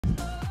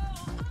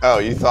Oh,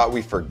 you thought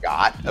we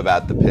forgot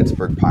about the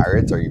Pittsburgh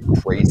Pirates? Are you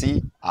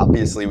crazy?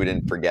 Obviously, we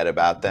didn't forget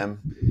about them.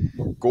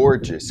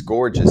 Gorgeous,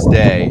 gorgeous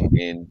day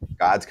in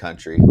God's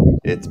country.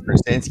 It's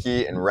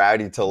Pierzynski and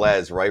Rowdy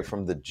Tellez right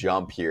from the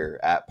jump here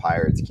at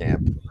Pirates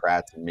camp.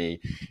 Kratz and me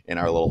in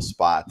our little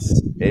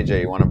spots.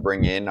 AJ, you want to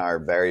bring in our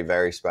very,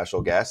 very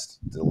special guest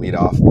to lead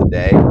off the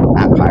day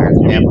at Pirates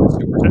camp?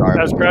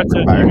 Superstar. As Kratz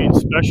said, do you mean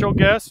special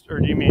guest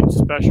or do you mean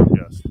special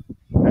guest?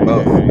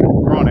 Both. Hey,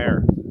 we're on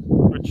air.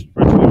 Which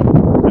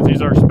one? Because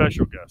he's our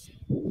special guest.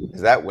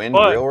 Is that wind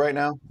real right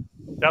now?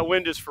 That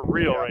wind is for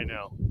real right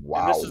now.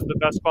 Wow. And this is the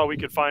best spot we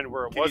could find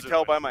where it wasn't. Can you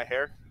tell by my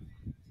hair?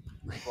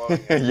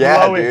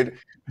 Yeah, blowing. dude.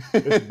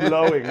 It's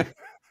blowing.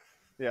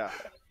 Yeah.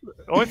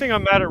 The only thing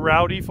I'm mad at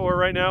Rowdy for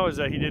right now is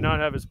that he did not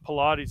have his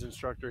Pilates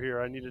instructor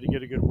here. I needed to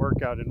get a good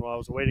workout in while I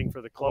was waiting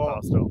for the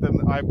clubhouse to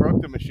open. I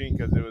broke the machine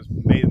because it was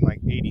made in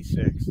like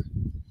 '86,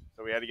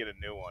 so we had to get a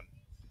new one.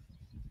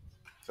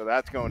 So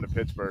that's going to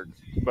Pittsburgh.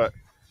 But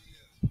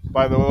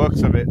by the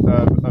looks of it,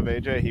 of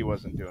AJ, he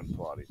wasn't doing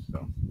Pilates,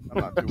 so I'm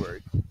not too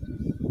worried.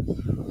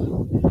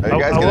 Are you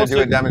guys going to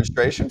do a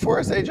demonstration for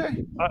us,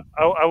 AJ?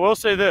 I will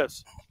say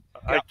this.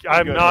 Yeah,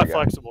 I'm good. not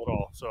flexible at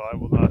all, so I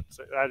will not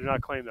say, I do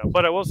not claim that.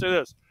 But I will say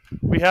this.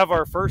 We have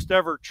our first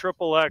ever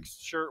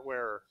XXX shirt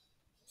wearer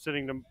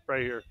sitting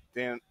right here.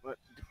 Dan,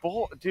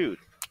 dude,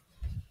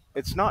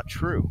 it's not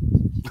true.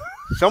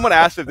 Someone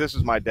asked if this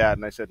was my dad,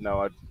 and I said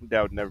no.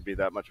 Dad would never be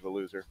that much of a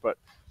loser. But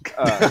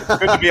it's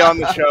good to be on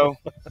the show.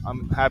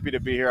 I'm happy to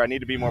be here. I need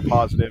to be more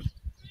positive,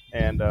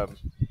 and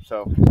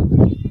so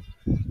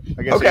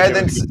I guess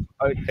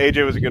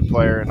AJ was a good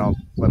player, and I'll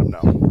let him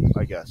know.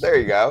 I guess. There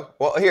you go.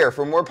 Well, here,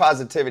 for more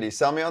positivity,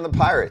 sell me on the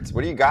Pirates.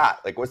 What do you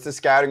got? Like, what's the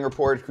scouting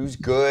report? Who's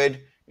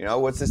good? You know,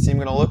 what's this team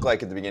going to look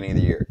like at the beginning of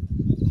the year?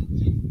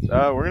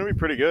 We're going to be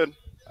pretty good.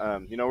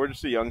 We're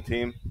just a young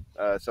team,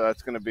 so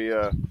that's going to be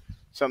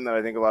something that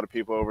I think a lot of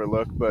people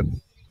overlook. But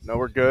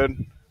we're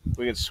good.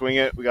 We can swing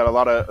it. We got a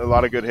lot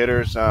of good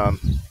hitters. From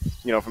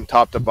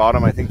top to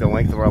bottom, I think the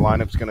length of our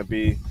lineup is going to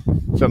be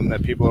something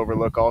that people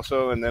overlook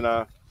also. And then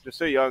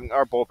just a young.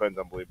 Our bullpen's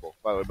unbelievable,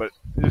 by the way. But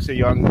just a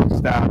young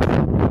staff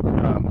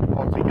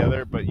all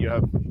together. But you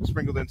have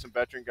sprinkled in some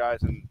veteran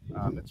guys, and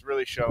it's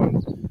really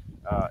shown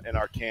in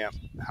our camp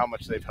how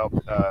much they've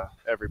helped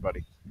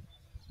everybody.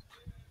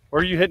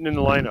 Where are you hitting in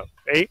the lineup?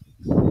 8?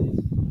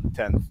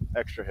 10th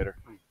extra hitter.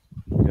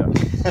 Yeah.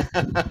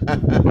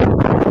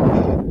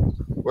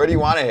 Where do you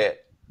want to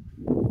hit?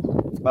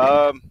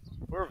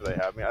 Wherever they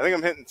have me. I think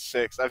I'm hitting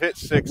 6. I've hit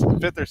 6,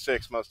 5th or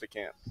 6th most of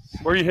camp.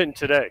 Where are you hitting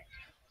today?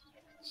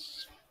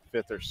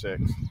 5th or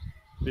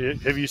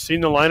 6th. Have you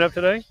seen the lineup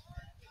today?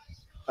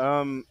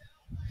 I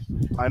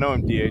know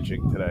I'm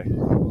DHing today.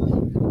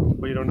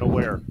 But you don't know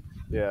where.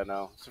 Yeah,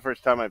 no. It's the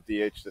first time I've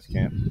DH'd this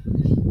camp.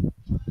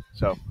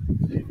 So,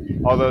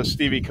 although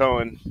Stevie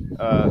Cohen,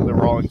 the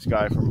Rawlings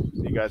guy from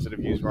you guys that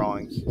have used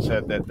Rawlings,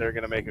 said that they're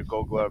going to make a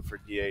Gold Glove for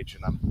DH,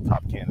 and I'm the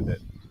top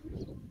candidate.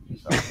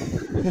 So,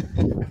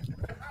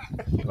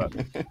 but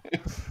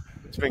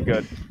it's been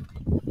good.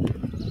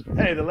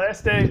 Hey, the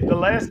last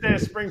day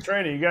of spring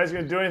training, you guys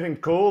gonna do anything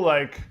cool?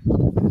 Like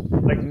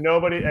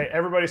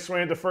everybody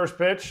swing at the first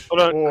pitch?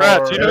 Hold on,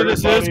 Kratz, do you know who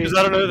this is? Because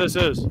I don't know who this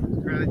is.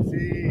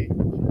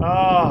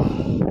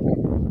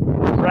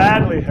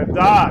 Bradley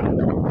Haddad.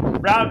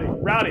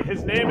 Rowdy.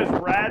 His name is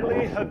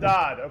Bradley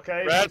Haddad.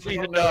 Okay, Bradley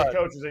Haddad.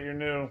 Coaches at your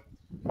new.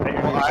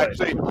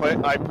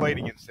 I played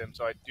against him,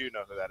 so I do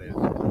know who that is.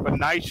 But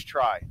nice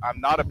try. I'm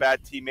not a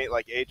bad teammate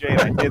like AJ,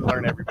 and I did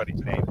learn everybody's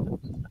name.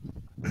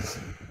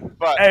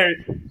 But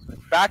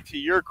back to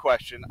your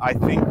question, I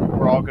think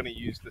we're all going to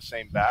use the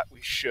same bat.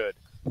 We should.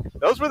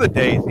 Those were the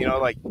days,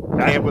 like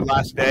camp would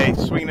last day,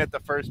 swinging at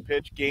the first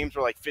pitch. Games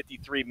were like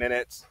 53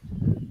 minutes.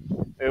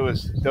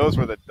 Those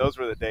were the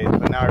days.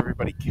 But now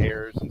everybody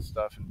cares and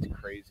stuff, and it's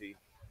crazy.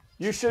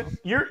 You should.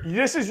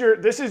 This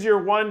is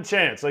your one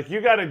chance. Like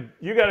you got a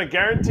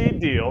guaranteed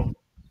deal.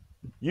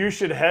 You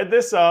should head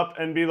this up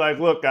and be like,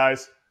 look,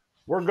 guys,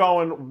 we're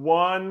going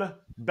one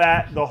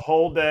bat the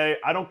whole day.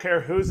 I don't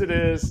care whose it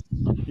is.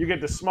 You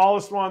get the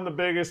smallest one, the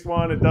biggest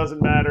one. It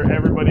doesn't matter.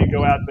 Everybody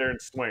go out there and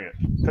swing it.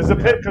 Because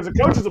the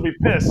coaches will be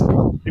pissed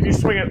if you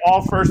swing at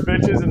all first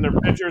pitches and their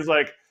pitcher's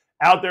like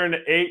out there in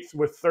the 8th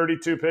with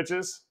 32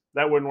 pitches.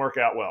 That wouldn't work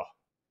out well.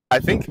 I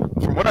think,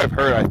 from what I've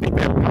heard, I think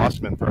they have an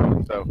Osman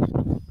throw. So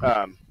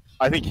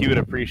I think he would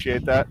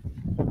appreciate that.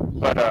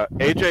 But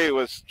AJ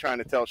was trying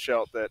to tell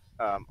Shelton that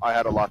I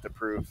had a lot to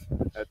prove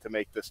to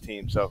make this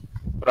team.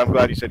 But I'm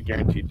glad you said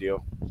guaranteed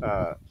deal,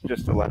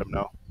 just to let him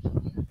know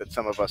that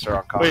some of us are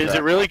on contract. Wait, is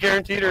it really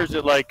guaranteed, or is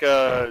it like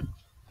the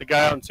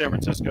guy out in San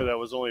Francisco that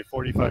was only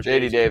 45 JD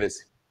days?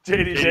 Davis.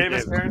 JD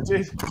Davis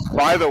guaranteed?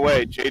 By the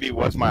way, JD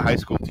was my high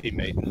school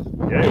teammate.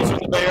 Yeah, he's from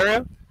the Bay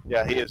Area?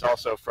 Yeah, he is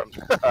also from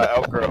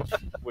Elk Grove,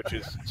 which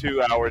is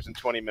 2 hours and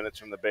 20 minutes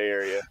from the Bay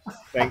Area.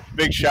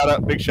 Big shout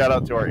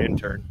out to our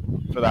intern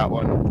for that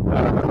one.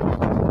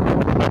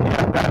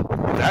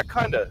 That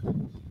kind of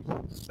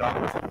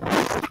sucked.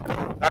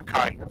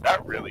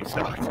 That really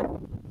sucked.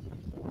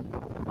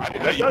 I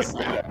didn't know you could do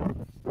that.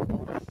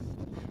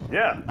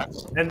 Yeah.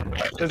 And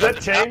does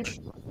that change?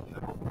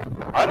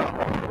 I don't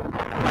know.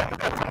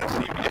 That's in the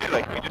CBA.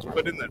 Like, we just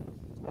put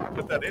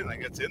that in.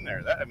 Like, it's in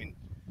there. That, I mean,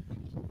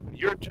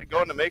 you're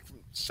going to make from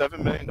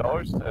 $7 million to,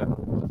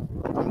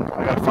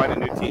 I got to find a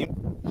new team.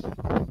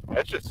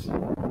 It's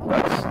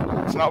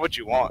not what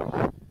you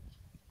want.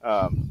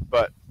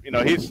 But, you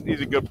know, he's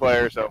a good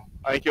player, so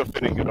I think he'll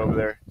fit in good over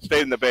there.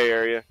 Stayed in the Bay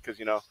Area because,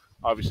 you know,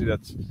 obviously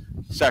that's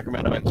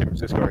Sacramento and San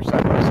Francisco are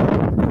side by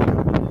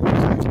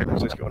side. San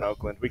Francisco and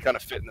Oakland. We kind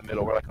of fit in the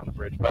middle. We're like on the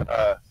bridge.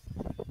 But,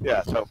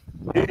 yeah, so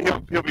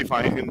he'll be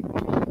fine.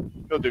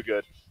 He'll do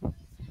good.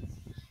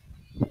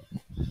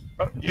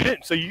 You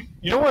didn't. So you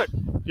know what?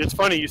 It's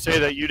funny you say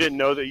that you didn't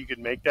know that you could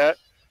make that.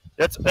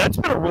 That's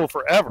been a rule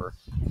forever,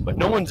 but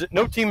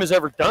no team has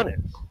ever done it.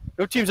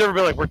 No team's ever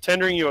been like, we're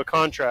tendering you a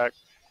contract,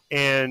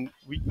 and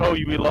we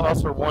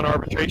lost or won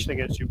arbitration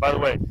against you. By the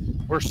way,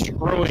 we're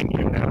screwing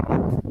you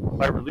now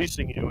by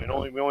releasing you,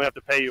 and we only have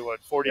to pay you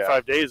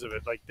 45 days of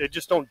it. Like, they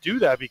just don't do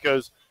that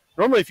because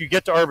normally if you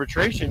get to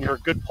arbitration, you're a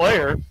good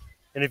player,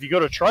 and if you go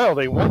to trial,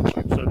 they want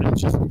you.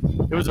 So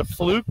it was a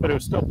fluke, but it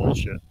was still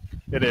bullshit.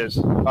 It is.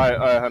 I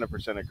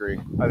 100% agree.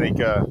 I think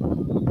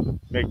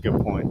make a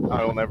good point.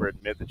 I will never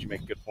admit that you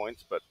make good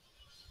points, but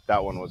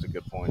that one was a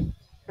good point.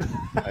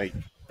 Like,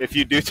 if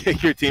you do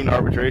take your team to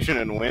arbitration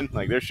and win,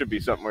 like, there should be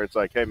something where it's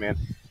like, hey, man,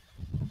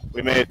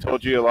 we may have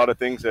told you a lot of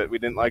things that we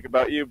didn't like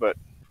about you, but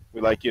we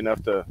like you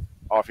enough to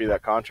offer you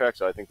that contract,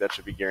 so I think that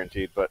should be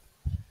guaranteed. But,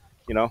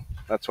 you know,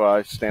 that's why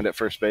I stand at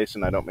first base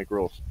and I don't make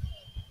rules.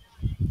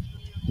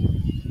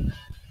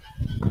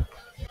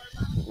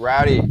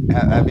 Rowdy,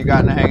 have you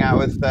gotten to hang out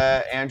with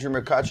Andrew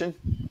McCutcheon?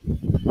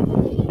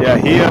 Yeah,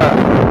 he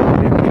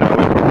we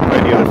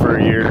played together for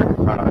a year.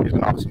 He's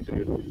an awesome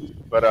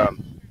dude. But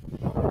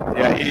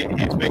yeah,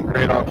 he's been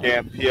great all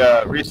camp. He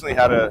recently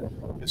had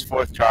his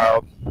fourth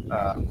child,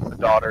 a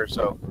daughter.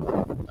 So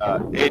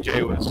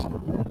AJ was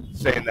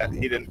saying that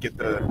he didn't get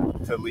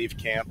to leave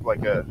camp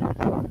like a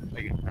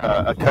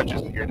Cutch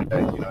isn't here today.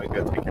 You know, he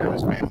got to take care of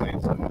his family.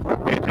 So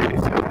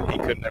AJ said that he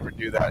could never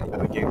do that. You know,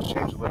 the game's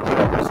changed a little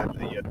bit. He said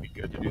that you had to be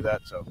good to do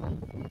that. So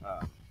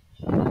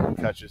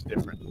Cutch is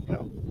different. You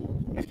know,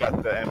 he's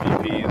got the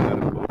MVP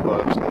and the Blue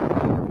Gloves.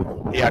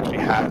 And he actually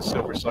has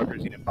Silver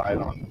Sluggers. He didn't buy it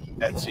on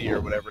Etsy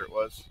or whatever it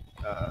was.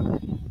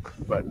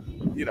 But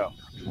you know,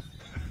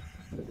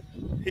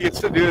 he gets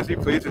to do as he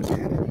pleases.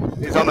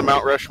 He's on the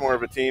Mount Rushmore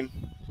of a team.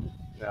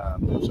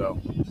 So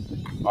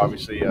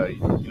obviously,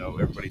 you know,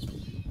 everybody's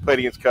played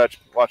against Kutch,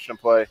 watched him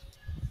play.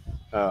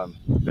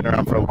 Been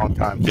around for a long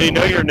time. Did he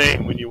know your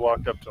name when you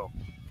walked up to him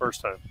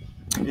first time?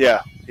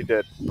 Yeah, he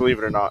did. Believe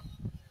it or not,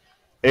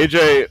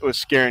 AJ was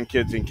scaring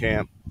kids in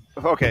camp.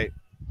 Okay,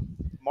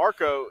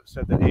 Marco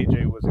said that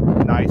AJ was a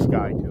nice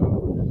guy to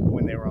him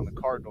when they were on the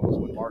Cardinals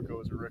when Marco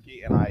was a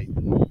rookie,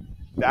 and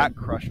that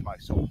crushed my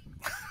soul.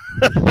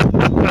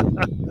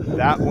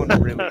 That one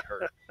really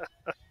hurt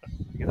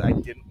because I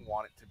didn't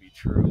want it to be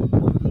true,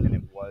 and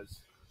it was.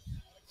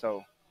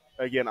 So,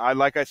 again,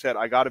 like I said,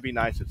 I got to be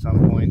nice at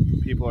some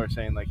point. People are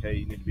saying, like, hey,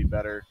 you need to be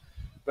better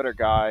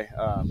guy.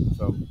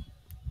 So,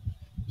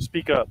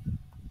 speak up.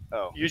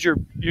 Oh, use your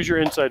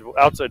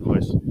outside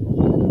voice.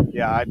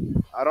 Yeah,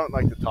 I don't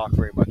like to talk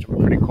very much. I'm a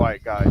pretty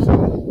quiet guy,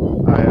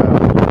 so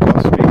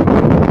I'll speak a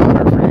little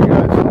louder for you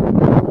guys.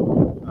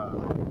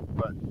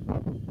 But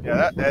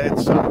yeah, it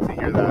sucked to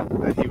hear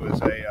that he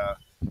was a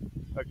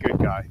good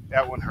guy.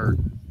 That one hurt.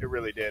 It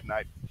really did, and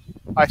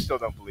I still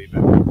don't believe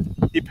it.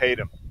 He paid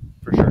him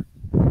for sure.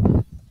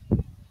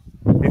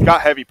 He's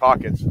got heavy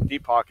pockets,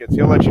 deep pockets.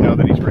 He'll let you know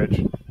that he's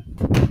rich.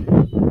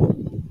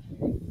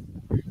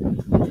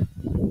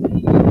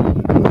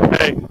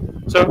 Hey,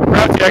 so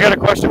Rowdy, I got a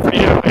question for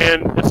you,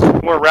 and this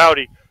is more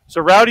Rowdy.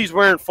 So Rowdy's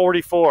wearing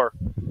 44.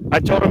 I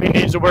told him he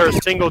needs to wear a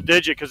single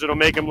digit because it'll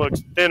make him look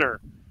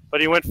thinner,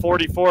 but he went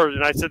 44,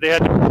 and I said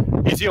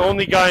he's the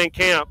only guy in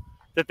camp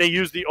that they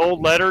use the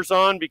old letters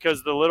on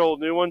because the little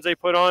new ones they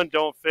put on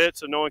don't fit,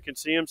 so no one can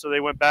see them. So they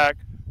went back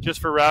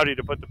just for Rowdy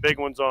to put the big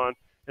ones on,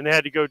 and they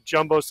had to go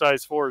jumbo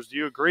size 4s. Do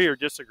you agree or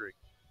disagree?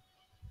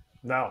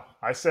 No,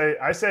 I say,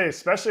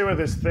 especially with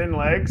his thin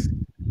legs,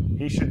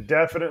 he should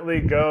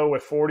definitely go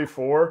with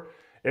 44.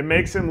 It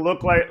makes him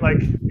look like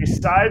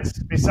besides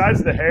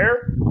the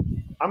hair,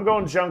 I'm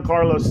going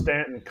Giancarlo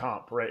Stanton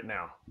comp right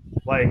now.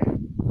 Like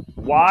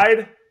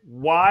wide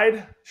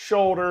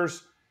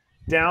shoulders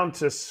down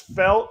to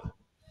svelte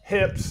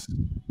hips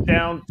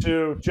down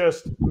to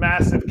just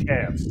massive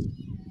calves.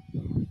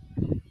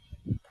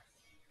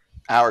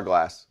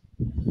 Hourglass.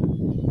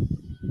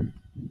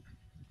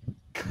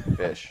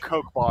 Fish.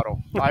 Coke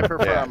bottle. I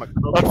prefer Yeah. I'm a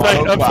Coke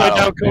Upside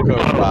down Coke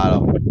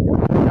bottle.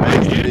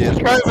 Nice You to be as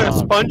describe it as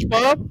wrong.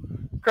 SpongeBob?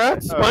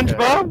 Kratz? Okay.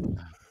 SpongeBob?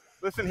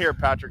 Listen here,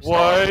 Patrick.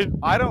 Why?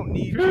 I don't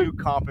need you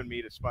comping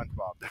me to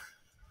SpongeBob.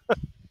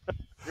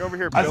 You're over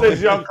here. I say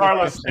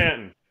Giancarlo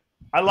Stanton.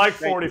 I like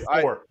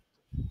 44.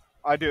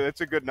 I do.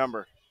 It's a good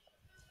number.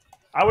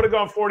 I would have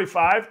gone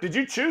 45. Did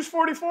you choose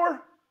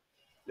 44?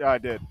 Yeah, I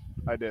did.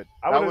 That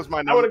was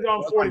my number. I would have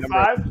gone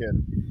 45.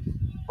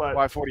 But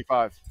why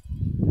 45?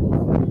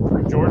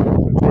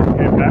 Jordan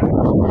came back.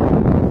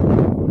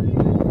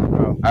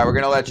 right, we're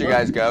going to let you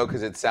guys go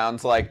because it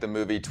sounds like the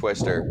movie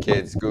Twister.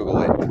 Kids,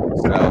 Google it.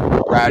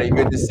 So, Rowdy,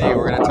 good to see you.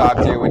 We're going to talk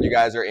to you when you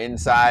guys are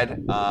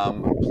inside.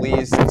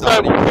 Please,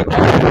 somebody put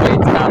extra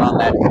weights down on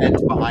that tent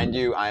behind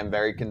you. I am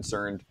very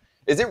concerned.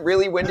 Is it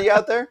really windy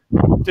out there?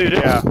 Dude,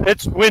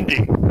 it's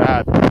windy.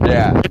 Bad.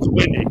 Yeah. It's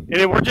windy.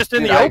 And we're just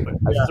in Dude, the open.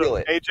 I feel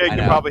it. AJ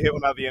can probably hit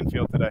one out of the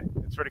infield today.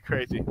 It's pretty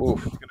crazy.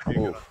 Oof. It's going to be a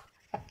good one.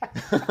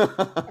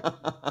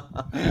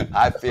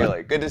 I feel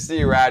it. Good to see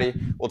you, Rowdy.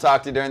 We'll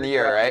talk to you during the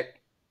year, all right?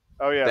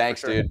 Oh, yeah. Thanks,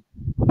 for sure. dude.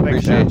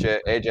 Thanks, Appreciate you.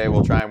 AJ,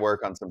 we'll try and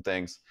work on some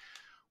things.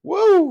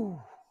 Woo!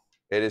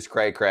 It is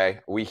cray-cray.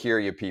 We hear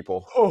you,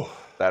 people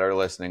that are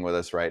listening with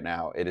us right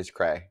now. It is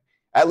cray.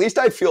 At least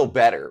I feel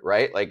better,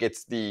 right? Like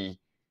it's the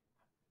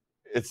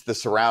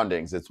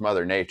surroundings. It's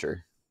Mother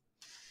Nature.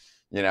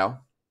 You know?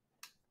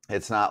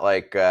 It's not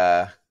like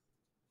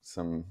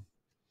some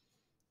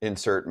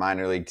insert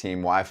minor league team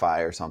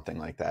Wi-Fi or something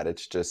like that.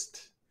 It's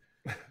just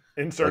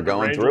insert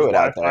going Rangers through it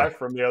out Wi-Fi there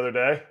from the other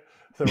day.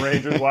 The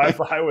Rangers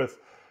Wi-Fi with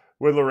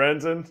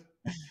Lorenzen.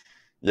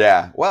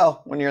 Yeah.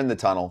 Well, when you're in the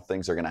tunnel,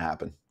 things are going to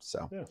happen.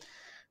 So,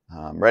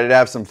 ready to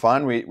have some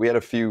fun. We had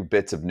a few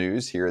bits of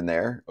news here and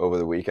there over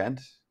the weekend.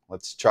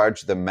 Let's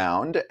charge the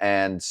mound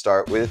and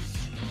start with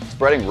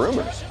spreading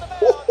rumors.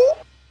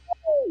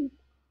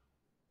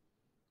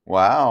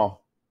 Wow.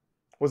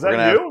 Was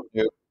that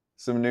you?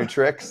 Some new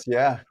tricks.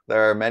 Yeah.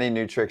 There are many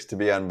new tricks to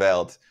be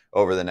unveiled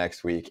over the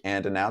next week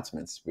and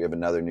announcements. We have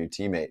another new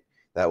teammate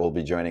that will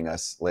be joining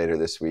us later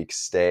this week.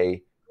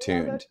 Stay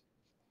tuned.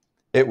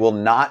 It will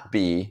not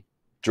be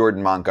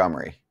Jordan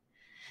Montgomery.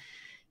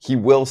 He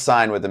will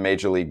sign with a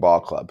Major League Ball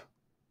club.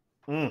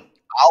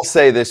 I'll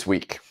say this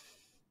week.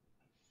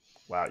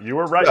 Wow. You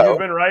were right. So, you've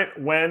been right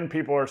when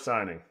people are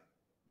signing.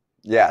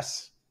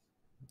 Yes.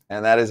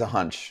 And that is a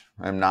hunch.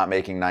 I'm not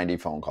making 90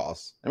 phone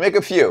calls. I make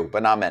a few,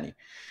 but not many.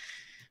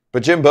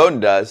 But Jim Bowden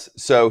does.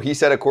 So he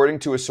said, according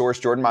to a source,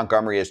 Jordan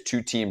Montgomery has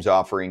 2 teams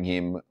offering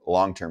him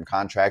long-term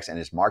contracts, and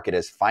his market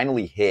has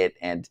finally hit,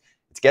 and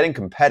it's getting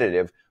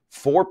competitive.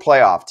 4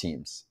 playoff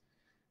teams: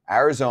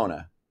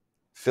 Arizona,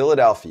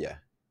 Philadelphia,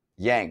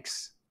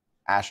 Yanks,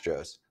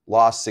 Astros,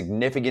 lost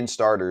significant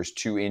starters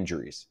to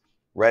injuries.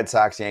 Red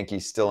Sox,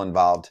 Yankees still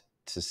involved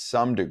to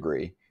some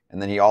degree.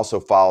 And then he also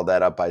followed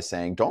that up by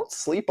saying, don't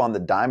sleep on the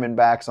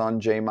Diamondbacks on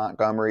Jay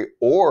Montgomery,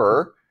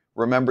 or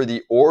remember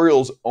the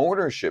Orioles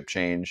ownership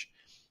change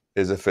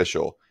is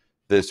official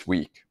this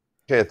week.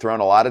 Okay,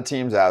 thrown a lot of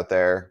teams out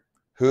there.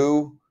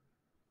 Who,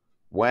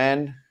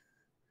 when,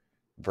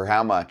 for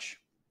how much?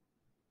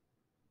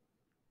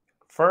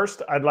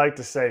 First, I'd like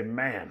to say,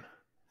 man,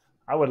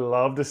 I would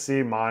love to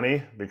see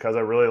Monty, because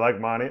I really like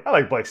Monty. I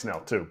like Blake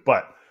Snell too,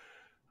 but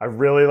I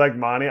really like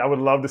Monty. I would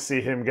love to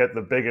see him get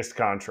the biggest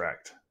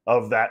contract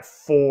of that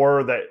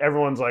 4 that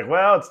everyone's like,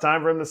 well, it's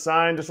time for him to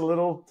sign just a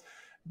little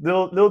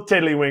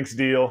tiddlywinks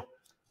deal.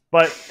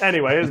 But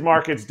anyway, his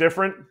market's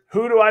different.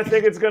 Who do I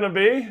think it's going to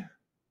be?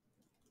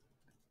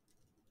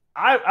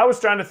 I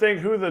was trying to think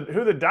who the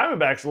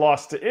Diamondbacks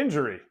lost to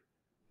injury.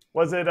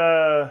 Was it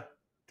the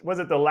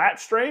lat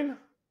strain?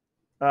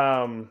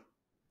 Eduardo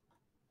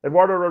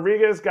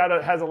Rodriguez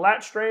has a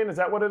lat strain. Is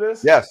that what it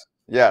is?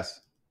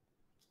 Yes.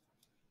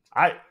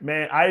 I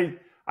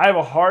have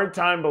a hard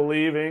time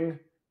believing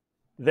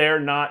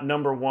they're not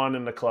number 1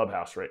 in the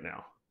clubhouse right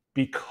now,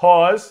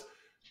 because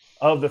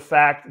of the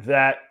fact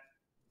that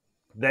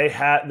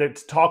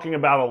that's talking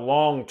about a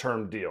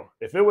long-term deal.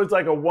 If it was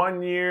like a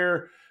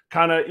 1-year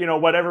kind of,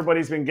 what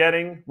everybody's been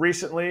getting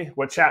recently,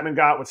 what Chapman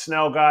got, what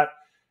Snell got,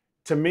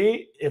 to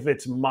me, if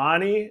it's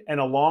Monty and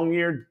a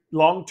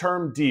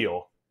long-term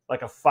deal,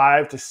 like a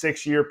 5 to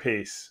 6 year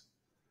piece,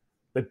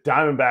 the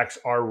Diamondbacks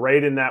are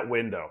right in that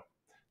window.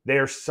 They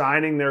are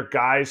signing their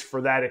guys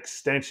for that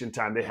extension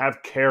time. They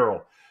have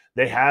Carroll.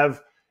 They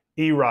have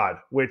Erod,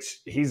 which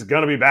he's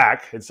going to be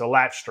back. It's a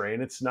lat strain.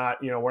 It's not,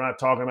 we're not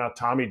talking about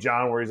Tommy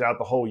John where he's out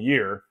the whole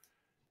year.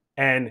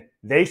 And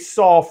they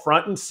saw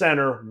front and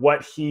center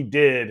what he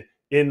did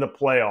in the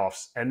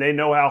playoffs, and they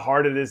know how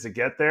hard it is to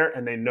get there,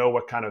 and they know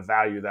what kind of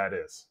value that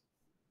is.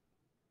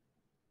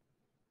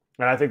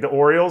 And I think the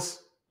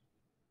Orioles,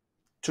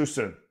 too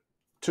soon.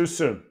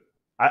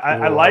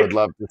 I would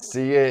love to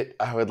see it.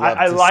 I would love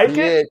to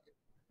see it.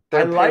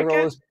 Their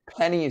payroll is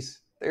pennies.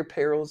 Their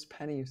payroll is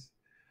pennies.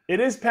 It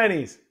is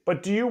pennies.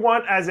 But do you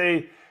want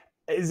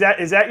is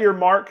that your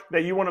mark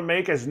that you want to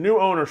make as new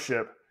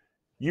ownership?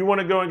 You want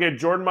to go and get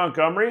Jordan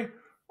Montgomery,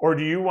 or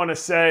do you want to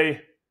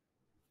say,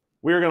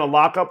 we're going to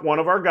lock up one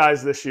of our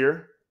guys this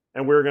year,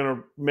 and we're going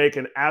to make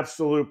an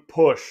absolute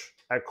push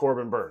at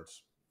Corbin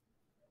Burns?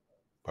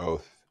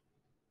 Both.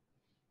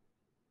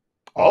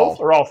 Both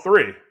or all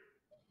 3?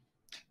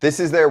 This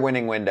is their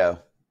winning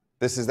window.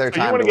 This is their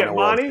time to win a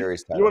World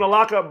Series title. You want to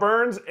lock up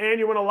Burns, and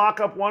you want to lock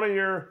up one of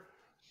your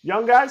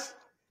young guys?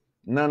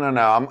 No.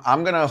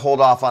 I'm going to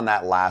hold off on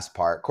that last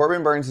part.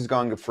 Corbin Burns is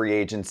going to free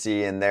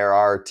agency, and there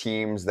are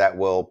teams that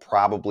will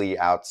probably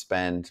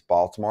outspend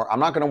Baltimore. I'm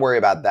not going to worry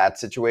about that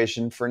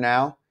situation for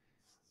now.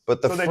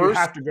 But the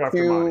first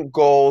 2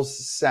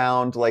 goals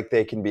sound like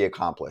they can be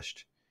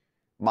accomplished.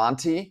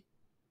 Monty,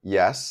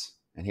 yes,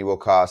 and he will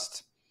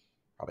cost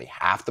probably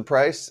half the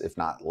price, if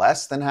not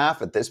less than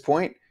half at this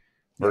point,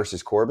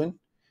 versus Corbin.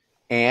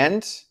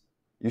 And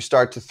you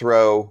start to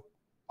throw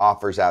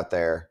offers out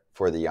there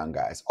for the young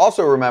guys.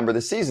 Also, remember,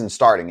 the season's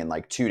starting in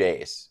like 2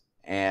 days.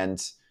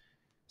 And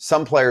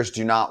some players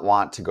do not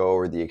want to go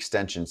over the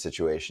extension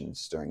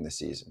situations during the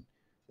season.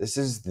 This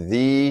is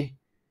the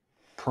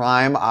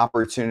prime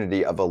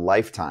opportunity of a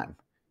lifetime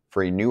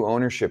for a new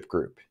ownership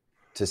group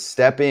to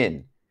step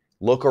in,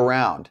 look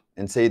around,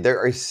 and say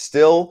there is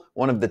still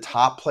one of the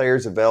top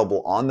players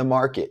available on the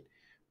market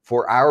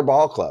for our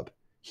ball club.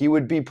 He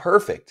would be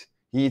perfect.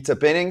 He eats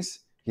up innings.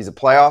 He's a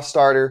playoff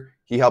starter.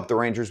 He helped the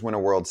Rangers win a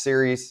World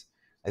Series.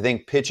 I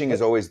think pitching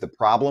is always the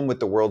problem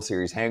with the World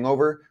Series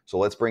hangover, so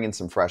let's bring in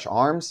some fresh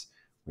arms.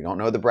 We don't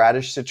know the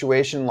Bradish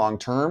situation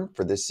long-term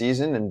for this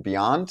season and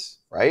beyond,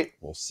 right?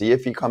 We'll see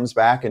if he comes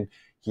back and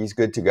he's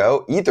good to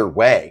go. Either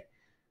way,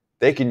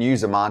 they can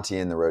use a Monty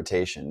in the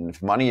rotation. And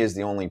if money is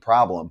the only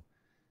problem,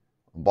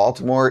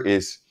 Baltimore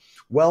is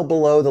well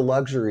below the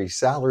luxury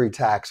salary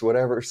tax,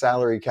 whatever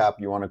salary cap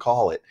you want to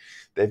call it.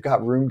 They've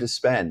got room to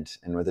spend.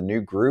 And with a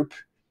new group,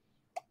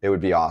 it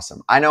would be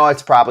awesome. I know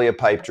it's probably a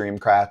pipe dream,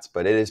 Kratz,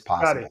 but it is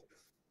possible. Scotty,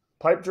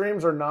 pipe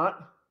dreams or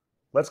not,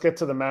 let's get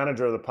to the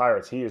manager of the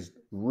Pirates. He is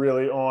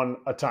really on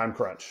a time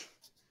crunch.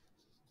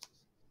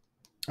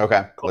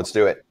 Okay, let's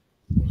do it.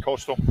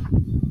 Coastal.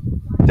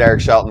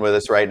 Derek Shelton with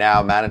us right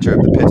now, manager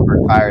of the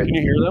Pittsburgh Pirates. Can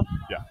you hear them?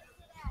 Yeah.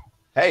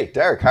 Hey,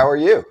 Derek, how are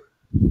you?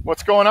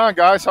 What's going on,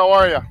 guys? How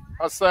are you?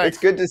 How's things? It's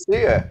good to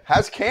see you.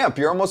 How's camp?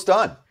 You're almost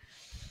done.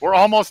 We're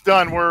almost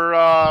done. We're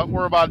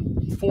about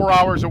 4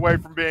 hours away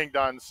from being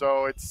done,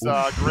 so it's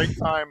a great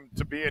time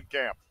to be in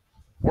camp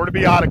or to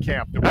be out of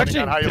camp, depending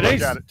on how you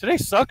look at it. Today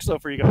sucks, though,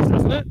 for you guys,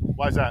 doesn't it?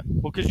 Why is that?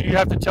 Well, because you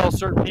have to tell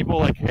certain people,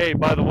 like, hey,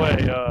 by the way.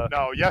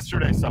 No,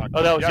 yesterday sucked.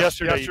 Oh, that was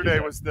yesterday. Yesterday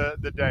was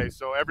the day,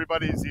 so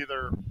everybody's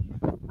either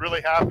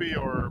really happy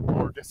or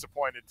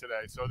disappointed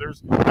today. So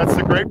that's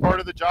the great part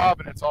of the job,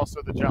 and it's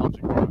also the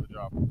challenging part of the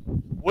job.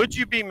 Would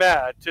you be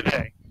mad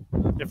today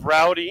if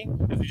Rowdy,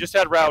 because we just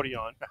had Rowdy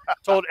on,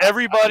 told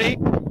everybody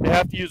they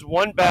have to use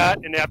one bat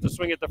and they have to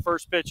swing at the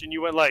first pitch, and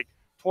you went like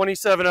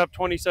 27 up,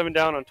 27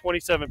 down on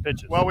 27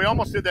 pitches? Well, we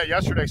almost did that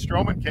yesterday.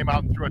 Stroman came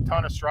out and threw a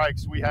ton of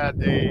strikes. We had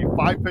a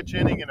 5-pitch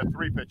inning and a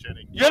 3-pitch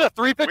inning. You had a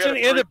 3-pitch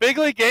inning in a big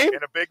league game?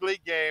 In a big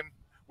league game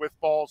with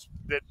balls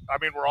that,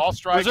 we're all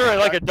striking. Was there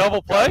like a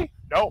double play?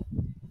 No.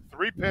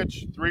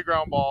 3-pitch, 3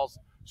 ground balls,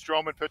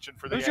 Stroman pitching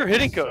for the Who's your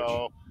hitting coach?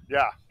 So,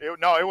 yeah. We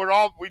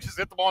just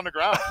hit the ball on the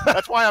ground.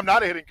 That's why I'm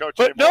not a hitting coach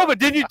anymore. No, but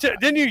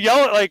didn't you yell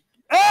at like,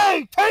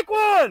 hey, take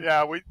one?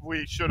 Yeah, we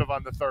should have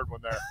on the third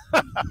one there.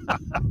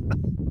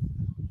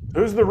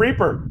 Who's the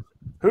Reaper?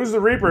 Who's the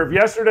Reaper? If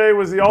yesterday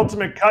was the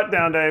ultimate cut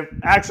down day,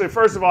 actually,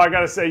 first of all, I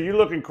got to say, you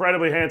look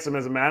incredibly handsome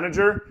as a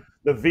manager.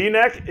 The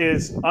V-neck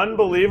is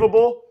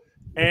unbelievable,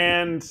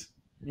 and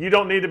you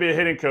don't need to be a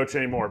hitting coach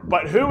anymore.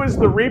 But who is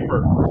the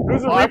Reaper?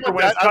 Who's the Reaper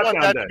when it's cut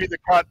down day?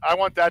 I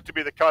want that to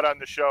be the cut on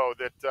the show,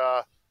 that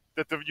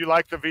you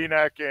like the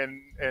V-neck,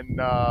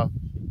 and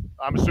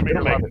I'm assuming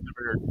you're loving the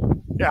beard.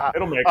 Yeah.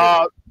 It'll make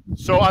it.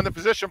 So on the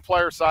position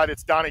player side,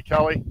 it's Donnie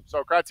Kelly.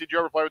 So, Kratz, did you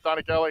ever play with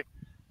Donnie Kelly?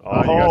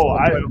 I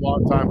played a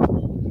long time.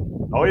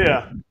 Oh,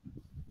 yeah.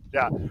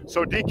 Yeah.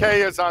 So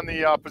DK is on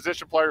the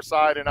position player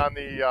side, and on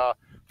the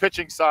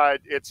pitching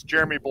side, it's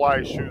Jeremy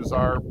Bleish, who's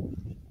our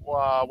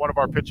one of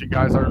our pitching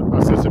guys, our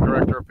assistant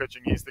director of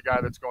pitching. He's the guy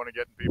that's going to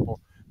getting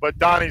people. But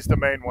Donnie's the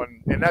main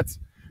one, and that's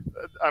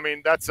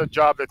a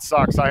job that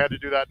sucks. I had to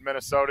do that in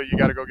Minnesota. You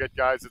got to go get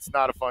guys. It's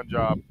not a fun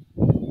job.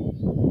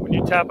 When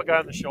you tap a guy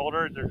on the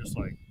shoulder, they're just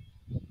like,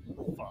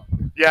 fuck.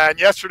 Yeah, and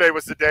yesterday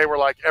was the day where,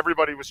 like,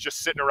 everybody was just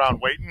sitting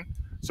around waiting.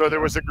 So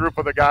there was a group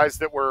of the guys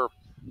that were,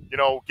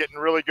 getting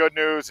really good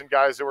news, and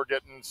guys that were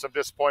getting some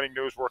disappointing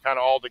news. We're kind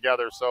of all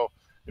together. So,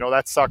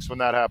 that sucks when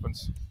that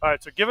happens. All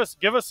right, so give us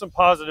some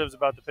positives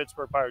about the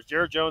Pittsburgh Pirates.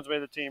 Jared Jones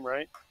made the team,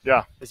 right?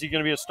 Yeah. Is he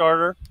going to be a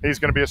starter? He's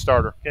going to be a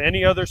starter. Okay,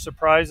 any other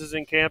surprises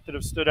in camp that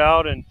have stood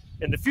out? And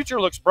the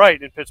future looks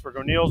bright in Pittsburgh.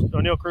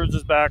 O'Neill Cruz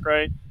is back,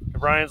 right?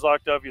 Brian's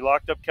locked up. You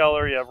locked up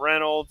Keller. You have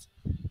Reynolds.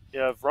 You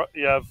have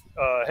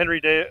Henry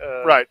Davis.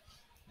 Right.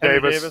 Henry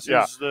Davis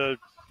yeah. is the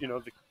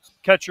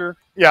catcher.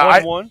 Yeah,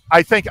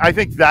 I think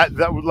that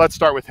let's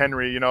start with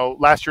Henry.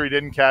 Last year he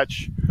didn't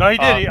catch. No, he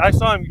did. I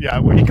saw him.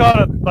 Yeah, he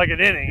caught like an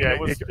inning. Yeah,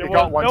 it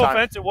got one no time.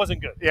 offense, it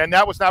wasn't good. Yeah, and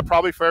that was not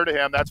probably fair to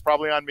him. That's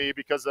probably on me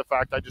because of the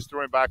fact I just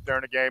threw him back there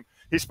in a game.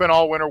 He spent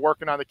all winter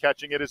working on the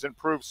catching. It has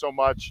improved so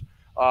much.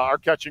 Our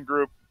catching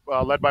group,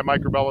 led by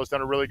Mike Rubello, has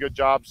done a really good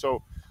job.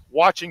 So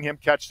watching him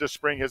catch this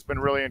spring has been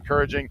really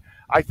encouraging.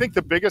 I think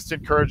the biggest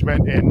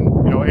encouragement, and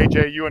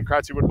AJ, you and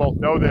Kratzy would both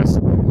know this,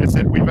 is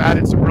that we've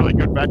added some really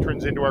good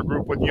veterans into our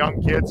group with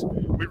young kids.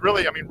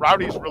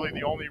 Rowdy's really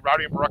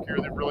Rowdy and Baruch here,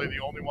 they're really the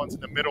only ones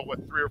in the middle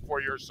with 3 or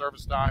 4 years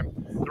service time.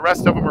 The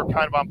rest of them are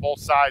kind of on both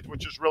sides,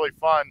 which is really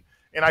fun.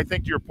 And I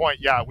think to your point,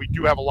 yeah, we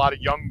do have a lot of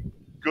young,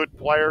 good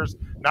players,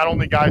 not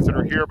only guys that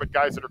are here, but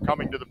guys that are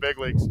coming to the big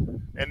leagues.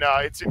 And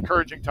it's an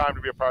encouraging time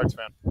to be a Pirates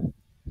fan.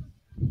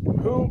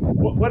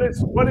 What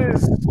is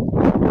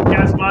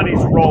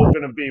Yasmani's role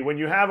going to be when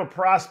you have a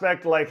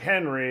prospect like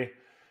Henry?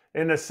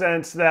 in the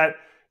sense that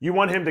you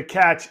want him to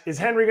catch. Is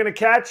Henry going to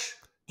catch?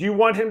 Do you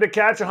want him to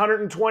catch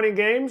 120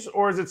 games,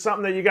 or is it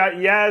something that you got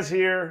Yaz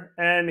here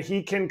and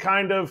he can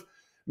kind of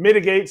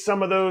mitigate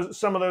some of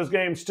those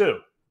games too?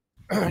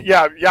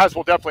 Yeah, Yaz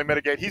will definitely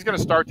mitigate. He's going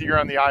to start the year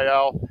on the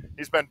IL.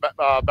 He's been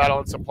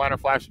battling some plantar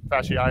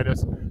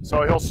fasciitis,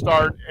 so he'll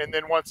start. And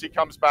then once he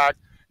comes back,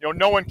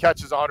 no one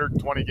catches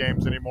 120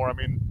 games anymore. I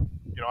mean,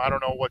 I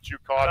don't know what you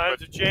caught, times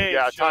but have changed,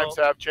 yeah, times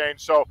have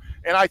changed. So,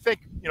 and I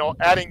think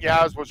adding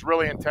Yaz was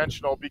really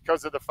intentional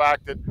because of the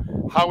fact that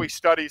how he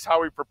studies,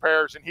 how he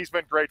prepares, and he's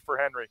been great for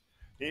Henry.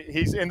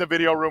 He's in the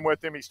video room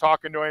with him. He's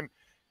talking to him.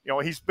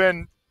 He's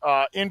been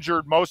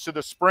injured most of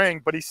the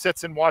spring, but he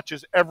sits and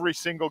watches every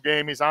single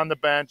game. He's on the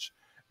bench,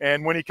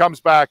 and when he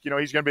comes back, he's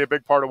going to be a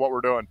big part of what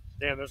we're doing.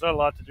 Damn, there's not a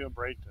lot to do in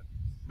Bradenton.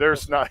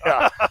 There's not,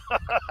 yeah.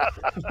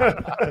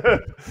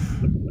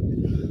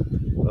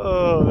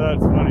 Oh,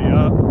 that's funny.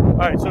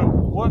 All right, so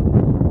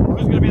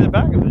who's going to be the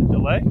back of it?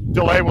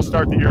 Delay will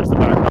start the year as the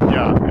backup,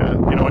 yeah.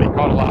 And he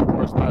caught a lot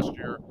for us last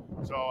year.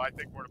 So I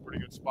think we're in a pretty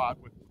good spot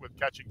with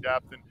catching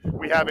depth. And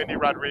we have Indy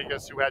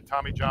Rodriguez, who had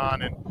Tommy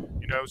John, and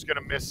is going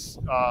to miss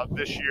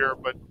this year.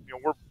 But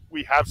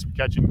we have some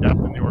catching depth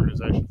in the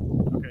organization.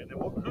 Okay, and then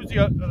who's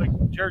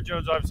the Jared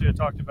Jones? Obviously, I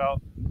talked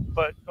about,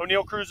 but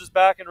O'Neal Cruz is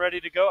back and ready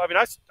to go. I mean,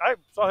 I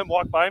saw him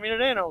walk by me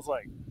today, and I was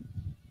like,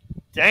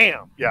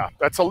 damn. Yeah,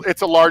 it's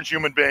a large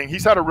human being.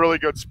 He's had a really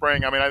good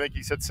spring. I mean, I think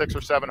he's hit 6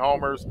 or 7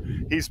 homers.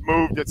 He's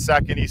moved at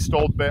second. He's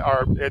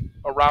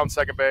around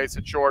second base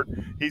at short.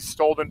 He's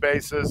stolen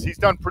bases. He's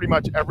done pretty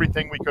much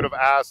everything we could have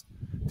asked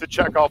to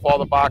check off all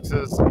the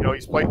boxes.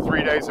 He's played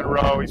 3 days in a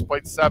row. He's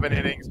played 7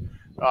 innings.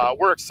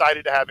 We're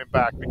excited to have him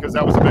back because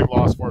that was a big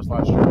loss for us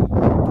last year.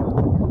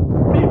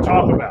 What do you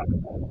talk about?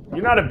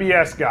 You're not a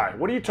BS guy.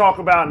 What do you talk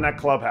about in that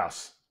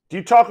clubhouse? Do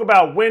you talk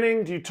about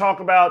winning? Do you talk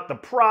about the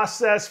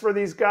process for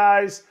these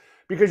guys?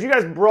 Because you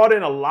guys brought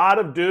in a lot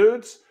of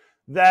dudes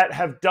that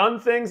have done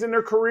things in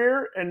their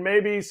career, and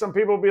maybe some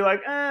people will be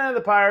like,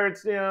 the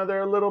Pirates,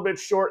 they're a little bit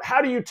short.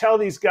 How do you tell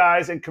these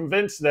guys and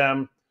convince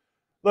them,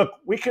 look,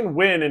 we can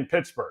win in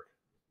Pittsburgh?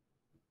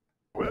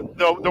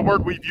 The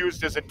word we've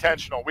used is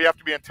intentional. We have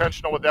to be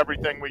intentional with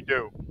everything we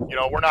do.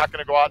 We're not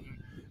going to go out and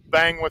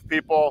bang with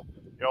people.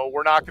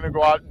 We're not going to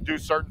go out and do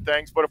certain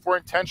things, but if we're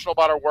intentional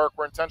about our work,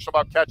 we're intentional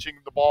about catching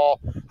the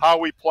ball, how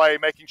we play,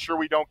 making sure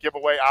we don't give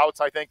away outs,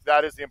 I think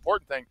that is the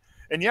important thing.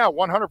 And yeah,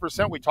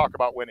 100% we talk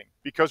about winning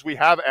because we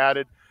have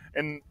added,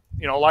 and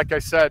like I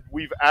said,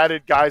 we've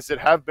added guys that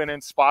have been in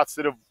spots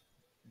that have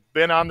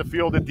been on the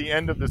field at the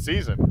end of the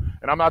season.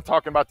 And I'm not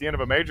talking about the end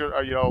of a major,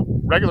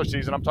 regular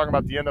season. I'm talking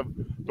about the end of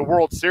the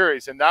World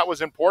Series, and that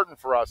was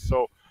important for us.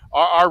 So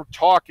our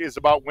talk is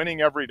about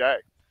winning every day.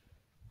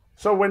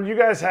 So when you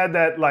guys had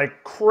that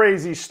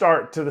crazy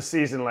start to the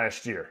season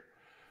last year,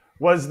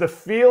 was the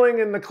feeling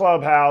in the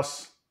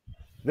clubhouse,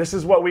 this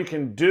is what we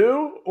can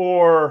do,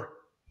 or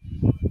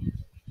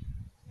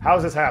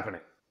how's this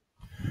happening?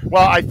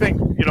 Well, I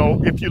think,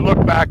 if you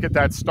look back at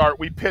that start,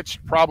 we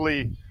pitched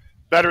probably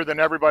better than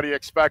everybody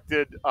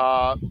expected,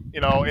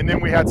 and then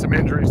we had some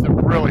injuries that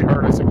really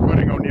hurt us,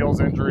 including O'Neal's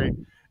injury,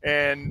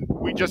 and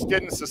we just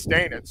didn't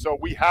sustain it. So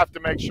we have to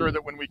make sure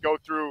that when we go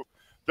through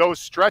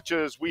those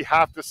stretches, we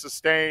have to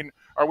sustain,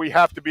 or we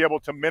have to be able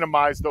to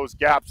minimize those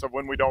gaps of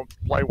when we don't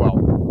play well.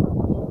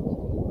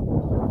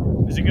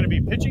 Is it going to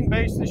be pitching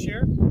based this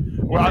year?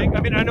 Well,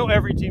 I know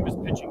every team is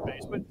pitching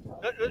based, but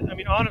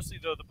honestly,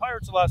 though, the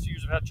Pirates the last few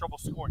years have had trouble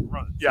scoring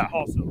runs. Yeah.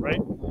 Also,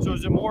 right? So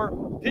is it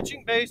more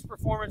pitching based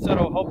performance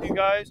that'll help you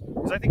guys?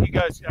 Because I think you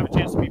guys have a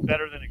chance to be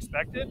better than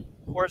expected,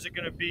 or is it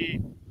going to be,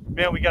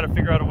 man, we got to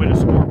figure out a way to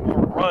score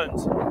more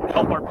runs and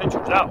help our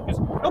pitchers out? Because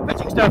no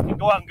pitching staff can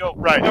go out and go,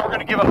 right, now we're going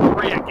to give up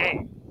 3 a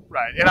game.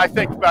 Right, and I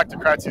think back to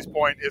Kratz's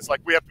point, it's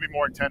we have to be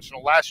more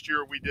intentional. Last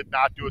year, we did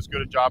not do as good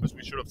a job as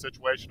we should have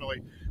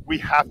situationally. We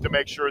have to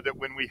make sure that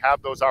when we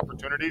have those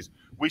opportunities,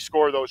 we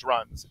score those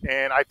runs.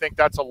 And I think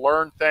that's a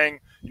learned thing.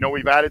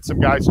 We've added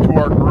some guys to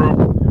our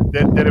group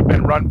that have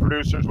been run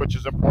producers, which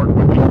is important,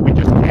 but we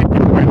just can't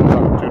give away those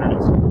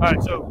opportunities. All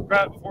right, so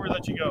Kratz, before we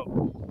let you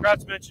go,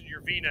 Kratz mentioned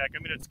your V-neck.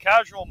 It's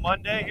casual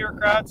Monday here,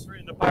 Kratz,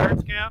 in the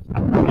Pirates camp.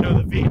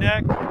 The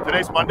V-neck.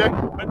 Today's Monday?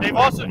 But they've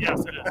also,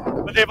 yes, it is.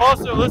 But they've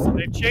also, listen,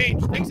 they've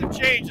changed. Things have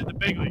changed in the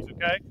big leagues,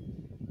 okay?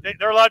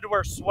 They're allowed to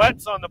wear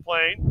sweats on the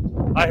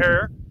plane, I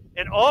hear.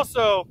 And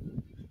also,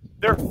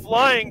 they're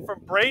flying from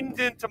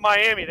Bradenton to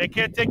Miami. They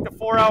can't take the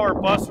 4-hour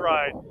bus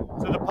ride.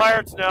 So the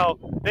Pirates now,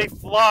 they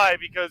fly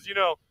because,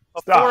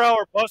 a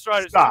 4-hour bus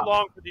ride is too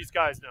long for these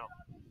guys now.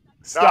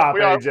 Stop,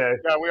 AJ.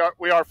 Yeah,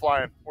 we are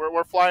flying.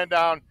 We're flying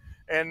down.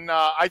 And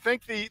I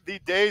think the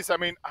days,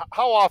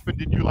 how often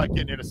did you like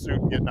getting in a suit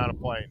and getting on a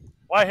plane?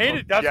 Well, I hate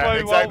it. That's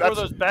why we all wore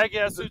those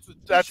baggy-ass suits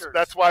with T-shirts.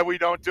 That's why we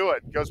don't do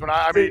it. Because when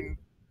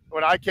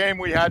I came,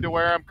 we had to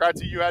wear them.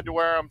 Kratzy, you had to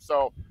wear them.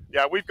 So,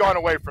 yeah, we've gone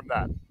away from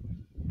that.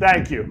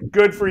 Thank you.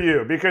 Good for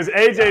you. Because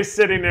AJ's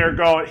sitting there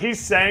going, he's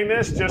saying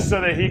this just so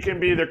that he can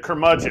be the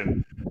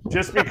curmudgeon.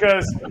 Just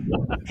because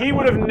he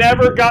would have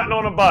never gotten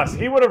on a bus.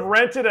 He would have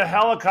rented a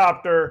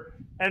helicopter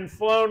and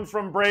flown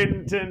from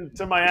Bradenton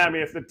to Miami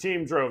if the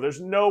team drove. There's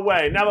no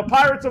way. Now, the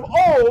Pirates of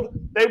old,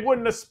 they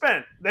wouldn't have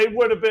spent. They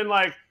would have been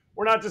like,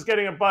 we're not just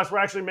getting a bus. We're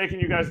actually making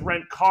you guys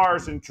rent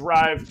cars and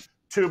drive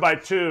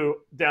 2x2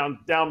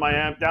 down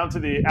Miami, down to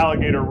the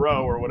Alligator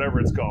Row or whatever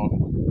it's called.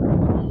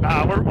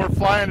 We're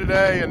flying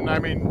today, and I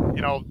mean,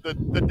 you know,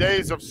 the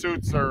days of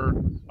suits are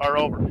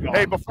over.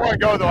 Hey, before I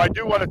go though, I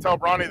do want to tell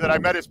Bronny that I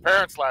met his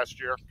parents last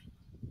year.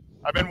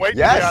 I've been waiting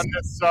to be on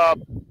this.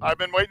 I've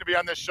been waiting to be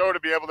on this show to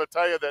be able to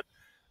tell you that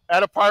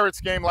at a Pirates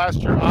game last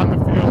year on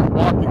the field,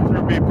 walking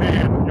through BP,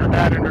 and your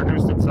dad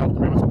introduced himself to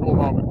me. It was a cool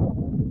moment.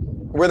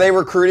 Were they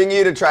recruiting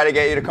you to try to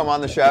get you to come on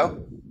the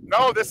show?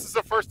 No, this is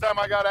the first time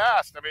I got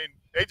asked. I mean,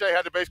 AJ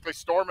had to basically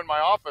storm in my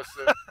office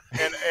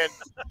and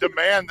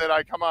demand that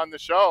I come on the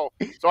show.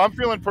 So I'm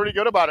feeling pretty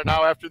good about it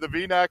now after the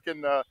V-neck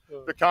and the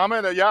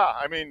comment. Yeah,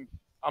 I mean,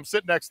 I'm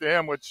sitting next to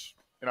him, which,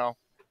 you know,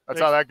 that's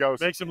how that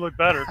goes. Makes him look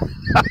better.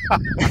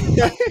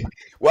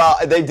 Well,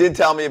 they did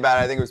tell me about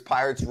it. I think it was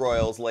Pirates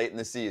Royals late in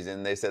the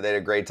season. They said they had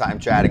a great time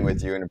chatting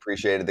with you and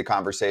appreciated the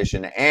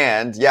conversation.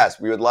 And yes,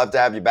 we would love to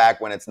have you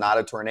back when it's not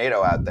a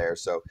tornado out there.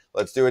 So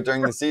let's do it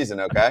during the season,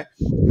 okay?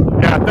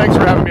 Yeah, thanks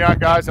for having me on,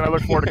 guys, and I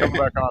look forward to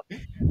coming back on.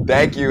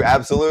 Thank you.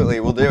 Absolutely.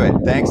 We'll do it.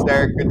 Thanks,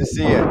 Derek. Good to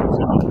see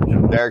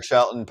you. Derek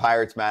Shelton,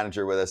 Pirates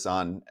manager, with us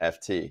on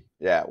FT.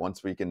 Yeah,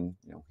 once we can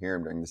hear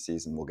him during the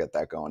season, we'll get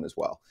that going as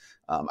well.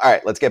 All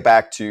right, let's get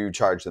back to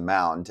Charge the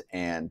Mound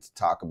and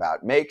talk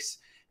about makes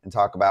and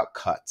talk about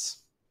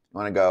cuts. You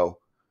want to go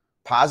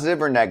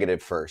positive or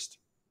negative first?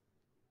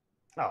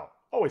 Oh,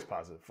 always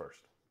positive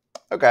first.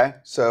 Okay,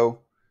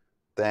 so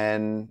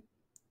then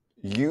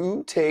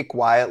you take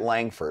Wyatt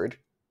Langford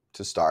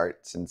to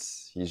start,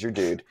 since he's your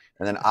dude,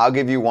 and then I'll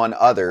give you one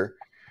other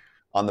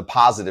on the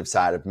positive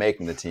side of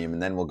making the team,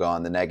 and then we'll go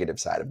on the negative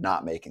side of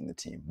not making the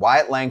team.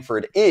 Wyatt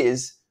Langford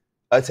is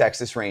a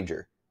Texas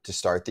Ranger to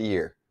start the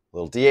year. A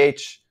little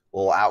DH, a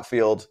little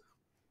outfield,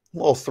 a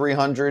little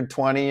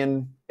 320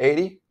 and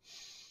 80.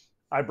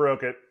 I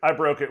broke it. I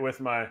broke it with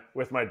my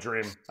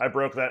dream. I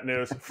broke that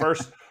news.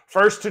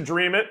 First to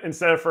dream it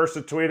instead of first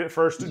to tweet it.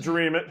 First to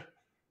dream it.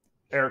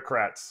 Erik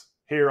Kratz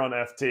here on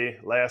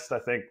FT last, I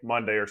think,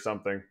 Monday or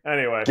something.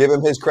 Anyway, give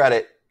him his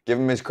credit. Give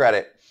him his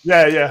credit.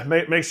 Yeah.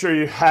 Make sure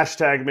you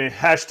hashtag me.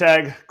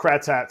 Hashtag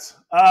Kratz Hats.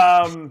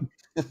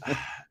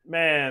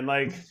 Man,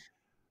 like,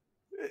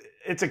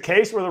 it's a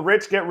case where the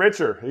rich get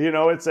richer. You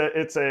know, it's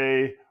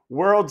a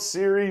World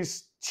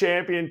Series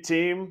champion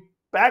team.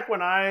 Back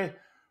when I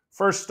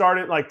first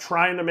started like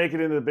trying to make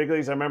it into the big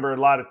leagues, I remember a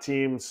lot of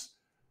teams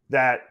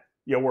that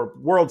were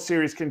World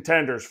Series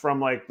contenders, from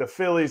like the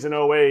Phillies in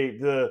 08,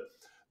 the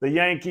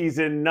Yankees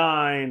in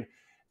 09.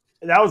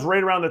 That was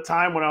right around the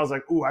time when I was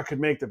like, ooh, I could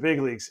make the big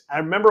leagues. I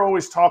remember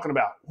always talking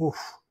about,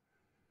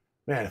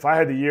 man, if I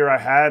had the year I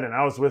had and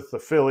I was with the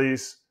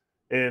Phillies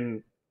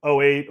in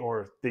 08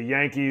 or the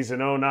Yankees in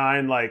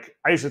 09, like,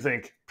 I used to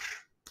think,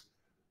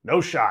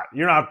 no shot.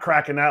 You're not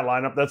cracking that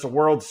lineup. That's a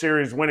World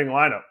Series winning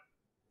lineup.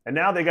 And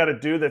now they got a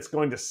dude that's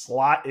going to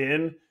slot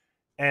in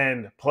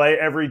and play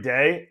every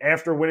day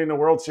after winning the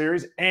World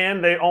Series,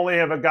 and they only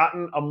have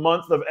gotten a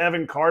month of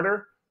Evan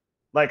Carter.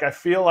 Like, I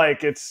feel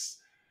like it's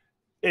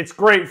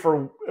great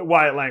for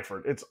Wyatt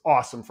Langford. It's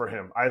awesome for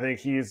him. I think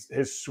his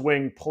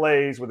swing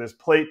plays with his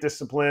plate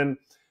discipline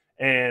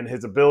and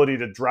his ability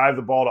to drive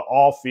the ball to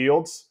all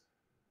fields.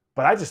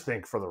 But I just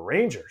think for the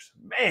Rangers,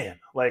 man,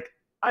 like,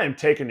 I am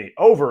taking the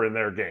over in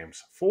their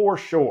games for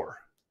sure.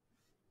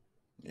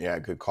 Yeah,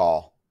 good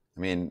call. I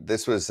mean,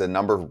 this was a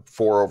number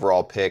 4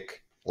 overall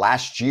pick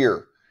last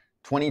year,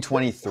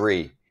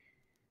 2023.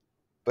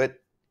 But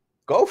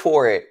go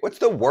for it. What's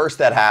the worst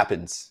that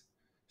happens?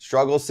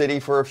 Struggle City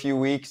for a few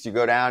weeks. You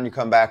go down, you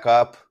come back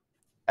up,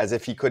 as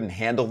if he couldn't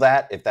handle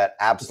that if that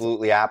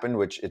absolutely happened,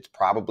 which it's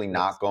probably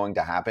not going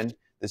to happen.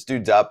 This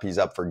dude's up. He's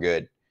up for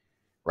good,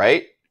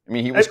 right? I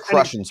mean, he was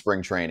crushing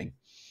spring training.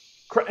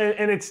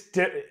 And it's,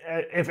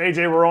 if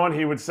AJ were on,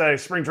 he would say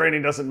spring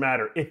training doesn't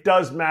matter. It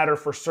does matter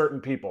for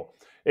certain people.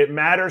 It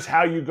matters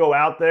how you go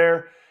out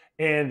there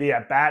and the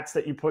at-bats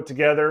that you put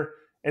together,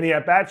 and the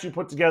at-bats you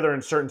put together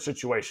in certain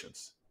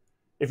situations.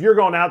 If you're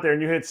going out there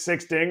and you hit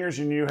 6 dingers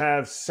and you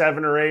have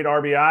 7 or 8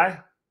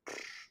 RBI,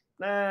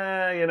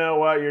 you know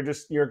what?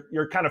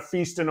 You're kind of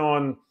feasting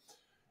on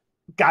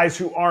guys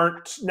who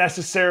aren't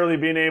necessarily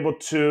being able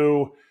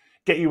to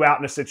get you out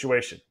in a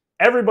situation.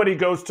 Everybody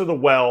goes to the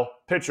well,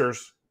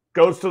 pitchers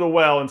goes to the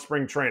well in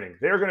spring training.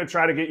 They're going to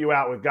try to get you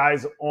out with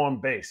guys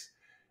on base.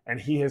 And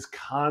he has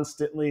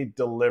constantly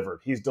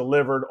delivered. He's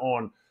delivered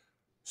on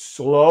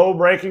slow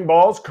breaking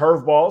balls,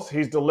 curve balls.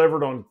 He's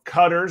delivered on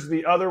cutters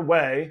the other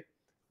way.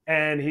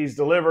 And he's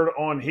delivered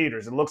on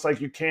heaters. It looks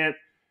like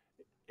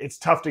it's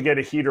tough to get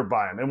a heater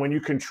by him. And when you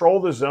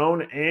control the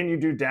zone and you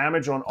do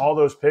damage on all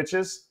those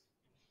pitches,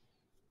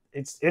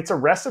 it's a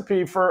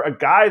recipe for a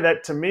guy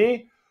that, to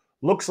me,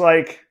 looks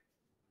like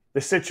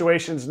the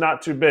situation's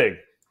not too big.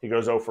 He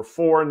goes 0 for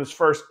 4 in his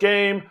first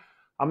game.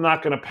 I'm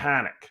not going to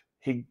panic.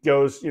 He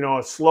goes,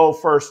 a slow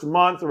first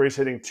month where he's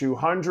hitting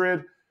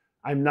 200.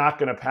 I'm not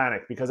going to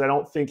panic because I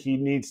don't think he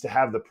needs to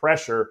have the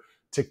pressure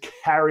to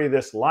carry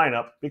this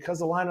lineup because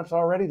the lineup's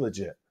already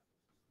legit.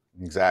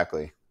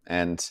 Exactly.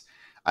 And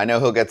I know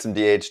he'll get some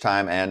DH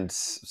time and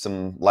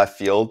some left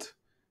field,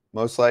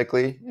 most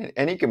likely.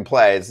 And he can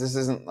play. This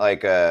isn't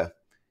like a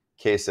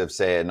case of,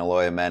 say, an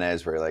Eloy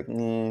Jimenez where you're like,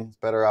 it's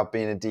better off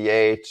being a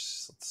DH.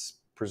 Let's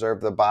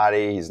preserve the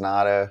body. He's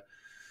not a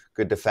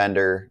good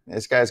defender.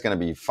 This guy's going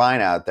to be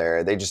fine out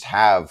there. They just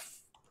have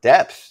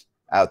depth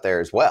out there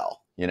as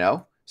well, you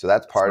know? So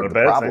that's part of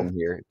the problem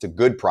here. It's a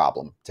good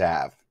problem to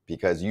have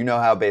because you know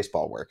how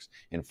baseball works.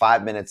 In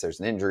 5 minutes, there's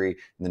an injury,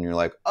 and then you're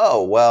like,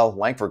 oh, well,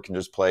 Langford can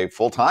just play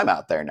full-time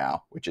out there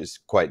now, which is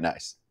quite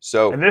nice.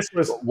 So, and this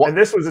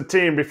was a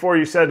team, before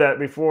you said that,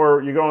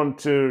 before you go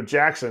into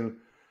Jackson,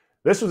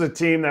 this was a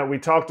team that we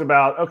talked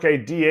about, okay,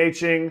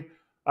 DHing.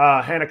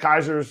 Hannah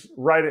Kaiser's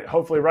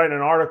hopefully writing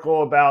an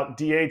article about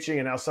DHing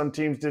and how some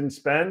teams didn't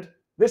spend.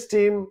 This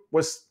team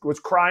was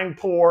crying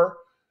poor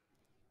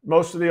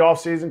most of the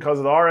offseason because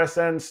of the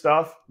RSN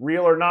stuff,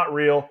 real or not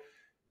real.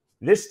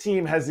 This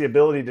team has the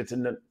ability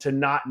to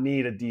not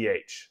need a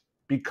DH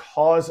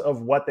because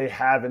of what they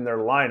have in their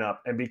lineup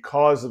and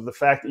because of the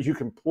fact that you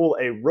can pull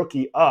a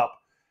rookie up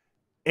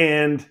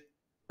and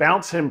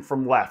bounce him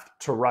from left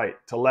to right,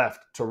 to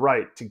left to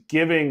right, to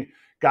giving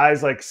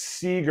guys like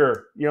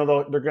Seager, you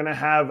know, they're going to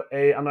have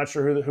I'm not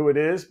sure who it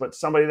is, but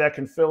somebody that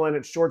can fill in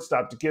at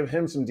shortstop to give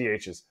him some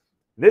DHs.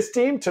 This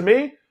team, to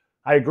me,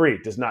 I agree,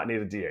 does not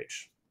need a DH.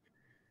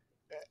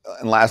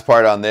 And last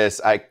part on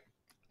this,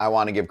 I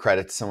want to give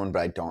credit to someone,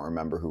 but I don't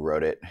remember who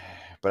wrote it.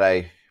 But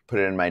I put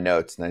it in my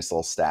notes, nice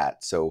little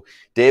stat. So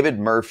David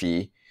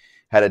Murphy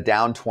had a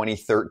down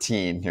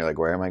 2013. You're like,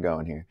 where am I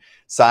going here?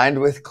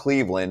 Signed with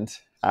Cleveland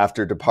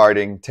after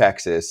departing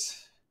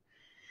Texas.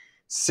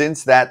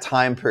 Since that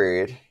time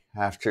period,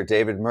 after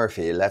David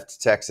Murphy left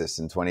Texas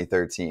in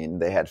 2013,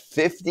 they had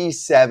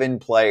 57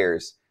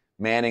 players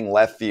manning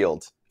left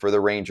field for the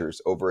Rangers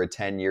over a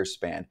 10-year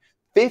span.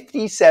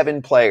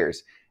 57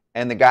 players.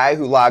 And the guy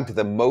who logged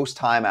the most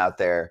time out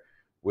there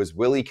was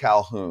Willie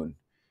Calhoun,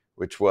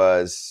 which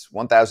was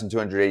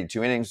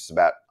 1,282 innings, which is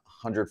about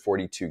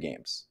 142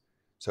 games.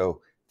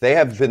 So they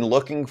have been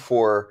looking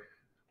for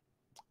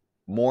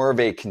more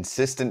of a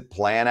consistent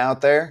plan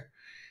out there,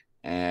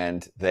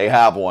 and they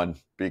have one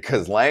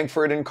because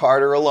Langford and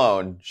Carter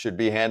alone should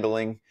be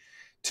handling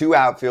 2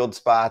 outfield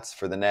spots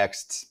for the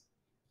next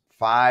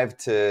 5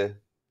 to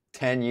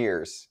 10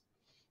 years,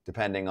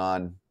 depending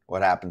on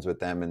what happens with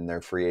them in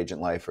their free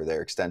agent life or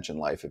their extension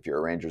life if you're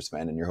a Rangers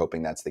fan and you're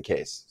hoping that's the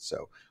case.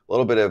 So a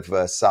little bit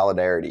of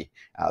solidarity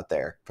out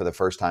there for the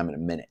first time in a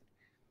minute.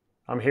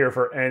 I'm here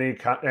for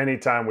any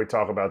time we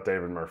talk about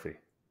David Murphy.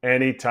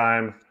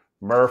 Anytime.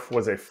 Murph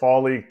was a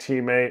fall league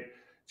teammate,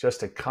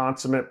 just a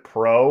consummate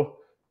pro,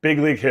 big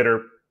league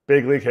hitter,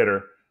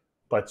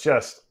 but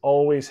just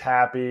always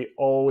happy,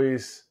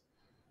 always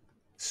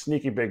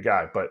sneaky big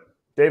guy. But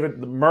David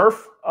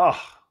Murph,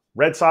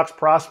 Red Sox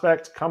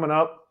prospect coming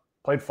up.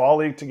 Played fall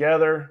league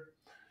together.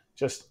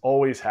 Just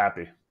always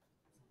happy.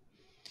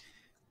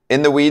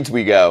 In the weeds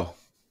we go.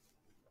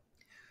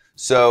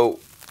 So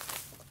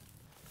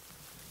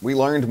we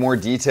learned more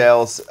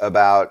details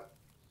about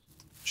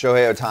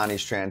Shohei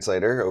Ohtani's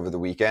translator over the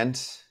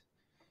weekend.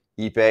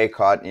 Ippei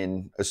caught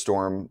in a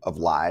storm of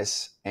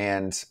lies.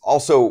 And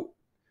also,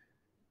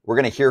 we're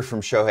going to hear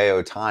from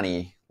Shohei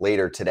Ohtani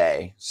later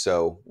today.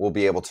 So we'll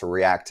be able to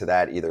react to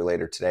that either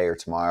later today or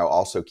tomorrow.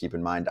 Also, keep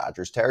in mind,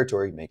 Dodgers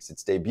Territory makes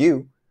its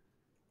debut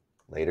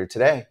later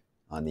today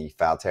on the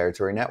Foul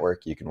Territory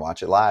Network. You can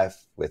watch it live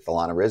with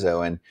Alana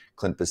Rizzo and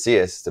Clint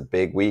Pasillas. It's a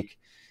big week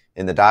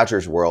in the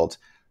Dodgers world.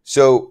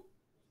 So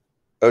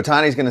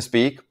Ohtani's going to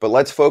speak, but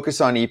let's focus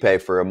on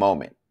Ippei for a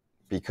moment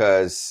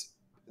because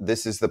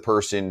this is the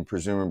person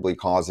presumably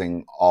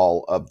causing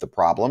all of the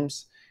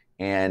problems.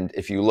 And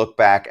if you look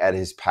back at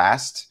his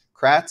past,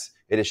 Kratz,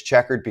 it is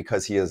checkered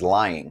because he is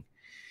lying.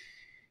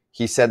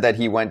 He said that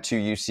he went to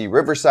UC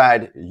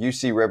Riverside.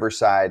 UC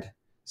Riverside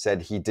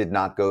said he did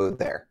not go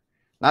there.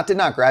 Not did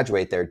not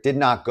graduate there, did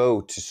not go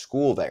to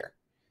school there.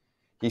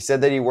 He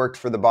said that he worked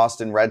for the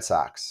Boston Red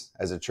Sox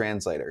as a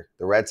translator.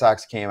 The Red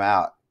Sox came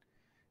out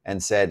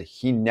and said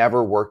he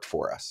never worked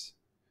for us.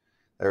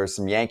 There was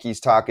some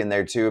Yankees talk in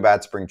there too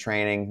about spring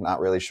training.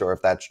 Not really sure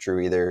if that's true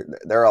either.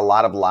 There are a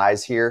lot of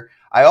lies here.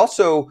 I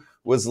also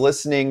was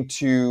listening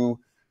to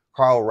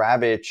Carl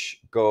Ravitch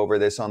go over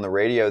this on the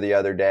radio the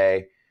other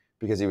day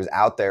because he was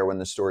out there when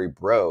the story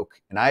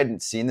broke. And I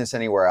hadn't seen this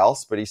anywhere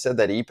else, but he said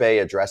that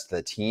Ippei addressed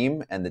the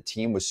team and the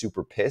team was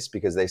super pissed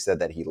because they said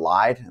that he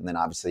lied. And then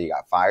obviously he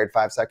got fired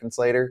 5 seconds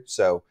later.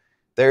 So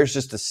there's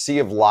just a sea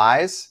of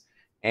lies.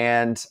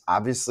 And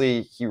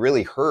obviously he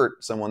really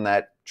hurt someone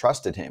that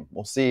trusted him.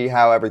 We'll see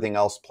how everything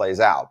else plays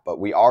out. But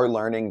we are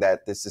learning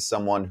that this is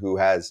someone who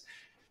has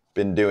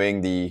been doing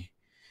the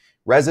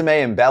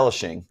resume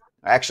embellishing,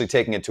 actually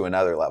taking it to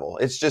another level.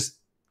 It's just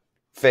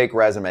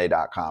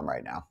fakeresume.com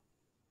right now.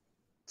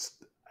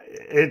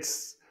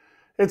 It's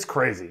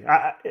crazy.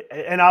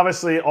 And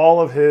obviously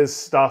all of his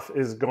stuff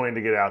is going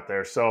to get out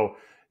there. So,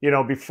 you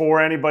know,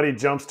 before anybody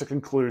jumps to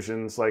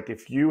conclusions, like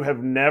if you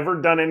have never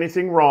done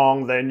anything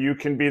wrong, then you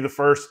can be the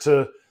first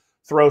to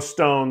throw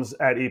stones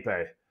at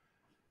Ippei.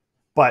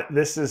 But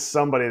this is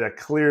somebody that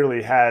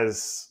clearly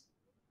has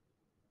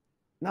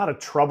not a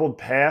troubled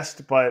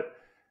past, but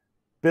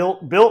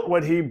built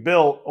what he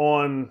built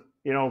on,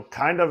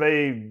 kind of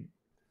a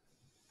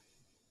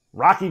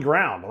rocky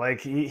ground.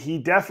 Like he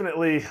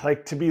definitely,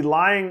 like, to be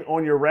lying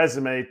on your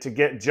resume to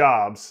get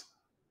jobs,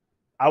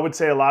 I would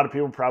say a lot of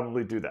people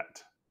probably do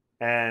that.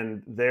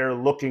 And they're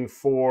looking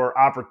for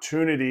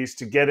opportunities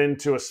to get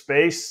into a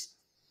space.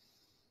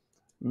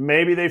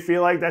 Maybe they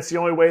feel like that's the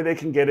only way they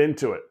can get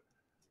into it.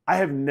 I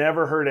have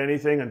never heard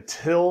anything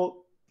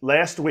until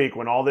last week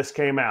when all this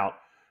came out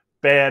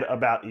bad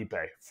about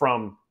Ippei,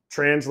 from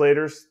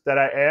translators that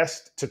I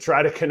asked to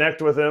try to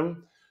connect with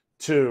him,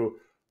 to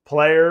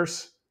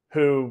players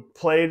who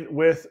played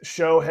with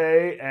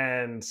Shohei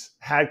and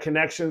had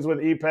connections with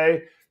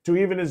Ippei, to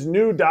even his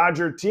new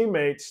Dodger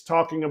teammates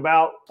talking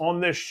about on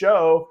this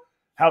show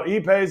how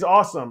Ippei's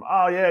awesome.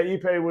 Oh, yeah,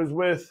 Ippei was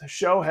with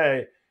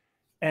Shohei.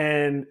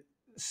 And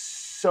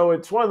so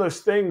it's one of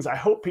those things, I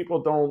hope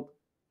people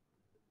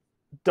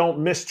don't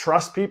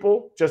mistrust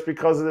people just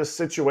because of this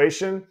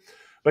situation.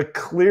 But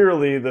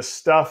clearly the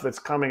stuff that's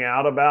coming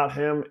out about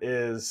him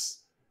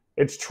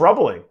it's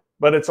troubling.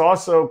 But it's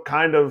also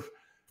kind of,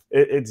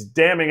 it's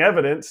damning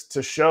evidence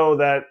to show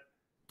that,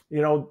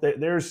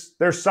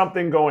 there's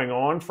something going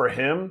on for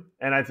him.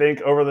 And I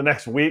think over the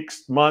next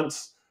weeks,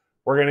 months,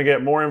 we're going to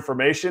get more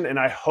information. And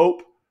I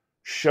hope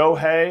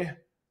Shohei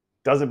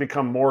doesn't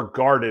become more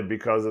guarded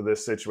because of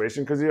this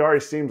situation, because he already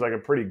seems like a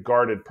pretty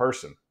guarded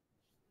person.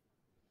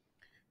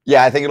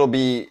 Yeah, I think it'll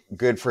be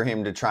good for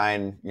him to try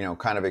and,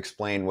 kind of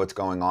explain what's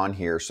going on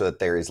here so that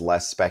there is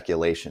less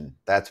speculation.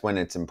 That's when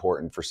it's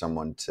important for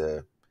someone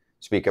to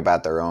speak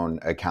about their own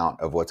account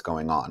of what's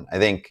going on. I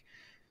think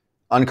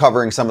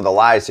uncovering some of the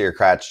lies here,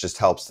 Kratz, just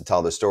helps to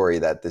tell the story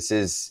that this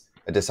is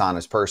a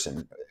dishonest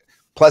person.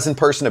 Pleasant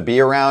person to be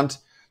around,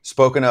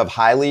 spoken of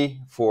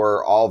highly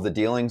for all of the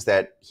dealings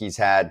that he's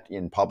had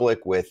in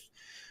public with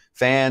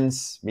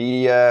fans,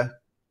 media,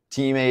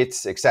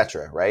 teammates,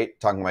 etc., right?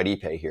 Talking about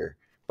Ippei here.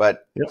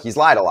 But He's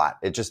lied a lot.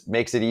 It just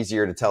makes it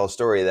easier to tell a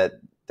story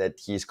that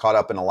he's caught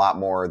up in a lot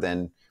more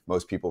than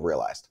most people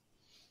realized.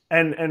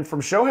 And from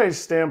Shohei's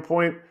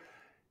standpoint,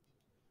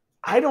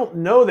 I don't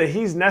know that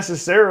he's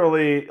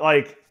necessarily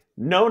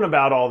known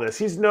about all this.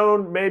 He's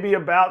known maybe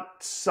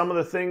about some of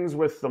the things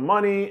with the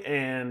money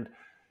and,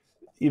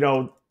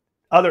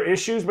 other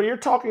issues. But you're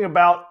talking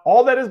about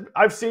all that is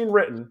I've seen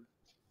written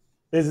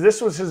is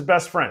this was his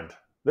best friend.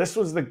 This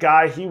was the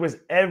guy, he was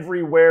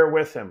everywhere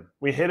with him.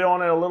 We hit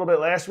on it a little bit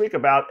last week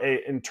about an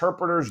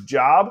interpreter's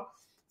job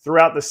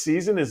throughout the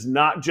season is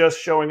not just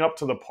showing up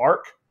to the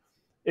park.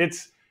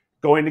 It's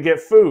going to get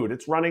food.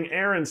 It's running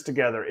errands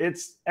together.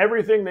 It's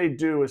everything they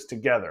do is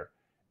together.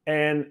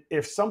 And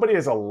if somebody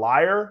is a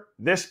liar,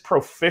 this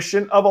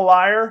proficient of a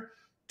liar,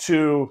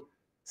 to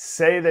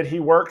say that he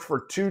worked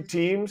for two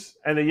teams,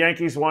 and the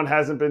Yankees one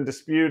hasn't been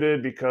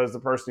disputed because the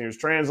person he was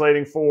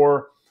translating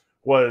for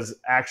was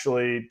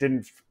actually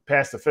didn't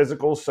pass the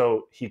physical,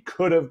 so he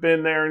could have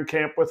been there in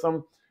camp with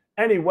them.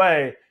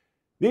 Anyway,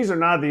 these are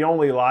not the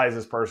only lies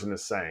this person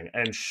is saying.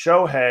 And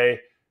Shohei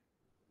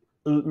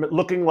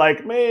looking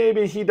like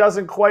maybe he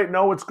doesn't quite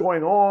know what's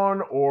going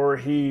on, or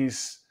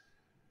he's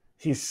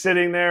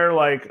sitting there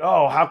like,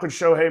 oh, how could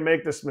Shohei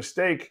make this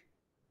mistake?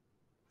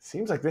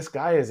 Seems like this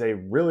guy is a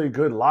really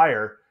good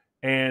liar,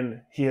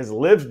 and he has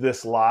lived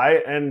this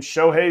lie, and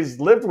Shohei's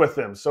lived with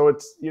him. So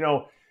it's,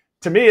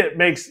 to me, it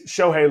makes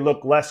Shohei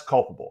look less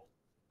culpable.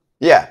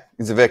 Yeah,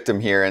 he's a victim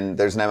here, and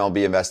there's an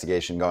MLB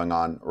investigation going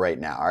on right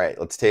now. All right,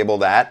 let's table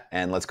that,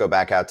 and let's go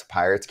back out to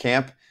Pirates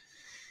camp.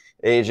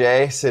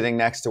 AJ sitting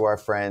next to our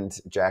friend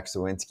Jack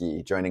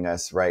Suwinski, joining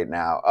us right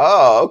now.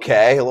 Oh,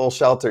 okay, a little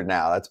sheltered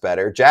now. That's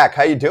better. Jack,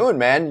 how you doing,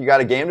 man? You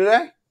got a game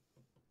today?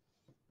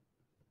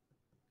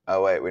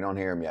 Oh, wait, we don't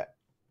hear him yet.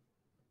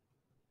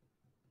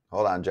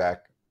 Hold on,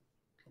 Jack.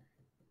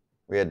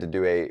 We had to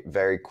do a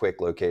very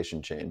quick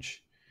location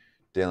change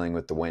dealing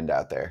with the wind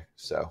out there,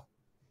 so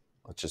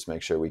let's just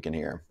make sure we can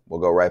hear him.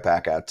 We'll go right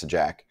back out to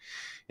Jack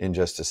in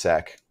just a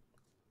sec.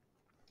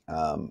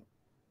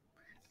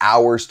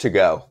 Hours to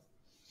go.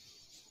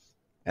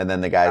 And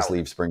then the guys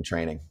leave spring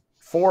training.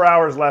 4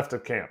 hours left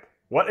of camp.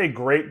 What a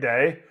great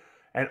day.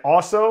 And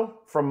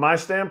also, from my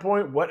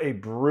standpoint, what a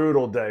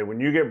brutal day.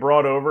 When you get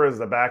brought over as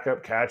the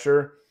backup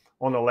catcher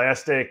on the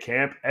last day of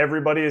camp,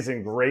 everybody is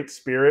in great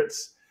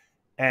spirits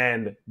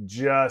and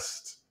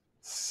just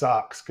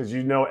sucks because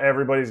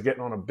everybody's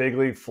getting on a big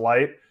league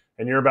flight.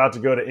 And you're about to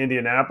go to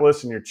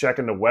Indianapolis and you're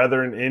checking the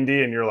weather in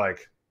Indy and you're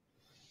like,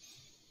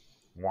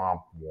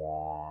 womp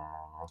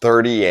womp.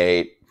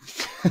 38.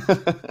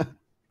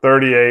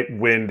 38,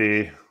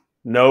 windy,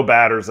 no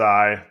batter's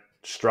eye,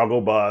 struggle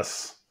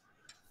bus.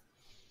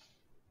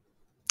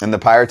 And the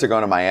Pirates are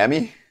going to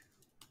Miami?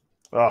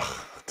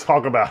 Ugh,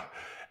 talk about.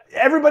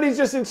 Everybody's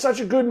just in such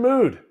a good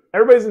mood.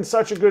 Everybody's in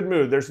such a good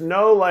mood. There's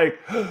no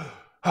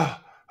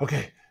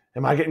okay,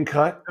 am I getting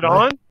cut? Is it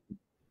on?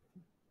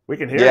 We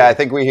can hear you. Yeah, I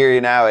think we hear you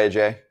now,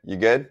 AJ. You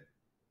good?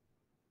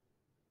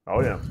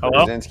 Oh, yeah.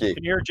 Hello? Pierzynski.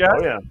 Can you hear Jack?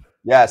 Oh, yeah.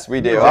 Yes,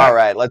 we do. All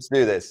right, let's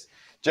do this.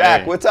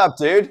 Jack, what's up,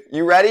 dude?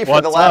 You ready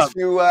for the last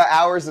few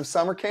hours of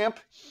summer camp?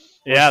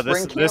 Yeah,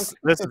 this is it.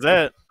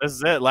 This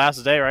is it.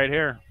 Last day right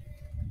here.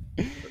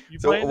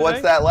 So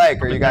what's that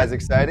like? Are you guys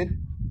excited?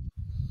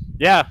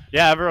 Yeah,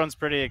 everyone's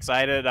pretty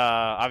excited.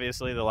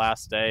 Obviously, the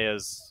last day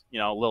is,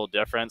 a little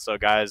different. So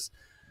guys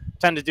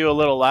tend to do a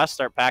little less,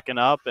 start packing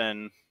up,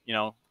 and,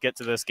 get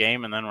to this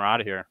game, and then we're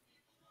out of here.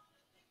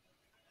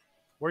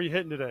 Where are you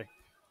hitting today?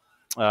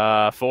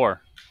 4.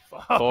 4.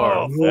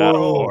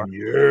 Oh,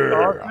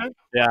 yeah.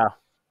 Yeah.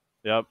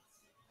 Yep.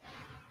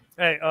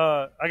 Hey,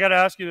 I got to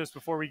ask you this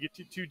before we get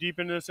too deep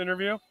into this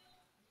interview.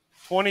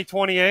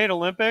 2028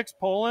 Olympics,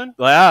 Poland.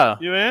 Yeah.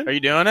 You in? Are you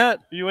doing it?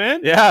 You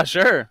in? Yeah,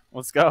 sure.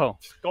 Let's go.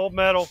 Gold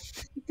medal.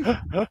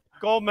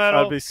 Gold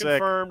medal. That'd be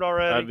confirmed sick.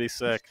 already. That'd be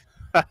sick.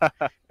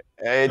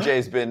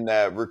 AJ's been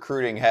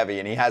recruiting heavy,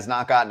 and he has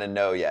not gotten a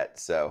no yet,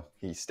 so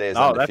he stays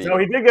undefeated. No,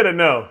 he did get a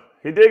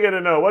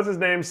no. What's his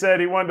name said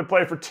he wanted to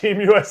play for Team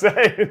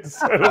USA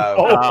instead of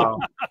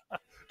Poland.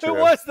 Who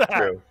was that?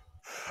 True.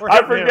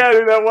 I forget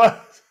who that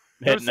was.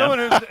 There was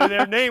someone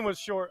their name was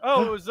short.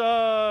 Oh, it was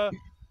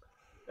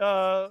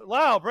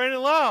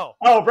Brandon Lau.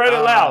 Oh,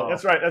 Brandon Lau.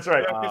 That's right.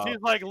 Because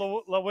he's like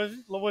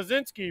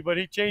Suwinski, but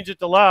he changed it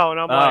to Lau, and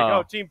I'm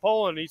like, Team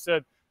Poland. He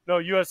said, no,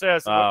 USA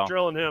has to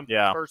drilling him.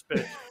 First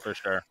pitch for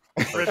sure.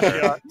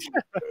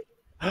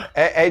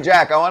 Hey,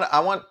 Jack, I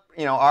want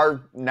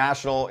our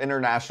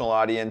international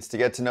audience to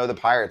get to know the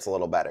Pirates a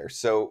little better.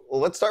 So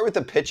let's start with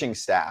the pitching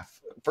staff.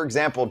 For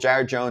example,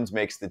 Jared Jones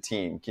makes the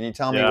team. Can you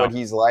tell me what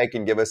he's like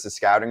and give us a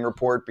scouting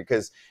report?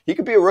 Because he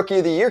could be a Rookie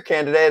of the Year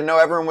candidate. I know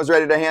everyone was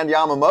ready to hand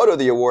Yamamoto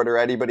the award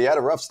already, but he had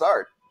a rough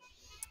start.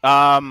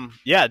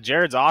 Yeah,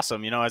 Jared's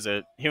awesome. As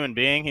a human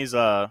being, he's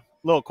a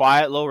little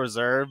quiet, a little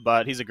reserved,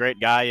 but he's a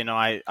great guy.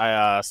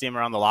 I see him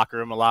around the locker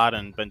room a lot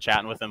and been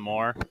chatting with him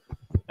more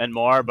and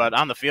more. But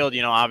on the field,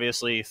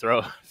 obviously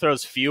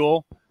throws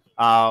fuel.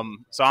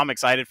 So I'm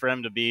excited for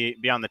him to be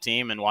on the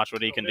team and watch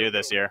what he can do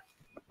this year.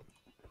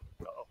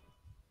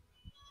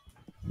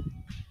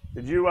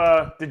 Did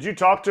you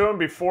talk to him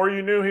before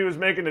you knew he was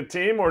making the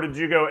team, or did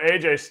you go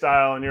AJ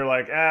style and you're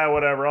like,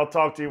 whatever, I'll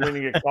talk to you when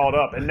you get called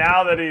up? And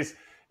now that he's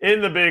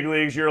in the big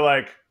leagues, you're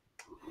like,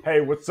 hey,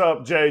 what's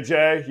up,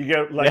 JJ? You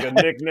get like a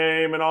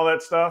nickname and all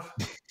that stuff?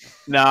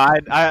 No,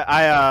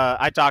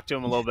 I talked to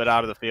him a little bit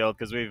out of the field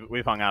because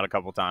we've hung out a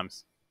couple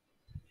times.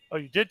 Oh,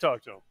 you did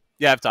talk to him?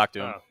 Yeah, I've talked to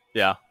him.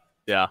 Yeah.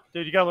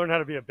 Dude, you got to learn how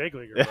to be a big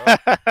leaguer, bro.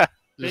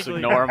 Just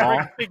ignore them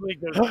all. Big league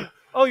goes,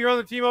 oh, you're on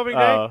the team opening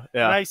day?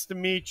 Yeah. Nice to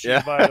meet you,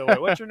 by the way.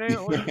 What's your name?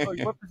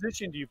 What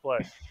position do you play?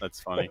 That's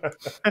funny.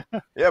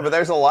 Yeah, but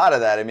there's a lot of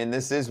that. I mean,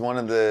 this is one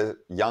of the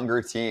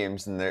younger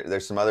teams, and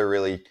there's some other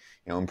really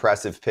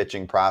impressive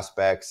pitching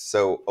prospects.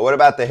 So what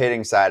about the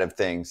hitting side of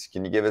things?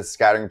 Can you give us a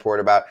scouting report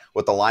about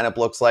what the lineup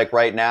looks like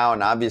right now?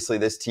 And obviously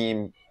this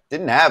team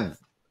didn't have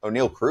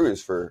O'Neal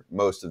Cruz for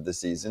most of the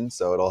season,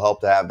 so it'll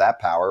help to have that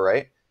power,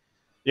 right?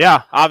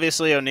 Yeah,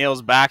 obviously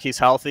O'Neal's back. He's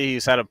healthy.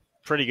 He's had a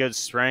pretty good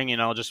spring,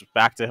 just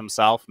back to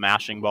himself,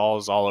 mashing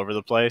balls all over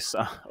the place,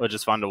 which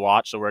is fun to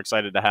watch. So we're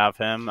excited to have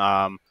him.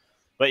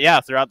 But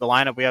yeah, throughout the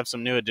lineup, we have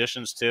some new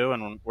additions too,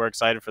 and we're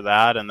excited for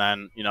that. And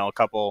then, a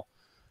couple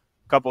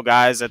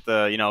guys at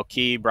the,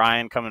 key,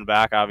 Brian coming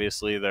back,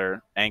 obviously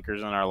they're anchors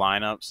in our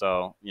lineup.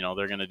 So,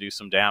 they're going to do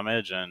some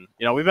damage. And,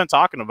 we've been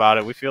talking about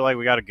it. We feel like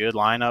we got a good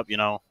lineup,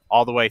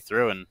 all the way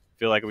through, and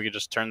feel like we could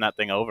just turn that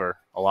thing over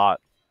a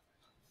lot.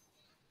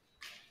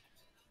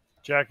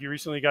 Jack, you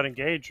recently got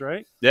engaged,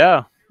 right?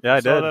 Yeah, I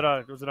did.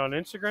 Was it on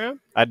Instagram?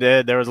 I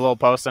did. There was a little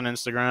post on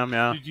Instagram,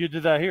 yeah. You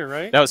did that here,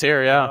 right? That was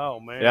here, yeah. Oh,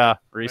 man. Yeah,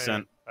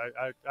 recent.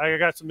 Man. I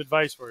got some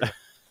advice for you.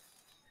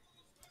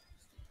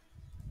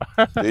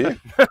 Do you?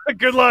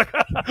 Good luck.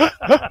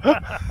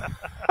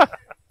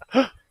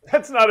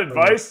 That's not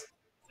advice.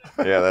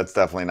 Yeah, that's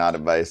definitely not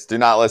advice. Do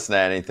not listen to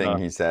anything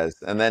he says,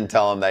 and then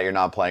tell him that you're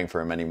not playing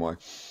for him anymore.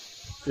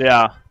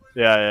 Yeah.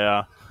 He's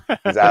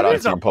out on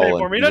Team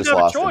Poland. He doesn't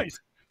have a choice.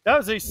 That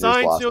was a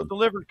signed, sealed, him.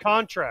 delivered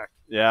contract.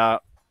 Yeah.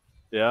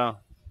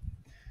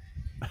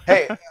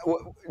 Hey,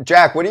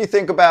 Jack, what do you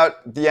think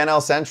about the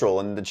NL Central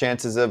and the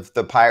chances of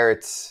the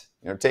Pirates,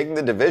 taking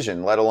the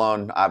division, let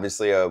alone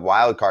obviously a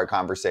wild card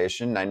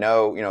conversation? I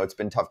know, it's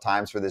been tough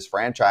times for this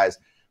franchise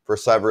for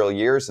several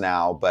years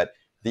now, but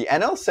the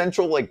NL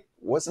Central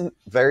wasn't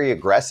very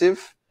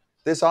aggressive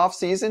this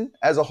offseason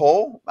as a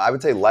whole. I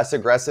would say less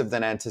aggressive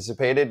than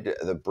anticipated.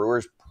 The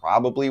Brewers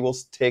probably will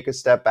take a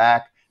step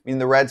back. I mean,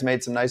 the Reds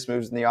made some nice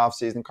moves in the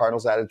offseason.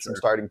 Cardinals added some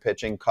starting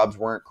pitching. Cubs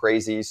weren't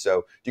crazy.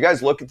 So do you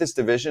guys look at this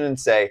division and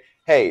say,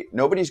 hey,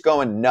 nobody's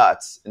going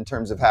nuts in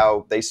terms of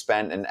how they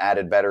spent and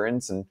added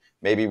veterans, and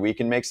maybe we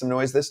can make some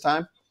noise this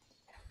time?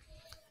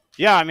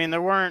 Yeah, I mean,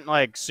 there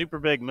weren't super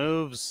big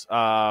moves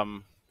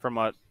from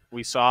what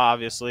we saw,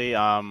 obviously.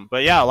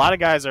 But yeah, a lot of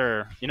guys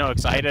are,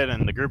 excited,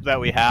 and the group that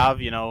we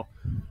have,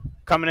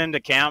 coming into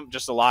camp,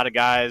 just a lot of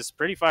guys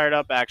pretty fired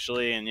up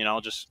actually, and,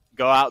 just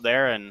go out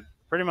there and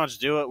pretty much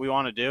do what we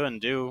want to do and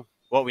do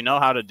what we know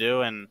how to do.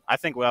 And I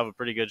think we'll have a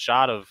pretty good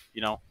shot of,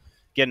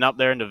 getting up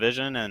there in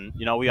division, and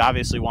we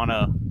obviously want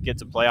to get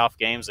to playoff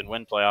games and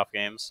win playoff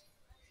games.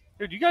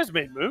 Dude, you guys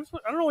made moves.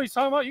 I don't know what he's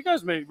talking about. You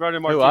guys made Rodney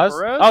Who was?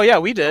 Perez. Oh yeah,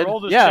 we did.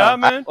 Yeah.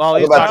 Chapman. Well,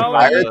 he's about the talking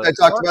about Pirates.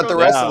 I talked about the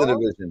rest of the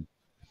division.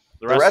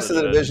 The rest of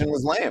the division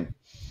was lame.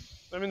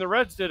 I mean, the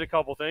Reds did a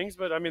couple things,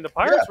 but I mean, the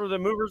Pirates were the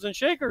movers and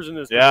shakers in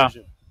this Yeah.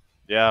 division.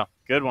 Yeah,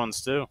 good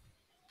ones too.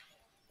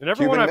 And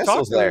everyone I've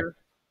talked to here,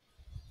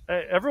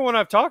 everyone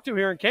I've talked to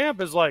here in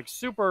camp is like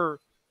super,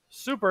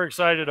 super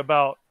excited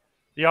about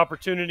the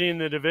opportunity in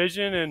the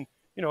division. And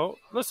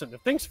listen,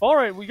 if things fall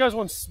right, we guys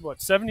won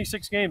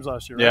 76 games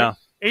last year, right? Yeah.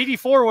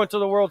 84 went to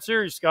the World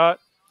Series, Scott.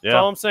 That's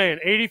all I'm saying.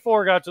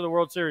 84 got to the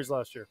World Series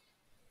last year.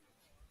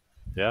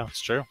 Yeah,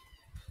 it's true.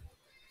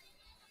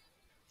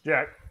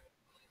 Jack,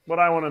 what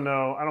I want to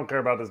know, I don't care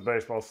about this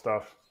baseball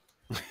stuff.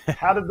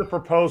 How did the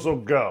proposal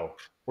go?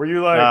 Were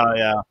you like,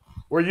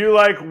 were you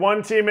like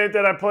one teammate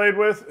that I played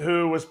with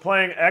who was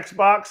playing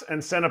Xbox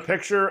and sent a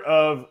picture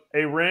of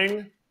a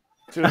ring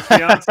to his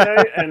fiance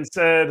and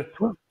said,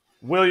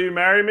 "Will you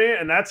marry me?"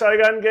 And that's how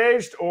you got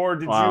engaged? Or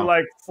did you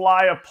like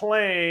fly a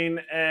plane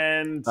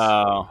and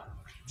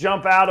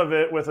jump out of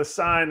it with a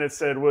sign that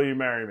said, "Will you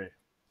marry me"?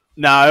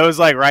 No, it was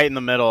like right in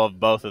the middle of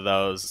both of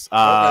those.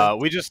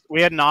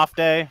 We had an off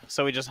day,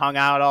 so we just hung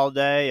out all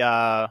day.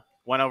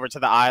 Went over to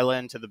the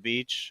island, to the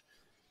beach.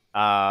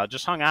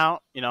 Just hung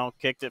out,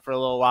 kicked it for a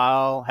little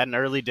while, had an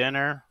early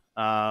dinner.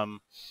 And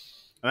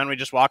then we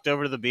just walked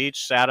over to the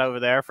beach, sat over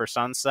there for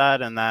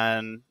sunset. And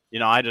then,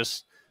 I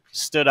just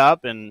stood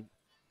up and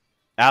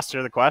asked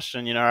her the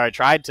question, or I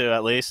tried to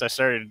at least. I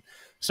started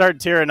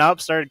tearing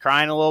up, started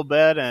crying a little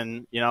bit.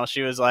 And,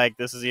 she was like,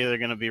 this is either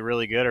going to be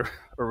really good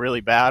or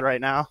really bad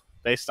right now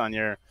based on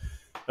your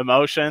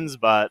emotions.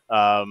 But,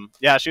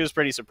 she was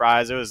pretty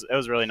surprised. It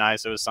was really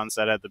nice. It was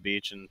sunset at the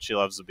beach, and she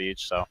loves the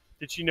beach. So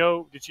did she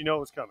know it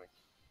was coming?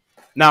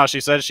 No, she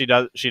said she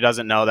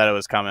doesn't know that it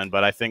was coming,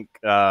 but I think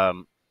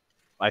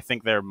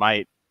there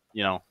might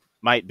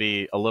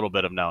be a little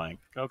bit of knowing.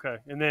 Okay.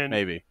 And then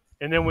maybe.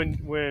 And then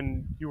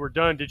when you were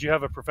done, did you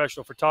have a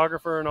professional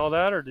photographer and all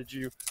that, or did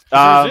you?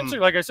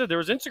 Like I said, there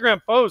was Instagram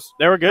posts.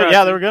 They were good.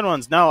 Yeah, they were good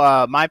ones.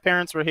 No, my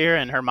parents were here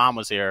and her mom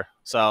was here,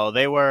 so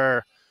they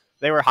were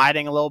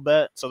hiding a little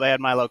bit. So they had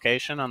my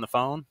location on the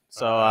phone.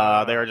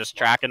 So they were just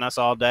tracking us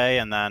all day,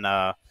 and then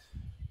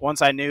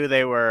once I knew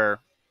they were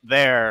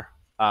there,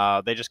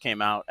 they just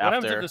came out what after.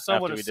 What happens if the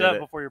sun would have set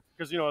before you?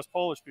 Because as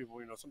Polish people,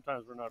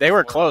 sometimes we're not. They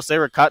were close. They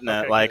were cutting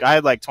it. Like good. I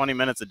had like 20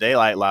 minutes of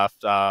daylight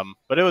left.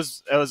 But it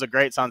was a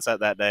great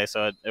sunset that day,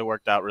 so it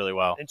worked out really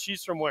well. And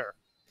she's from where?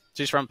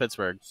 She's from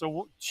Pittsburgh.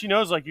 So she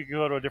knows like you could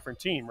go to a different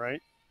team,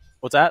 right?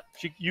 What's that?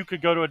 You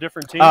could go to a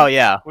different team. Oh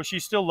yeah. Will she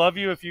still love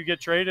you if you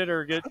get traded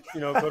or go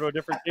to a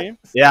different team?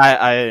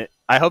 Yeah,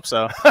 I hope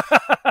so.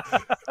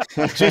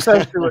 She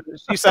said she would.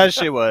 She said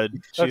she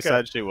would. She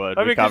said she would.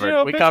 I mean,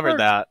 we covered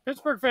that.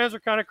 Pittsburgh fans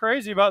are kind of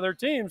crazy about their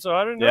team, so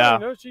I didn't know.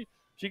 Yeah.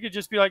 She could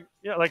just be like,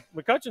 like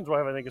McCutcheon's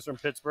wife, I think, is from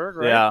Pittsburgh,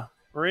 right? Yeah.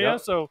 Maria.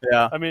 Yep. So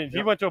yeah. I mean,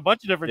 he went to a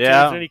bunch of different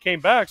teams and he came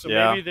back. So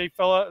maybe they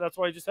fell out. That's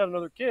why he just had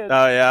another kid.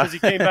 Oh yeah. Because he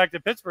came back to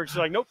Pittsburgh. She's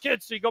like, no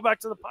kids, so you go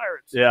back to the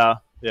Pirates. Yeah.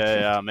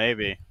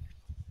 Maybe.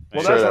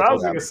 Well, that's what I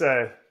was going to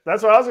say.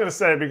 That's what I was going to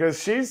say, because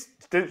she's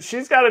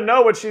got to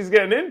know what she's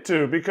getting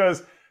into,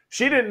 because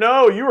she didn't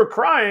know you were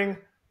crying.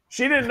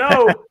 She didn't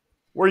know,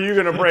 were you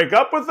going to break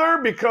up with her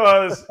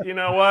because, you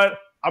know what,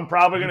 I'm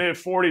probably going to hit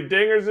 40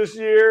 dingers this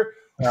year,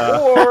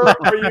 or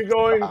are you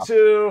going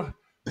to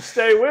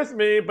stay with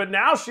me? But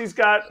now she's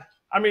got,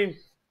 I mean,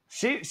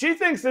 she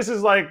thinks this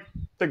is like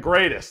the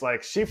greatest.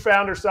 Like, she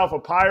found herself a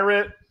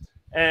Pirate,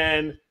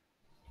 and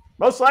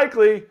most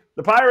likely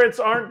the Pirates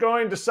aren't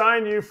going to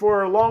sign you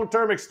for a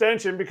long-term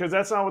extension, because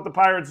that's not what the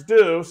Pirates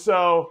do.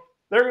 So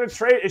they're going to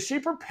trade. Is she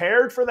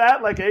prepared for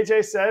that, like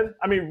AJ said?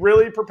 I mean,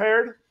 really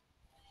prepared?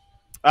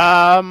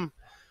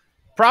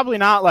 Probably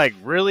not like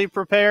really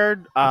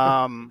prepared.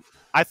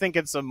 I think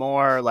it's a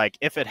more like,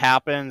 if it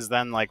happens,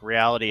 then like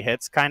reality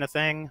hits kind of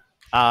thing.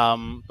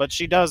 But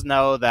she does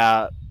know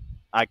that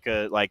I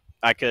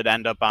could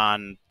end up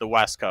on the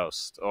West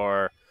Coast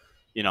or,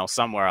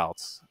 somewhere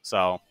else.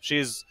 So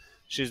she's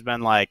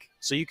been like,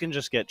 so you can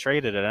just get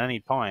traded at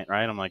any point,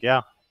 right? I'm like,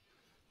 yeah.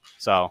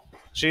 So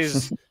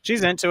she's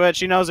into it.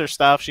 She knows her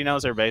stuff. She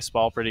knows her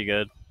baseball pretty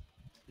good.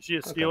 Is she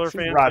a Steeler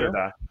fan? Ride or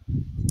die.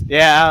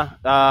 Yeah.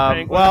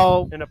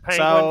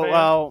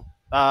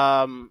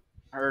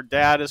 Her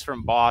dad is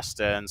from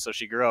Boston, so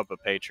she grew up a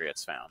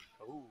Patriots fan.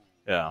 Ooh.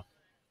 Yeah.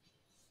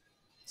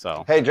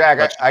 So. Hey,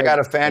 Jack, I got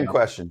a fan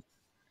question.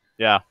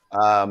 Yeah.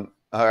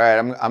 All right,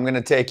 I'm going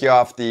to take you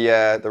off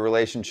the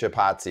relationship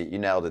hot seat. You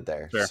nailed it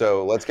there. Sure.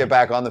 So let's get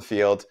back on the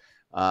field.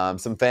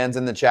 Some fans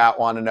in the chat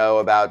want to know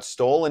about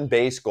stolen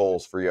base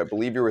goals for you. I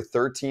believe you were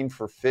 13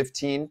 for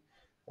 15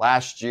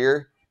 last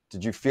year.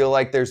 Did you feel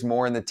like there's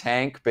more in the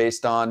tank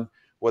based on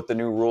what the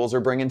new rules are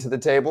bringing to the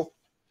table?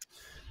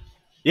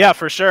 Yeah,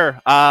 for sure.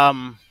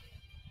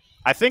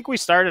 I think we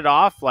started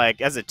off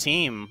like as a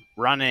team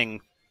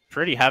running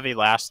pretty heavy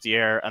last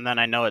year, and then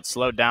I know it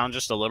slowed down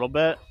just a little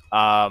bit.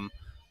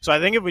 So I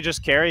think if we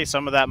just carry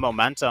some of that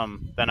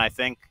momentum, then I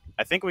think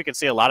I think we could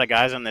see a lot of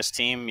guys on this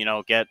team,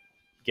 get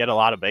a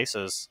lot of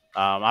bases.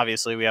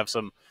 Obviously, we have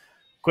some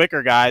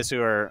quicker guys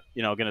who are,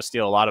 going to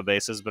steal a lot of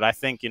bases, but I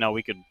think,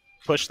 we could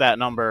bump that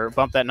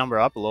number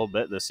up a little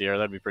bit this year.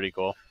 That'd be pretty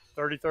cool.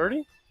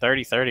 30-30?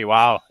 30-30.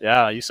 Wow.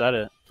 Yeah, you said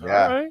it.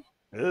 Yeah. All right.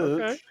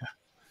 Okay.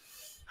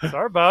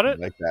 Sorry about it.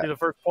 I like that. You're the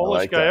first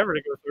Polish guy ever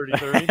to go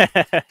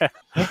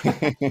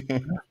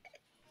 30-30.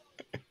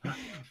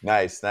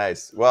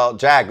 Nice. Well,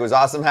 Jack, it was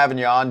awesome having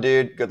you on,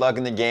 dude. Good luck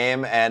in the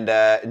game, and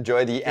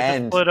enjoy the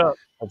end split up.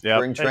 of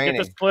spring training.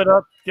 Get the split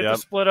up. Get the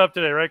split up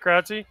today, right,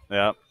 Kratzy?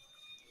 Yeah.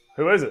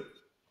 Who is it?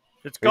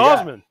 It's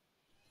Gosman.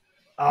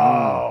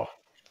 Oh,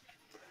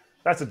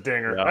 that's a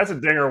dinger. Yeah. That's a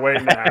dinger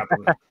waiting to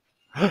happen.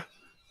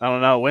 I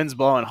don't know. Wind's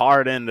blowing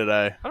hard in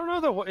today. I don't know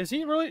though. Is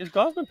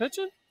Gosman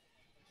pitching?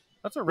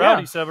 That's what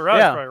Rowdy said, but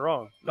Rowdy's probably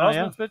wrong.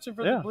 Gosman's pitching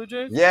for the Blue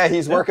Jays? Yeah,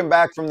 he's working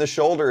back from the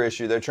shoulder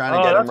issue. They're trying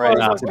to get him ready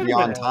to be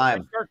on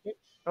time.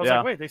 I was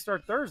like, wait, they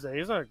start Thursday.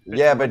 He's not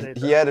but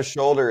he had a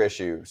shoulder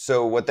issue.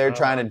 So what they're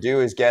trying to do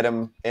is get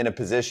him in a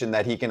position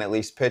that he can at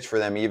least pitch for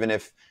them, even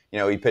if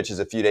he pitches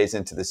a few days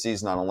into the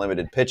season on a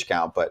limited pitch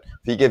count. But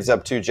if he gives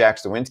up 2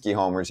 Jack Suwinski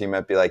homers, he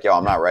might be like, yo,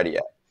 I'm not ready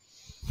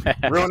yet.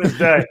 Ruin his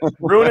day.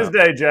 Ruin his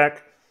day,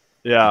 Jack.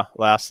 Yeah,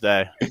 last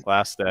day.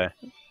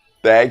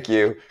 Thank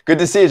you. Good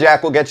to see you,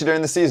 Jack. We'll get you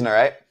during the season, all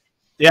right?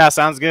 Yeah,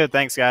 sounds good.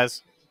 Thanks,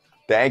 guys.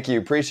 Thank you.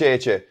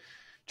 Appreciate you.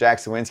 Jack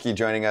Suwinski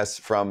joining us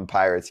from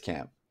Pirates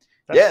camp.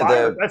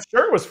 That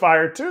shirt was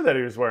fire, too, that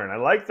he was wearing. I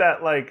like that,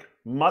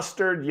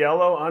 mustard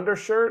yellow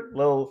undershirt.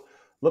 Look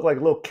like a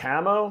little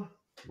camo.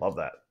 Love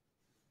that.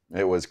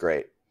 It was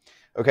great.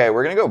 Okay,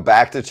 we're going to go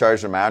back to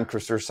Charge the Mound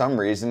because for some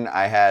reason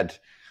I had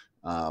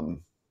a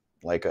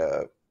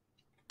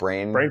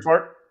brain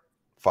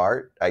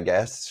fart, I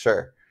guess.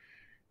 Sure.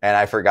 And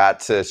I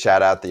forgot to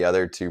shout out the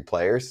other 2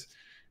 players,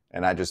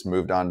 and I just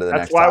moved on to the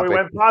next topic. That's why we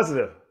went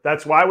positive.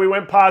 That's why we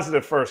went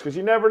positive first, because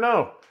you never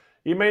know.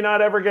 You may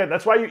not ever get –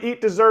 that's why you eat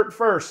dessert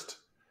first.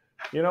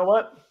 You know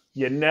what?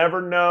 You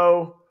never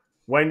know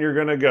when you're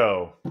going to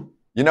go.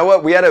 You know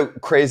what? We had a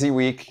crazy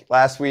week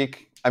last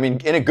week. I mean,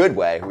 in a good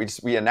way.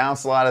 We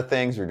announced a lot of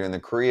things. We're doing the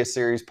Korea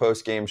series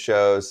post-game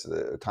shows.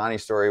 The Ohtani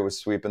story was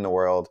sweeping the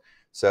world.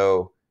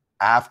 So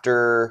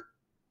after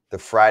the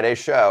Friday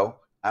show,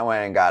 I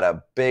went and got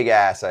a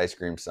big-ass ice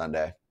cream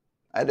sundae.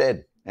 I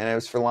did, and it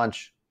was for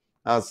lunch.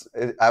 I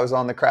was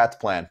on the Kratz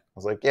plan. I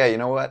was like, yeah, you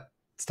know what?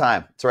 It's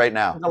time. It's right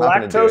now. The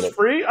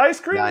lactose-free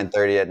ice cream?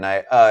 9:30 at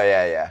night. Oh,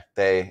 yeah.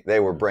 They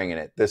were bringing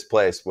it. This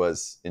place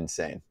was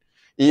insane.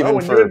 Even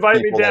for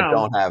people that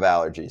don't have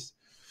allergies.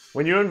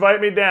 When you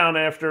invite me down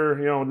after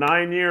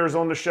 9 years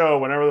on the show,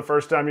 whenever the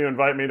first time you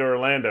invite me to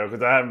Orlando,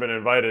 because I haven't been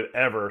invited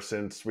ever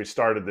since we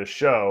started this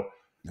show,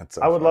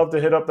 I would love to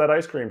hit up that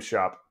ice cream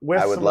shop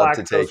with some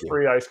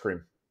lactose-free ice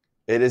cream.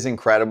 It is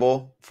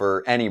incredible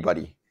for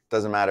anybody.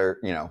 Doesn't matter,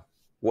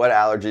 what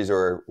allergies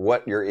or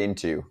what you're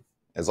into.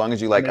 As long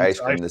as you like ice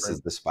cream, this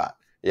is the spot.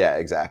 Yeah,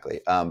 exactly.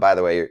 By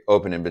the way,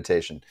 open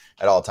invitation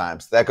at all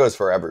times. That goes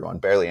for everyone.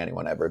 Barely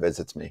anyone ever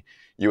visits me.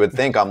 You would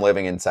think I'm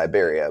living in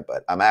Siberia,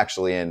 but I'm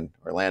actually in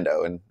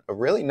Orlando and a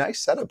really nice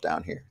setup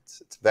down here.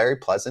 It's very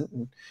pleasant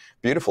and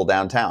beautiful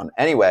downtown.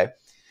 Anyway,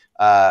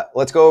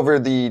 let's go over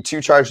the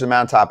 2 Charge the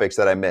Mound topics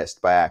that I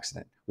missed by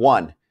accident.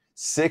 1,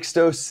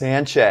 Sixto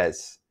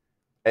Sanchez,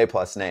 A+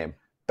 name,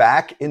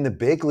 back in the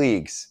big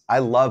leagues. I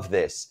love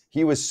this.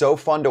 He was so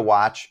fun to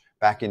watch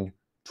back in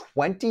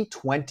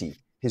 2020,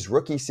 his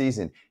rookie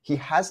season. He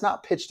has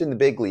not pitched in the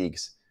big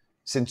leagues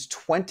since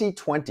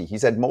 2020.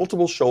 He's had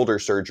multiple shoulder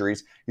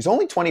surgeries. He's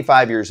only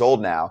 25 years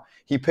old now.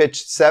 He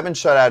pitched 7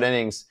 shutout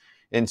innings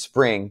in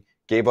spring,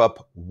 gave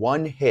up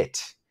 1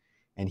 hit,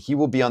 and he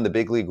will be on the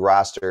big league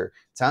roster.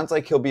 Sounds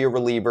like he'll be a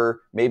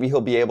reliever. Maybe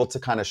he'll be able to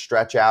kind of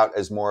stretch out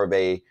as more of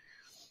a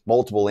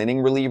multiple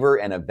inning reliever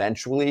and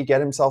eventually get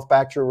himself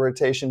back to a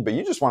rotation. But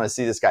you just want to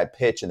see this guy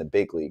pitch in the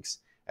big leagues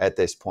at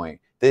this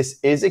point. This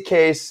is a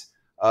case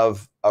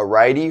of a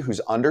righty who's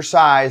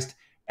undersized,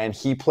 and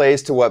he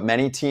plays to what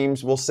many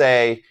teams will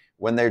say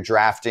when they're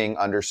drafting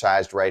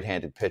undersized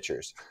right-handed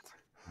pitchers.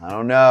 I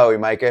don't know. He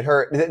might get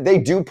hurt. They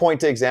do point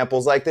to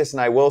examples like this, and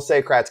I will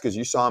say, Kratz, because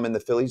you saw him in the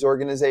Phillies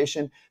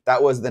organization,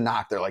 that was the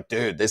knock. They're like,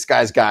 dude, this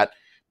guy's got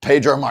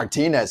Pedro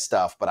Martinez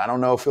stuff, but I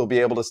don't know if he'll be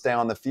able to stay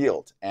on the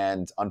field.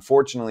 And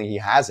unfortunately, he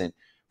hasn't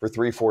for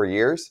 3-4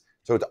 years.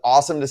 So it's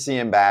awesome to see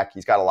him back.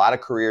 He's got a lot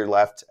of career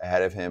left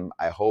ahead of him.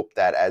 I hope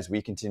that as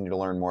we continue to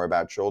learn more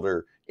about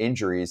shoulder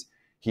injuries,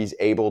 he's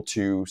able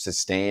to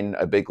sustain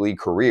a big league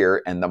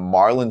career. And the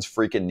Marlins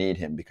freaking need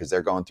him because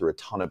they're going through a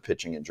ton of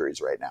pitching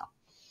injuries right now.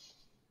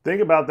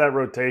 Think about that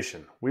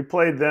rotation. We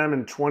played them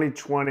in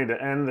 2020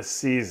 to end the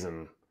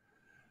season.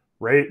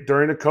 Right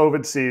during the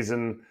COVID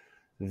season,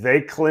 they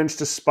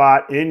clinched a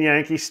spot in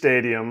Yankee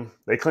Stadium.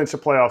 They clinched a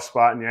playoff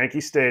spot in Yankee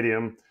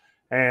Stadium,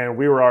 and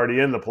we were already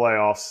in the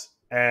playoffs.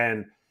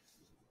 And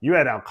you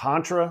had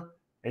Alcantara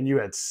and you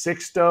had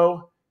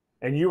Sixto,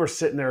 and you were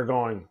sitting there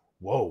going,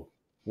 whoa,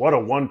 what a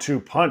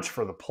 1-2 punch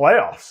for the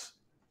playoffs.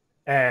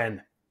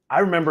 And I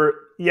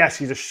remember, yes,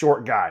 he's a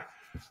short guy,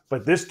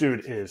 but this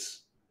dude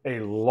is a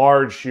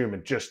large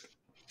human, just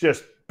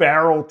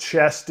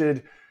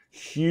barrel-chested,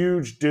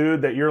 huge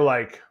dude that you're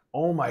like,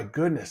 oh my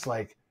goodness,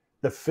 like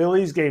the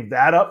Phillies gave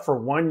that up for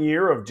 1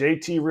 year of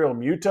JT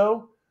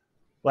Realmuto.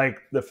 Like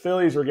the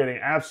Phillies were getting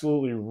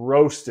absolutely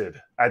roasted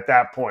at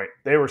that point.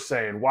 They were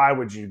saying, why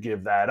would you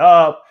give that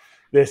up?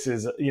 This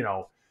is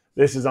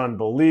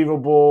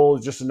unbelievable.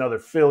 Just another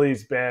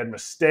Phillies bad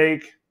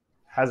mistake.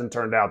 Hasn't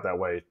turned out that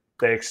way.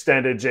 They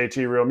extended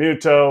JT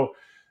Realmuto.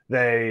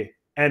 It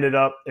ended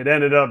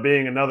up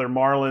being another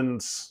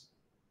Marlins,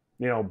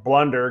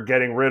 blunder,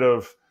 getting rid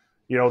of,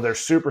 their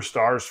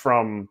superstars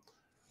from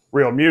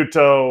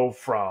Realmuto,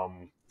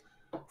 from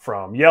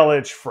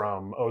Yelich,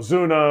 from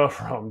Ozuna,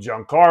 from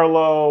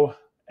Giancarlo,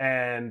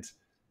 and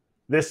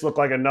this looked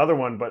like another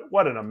one. But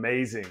what an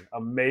amazing,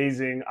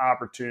 amazing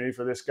opportunity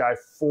for this guy.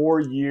 4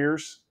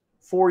 years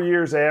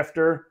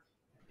after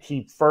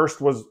he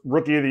first was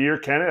Rookie of the Year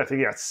candidate. I think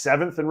he got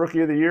 7th in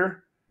Rookie of the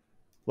Year.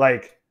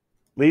 Like,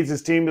 leads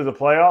his team to the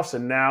playoffs,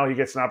 and now he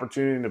gets an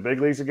opportunity in the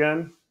big leagues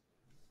again.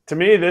 To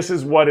me, this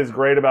is what is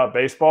great about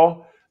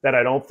baseball that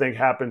I don't think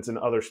happens in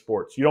other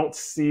sports. You don't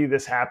see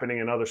this happening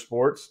in other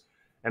sports,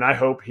 and I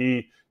hope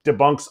he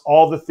debunks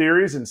all the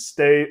theories and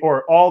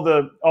all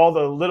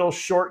the little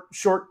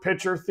short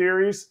pitcher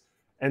theories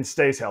and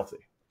stays healthy.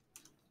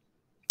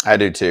 I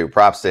do too.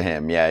 Props to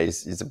him. Yeah,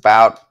 he's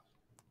about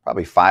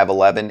probably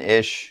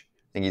 5'11"-ish.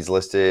 I think he's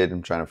listed.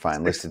 I'm trying to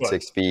find listed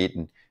 6 feet.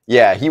 And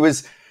yeah, he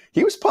was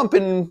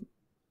pumping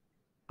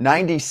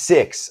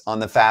 96 on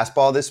the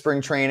fastball this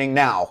spring training.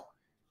 Now,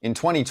 in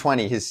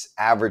 2020, his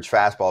average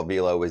fastball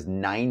velo was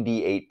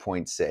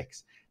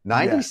 98.6.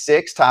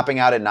 96 topping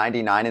out at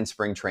 99 in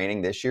spring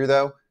training this year,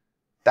 though,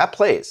 that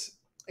plays.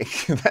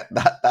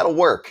 That'll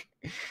work.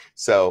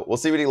 So we'll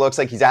see what he looks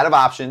like. He's out of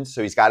options,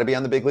 so he's got to be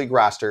on the big league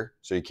roster.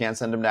 So you can't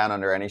send him down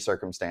under any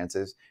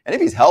circumstances. And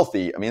if he's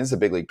healthy, I mean, this is a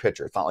big league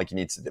pitcher. It's not like he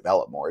needs to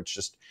develop more. It's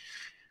just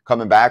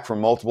coming back from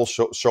multiple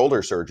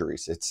shoulder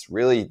surgeries. It's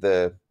really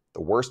the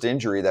worst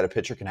injury that a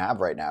pitcher can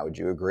have right now. Would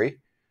you agree?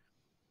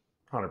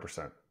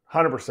 100%.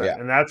 100%. Yeah.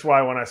 And that's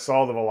why when I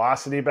saw the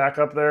velocity back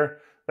up there,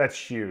 that's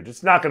huge.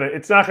 It's not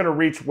gonna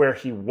reach where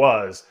he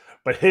was,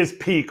 but his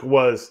peak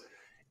was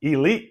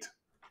elite.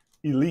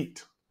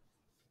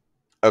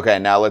 Okay,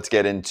 now let's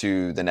get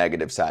into the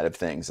negative side of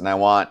things. And I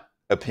want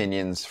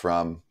opinions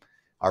from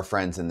our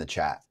friends in the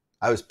chat.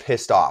 I was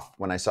pissed off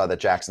when I saw that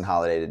Jackson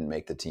Holliday didn't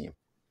make the team.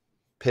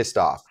 Pissed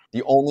off.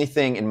 The only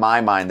thing in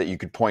my mind that you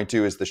could point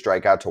to is the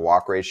strikeout to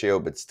walk ratio,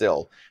 but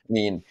still, I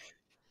mean,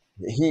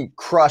 he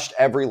crushed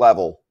every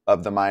level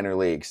of the minor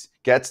leagues.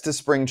 Gets to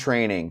spring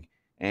training,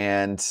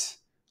 and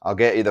I'll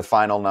get you the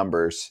final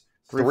numbers.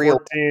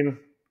 314,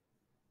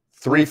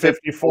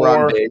 354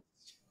 on base,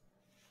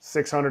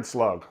 600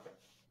 slug.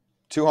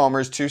 2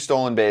 homers, 2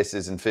 stolen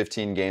bases in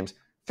 15 games.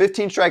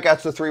 15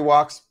 strikeouts to 3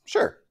 walks.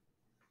 Sure.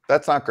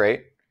 That's not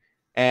great.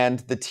 And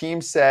the team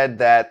said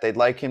that they'd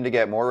like him to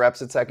get more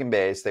reps at second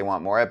base. They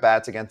want more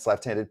at-bats against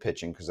left-handed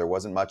pitching because there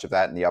wasn't much of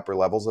that in the upper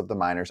levels of the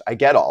minors. I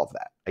get all of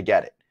that. I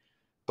get it.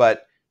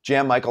 But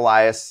GM Mike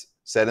Elias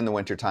said in the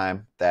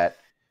wintertime that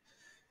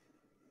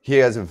he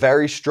has a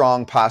very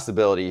strong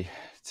possibility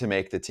to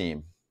make the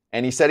team.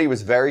 And he said he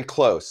was very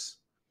close.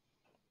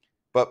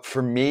 But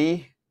for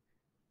me,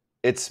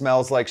 it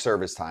smells like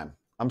service time.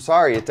 I'm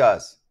sorry, it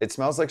does. It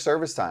smells like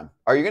service time.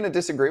 Are you going to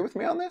disagree with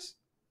me on this?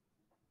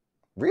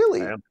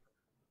 Really? I am.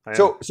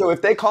 So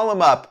if they call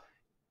him up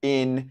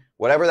in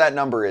whatever that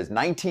number is,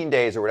 19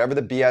 days or whatever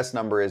the BS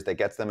number is that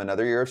gets them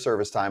another year of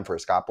service time for a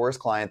Scott Boras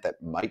client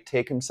that might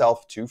take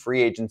himself to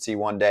free agency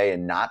one day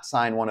and not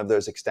sign one of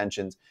those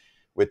extensions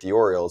with the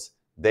Orioles,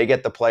 they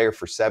get the player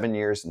for 7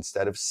 years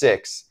instead of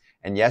 6.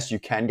 And yes, you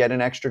can get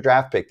an extra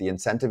draft pick. The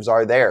incentives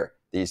are there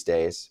these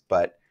days,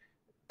 but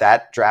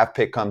that draft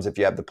pick comes if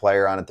you have the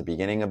player on at the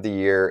beginning of the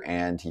year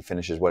and he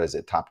finishes, what is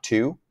it, top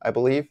 2, I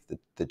believe,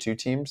 the 2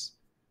 teams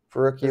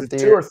for Rookie of the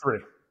Year? 2 or 3.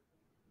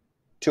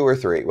 2 or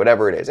 3,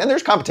 whatever it is. And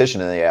there's competition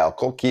in the AL.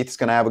 Cole Keith's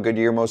going to have a good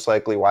year, most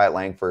likely, Wyatt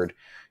Langford,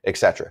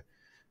 etc.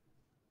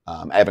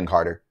 Evan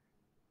Carter.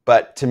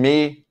 But to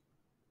me,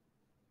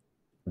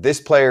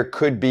 this player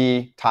could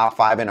be top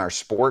 5 in our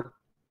sport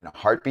in a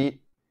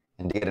heartbeat.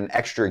 And to get an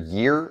extra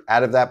year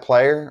out of that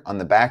player on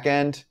the back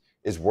end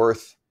is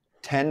worth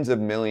tens of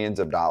millions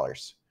of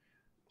dollars.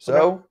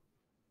 So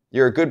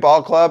you're a good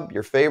ball club.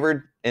 You're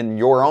favored in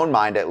your own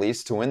mind, at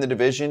least, to win the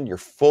division. You're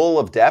full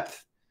of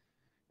depth.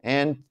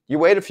 And you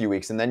wait a few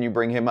weeks and then you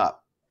bring him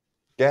up.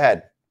 Go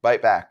ahead.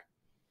 Bite back.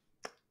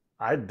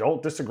 I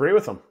don't disagree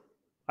with him.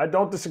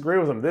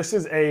 This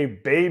is a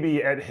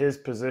baby at his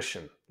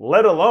position,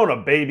 let alone a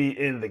baby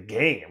in the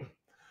game.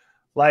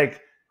 Like,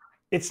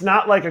 it's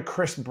not like a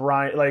Chris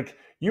Bryant. Like,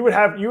 you would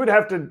have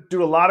to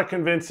do a lot of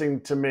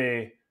convincing to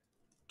me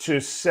to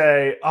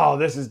say, oh,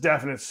 this is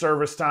definite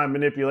service time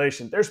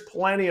manipulation. There's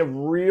plenty of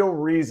real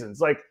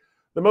reasons. Like,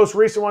 the most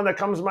recent one that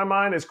comes to my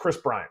mind is Chris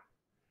Bryant.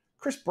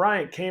 Chris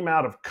Bryant came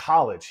out of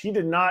college. He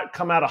did not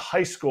come out of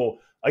high school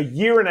a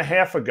year and a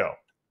half ago.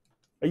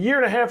 A year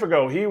and a half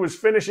ago, he was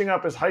finishing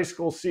up his high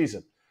school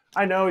season.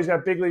 I know he's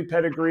got big league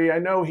pedigree. I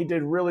know he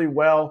did really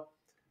well.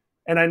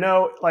 And I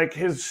know like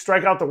his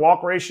strikeout to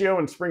walk ratio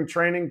in spring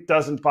training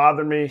doesn't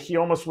bother me. He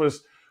was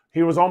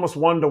almost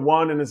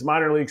 1-to-1 in his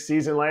minor league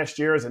season last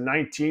year as a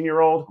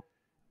 19-year-old.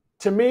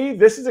 To me,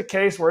 this is a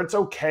case where it's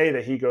okay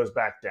that he goes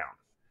back down.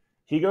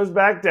 He goes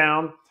back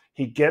down.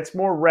 He gets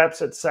more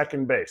reps at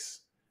second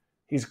base.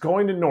 He's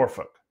going to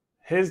Norfolk.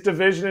 His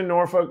division in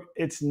Norfolk,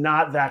 it's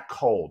not that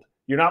cold.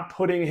 You're not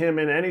putting him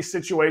in any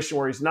situation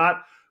where he's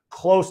not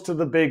close to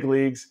the big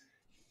leagues.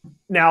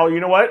 Now,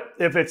 you know what?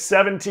 If it's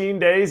 17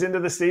 days into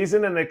the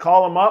season and they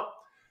call him up,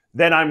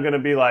 then I'm going to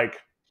be like,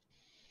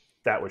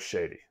 that was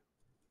shady.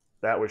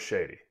 That was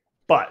shady.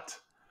 But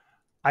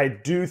I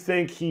do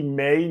think he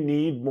may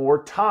need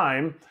more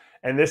time.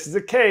 And this is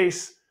a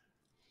case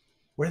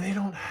where they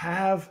don't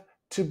have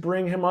to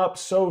bring him up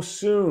so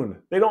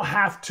soon. They don't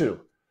have to.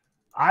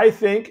 I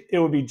think it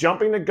would be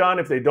jumping the gun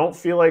if they don't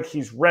feel like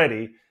he's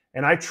ready.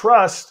 And I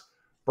trust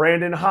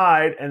Brandon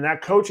Hyde and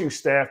that coaching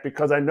staff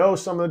because I know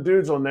some of the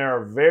dudes on there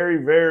are very,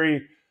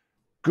 very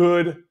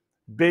good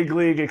big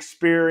league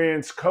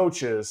experience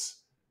coaches,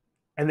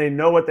 and they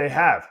know what they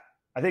have.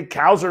 I think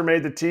Cowser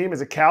made the team.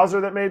 Is it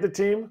Cowser that made the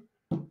team?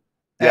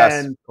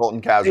 Yes, and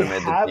Colton Cowser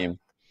made the team.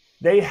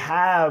 They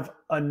have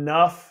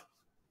enough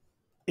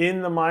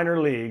in the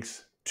minor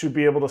leagues to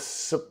be able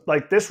to –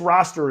 like this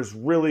roster is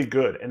really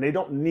good, and they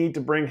don't need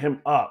to bring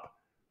him up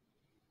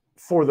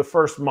for the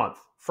first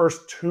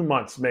 2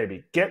 months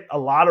maybe. Get a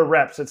lot of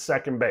reps at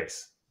second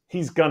base.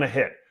 He's going to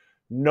hit.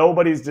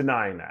 Nobody's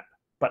denying that,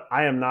 but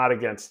I am not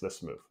against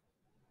this move.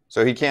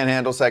 So he can't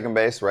handle second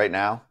base right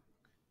now?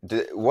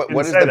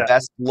 What is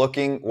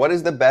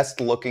the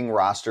best looking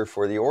roster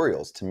for the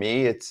Orioles? To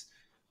me, it's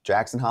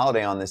Jackson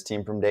Holliday on this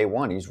team from day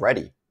one. He's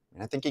ready.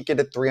 And I think he could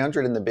hit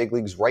 300 in the big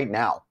leagues right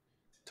now,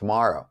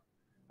 tomorrow.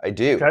 I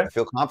do. Okay. I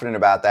feel confident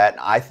about that.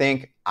 I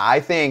think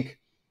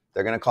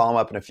they're going to call him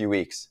up in a few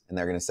weeks, and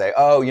they're going to say,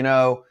 oh,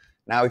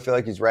 now we feel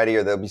like he's ready,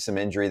 or there'll be some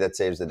injury that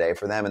saves the day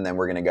for them, and then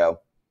we're going to go,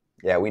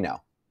 yeah, we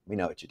know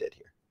what you did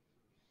here.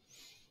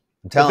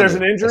 I'm telling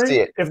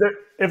you,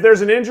 if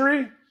there's an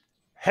injury,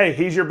 hey,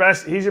 he's your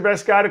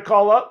best guy to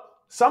call up.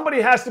 Somebody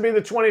has to be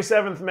the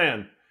 27th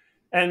man.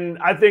 And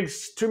I think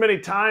too many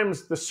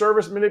times the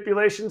service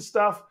manipulation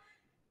stuff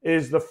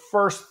is the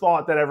first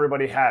thought that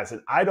everybody has.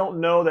 And I don't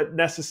know that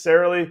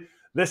necessarily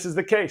this is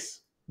the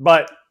case,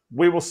 but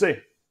we will see.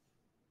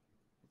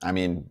 I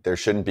mean, there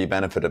shouldn't be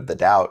benefit of the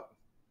doubt.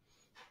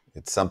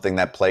 It's something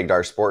that plagued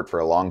our sport for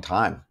a long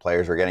time.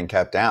 Players were getting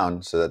kept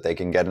down so that they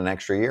can get an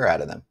extra year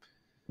out of them.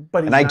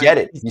 And I get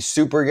it. He's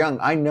super young.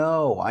 I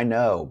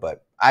know.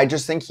 But I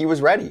just think he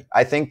was ready.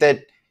 I think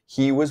that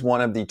he was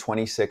one of the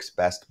 26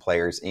 best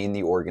players in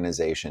the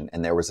organization,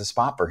 and there was a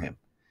spot for him.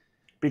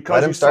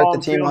 Because let him start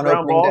the team on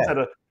opening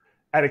day.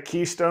 At a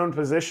keystone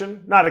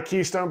position. Not a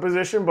keystone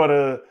position, but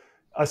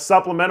a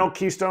supplemental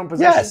keystone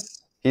position.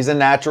 Yes. He's a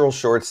natural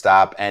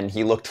shortstop, and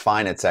he looked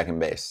fine at second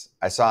base.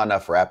 I saw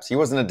enough reps. He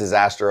wasn't a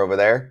disaster over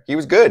there. He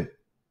was good.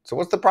 So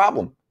what's the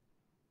problem?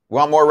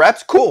 Want more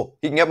reps? Cool.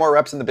 He can get more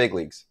reps in the big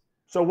leagues.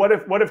 So what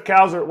if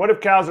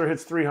Cowser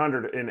hits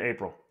 300 in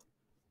April?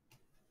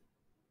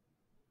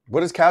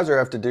 What does Cowser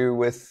have to do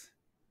with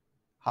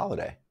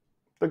Holliday?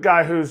 The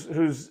guy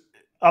who's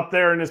up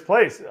there in his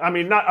place. I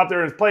mean, not up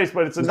there in his place,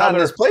 but it's He's not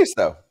in his place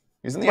though.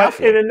 He's in the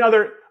outfield.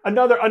 And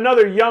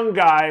another young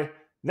guy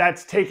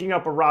that's taking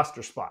up a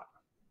roster spot.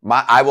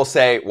 I will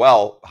say,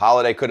 well,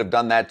 Holliday could have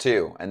done that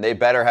too, and they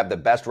better have the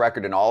best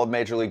record in all of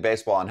Major League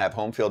Baseball and have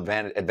home field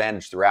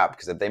advantage throughout,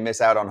 because if they miss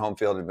out on home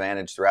field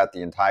advantage throughout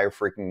the entire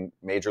freaking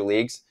major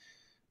leagues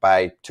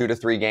by 2 to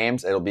 3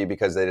 games, it'll be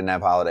because they didn't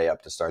have Holliday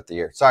up to start the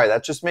year. Sorry,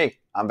 that's just me.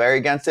 I'm very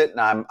against it,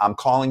 and I'm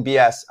calling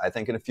BS. I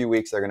think in a few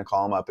weeks they're going to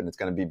call him up, and it's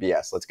going to be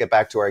BS. Let's get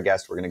back to our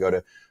guest. We're going to go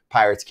to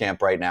Pirates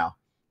camp right now,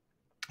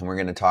 and we're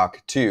going to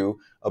talk to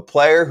a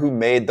player who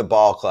made the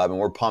ball club, and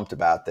we're pumped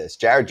about this.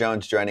 Jared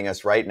Jones joining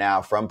us right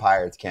now from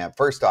Pirates camp.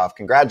 First off,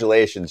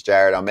 congratulations,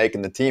 Jared, on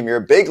making the team. You're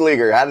a big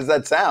leaguer. How does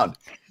that sound?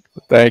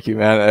 Thank you,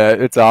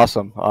 man. It's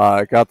awesome.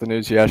 I got the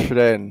news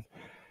yesterday, and,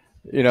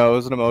 it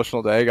was an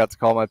emotional day. I got to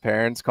call my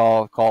parents,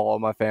 call all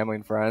my family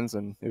and friends,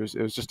 and it was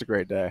just a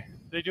great day.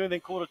 Did they do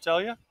anything cool to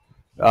tell you?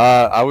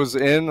 I was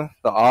in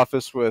the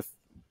office with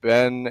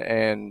Ben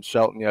and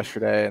Shelton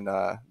yesterday,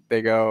 and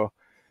they go,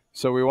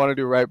 so we want to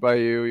do right by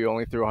you. You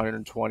only threw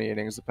 120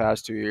 innings the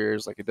past 2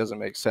 years. Like, it doesn't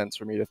make sense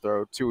for me to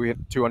throw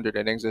 200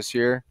 innings this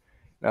year.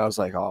 And I was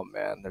like, oh,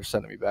 man, they're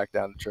sending me back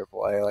down to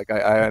AAA. Like,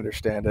 I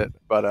understand it.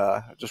 But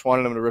I just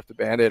wanted them to rip the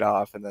Band-Aid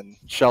off. And then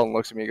Shelton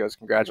looks at me and goes,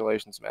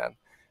 congratulations, man.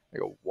 I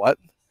go, what?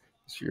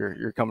 So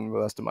you're coming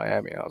with us to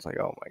Miami. I was like,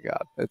 oh, my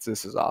God.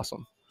 This is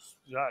awesome.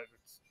 Yeah,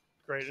 it's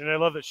great. And I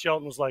love that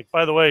Shelton was like,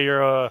 by the way,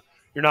 you're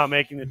not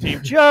making the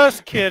team.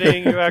 Just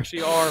kidding. You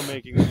actually are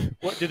making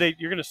it.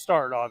 You're going to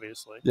start,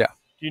 obviously. Yeah.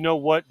 Do you know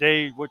what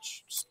day,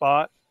 which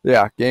spot?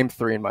 Yeah, Game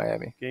 3 in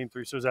Miami. Game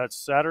 3. So is that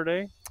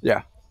Saturday?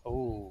 Yeah.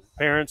 Oh,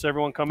 parents,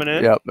 everyone coming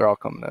in? Yep, they're all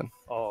coming in.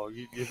 Oh,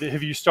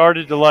 have you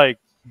started to,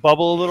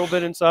 bubble a little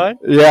bit inside?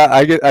 Yeah,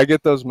 I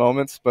get those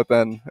moments, but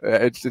then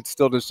it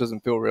still just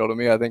doesn't feel real to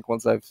me. I think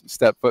once I've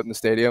stepped foot in the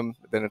stadium,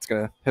 then it's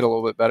gonna hit a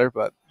little bit better.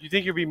 But Do you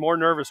think you'd be more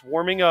nervous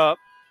warming up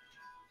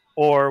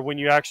or when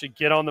you actually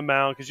get on the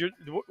mound? Because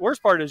the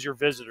worst part is your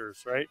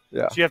visitors, right?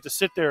 Yeah. So you have to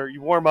sit there,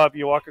 you warm up,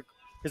 you walk,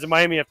 because in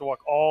Miami you have to walk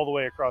all the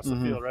way across the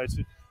field, right?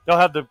 So they'll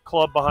have the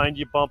club behind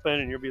you bumping,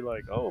 and you'll be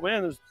like, oh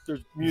man,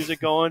 there's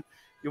music going.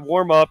 You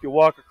warm up, you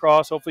walk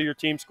across. Hopefully your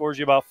team scores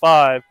you about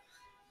 5.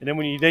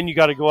 And then you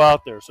got to go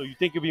out there. So you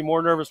think you'll be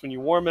more nervous when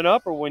you warm it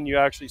up or when you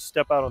actually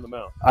step out on the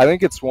mound? I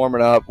think it's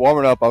warming up.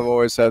 Warming up, I've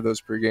always had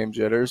those pregame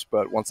jitters,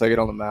 but once I get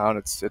on the mound,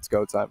 it's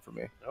go time for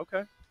me.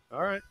 Okay,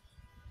 all right.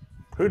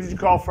 Who did you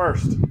call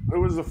first? Who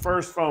was the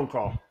first phone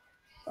call?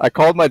 I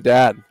called my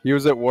dad. He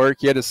was at work.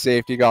 He had his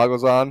safety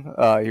goggles on.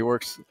 He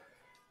works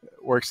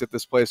at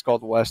this place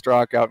called West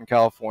Rock out in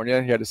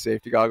California. He had his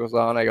safety goggles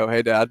on. I go,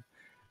 hey, Dad.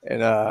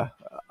 And I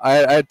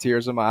had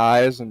tears in my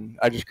eyes, and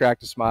I just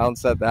cracked a smile and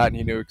said that, and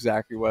he knew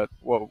exactly what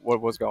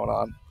was going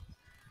on.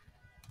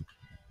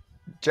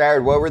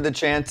 Jared, what were the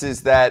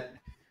chances that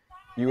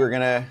you were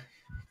going to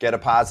get a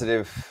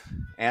positive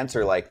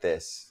answer like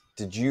this?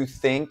 Did you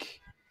think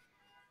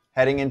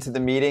heading into the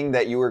meeting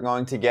that you were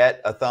going to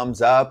get a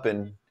thumbs up?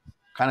 And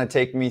kind of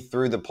take me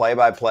through the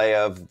play-by-play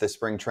of the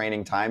spring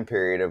training time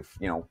period of,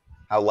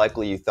 how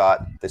likely you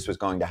thought this was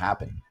going to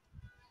happen.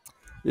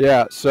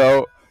 Yeah,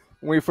 so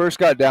when we first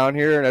got down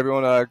here and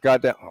everyone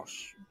got down,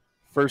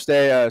 first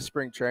day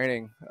spring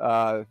training,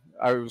 I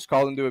was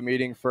called into a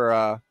meeting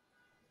for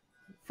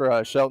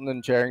Shelton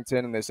and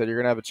Charrington, and they said, you're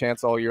going to have a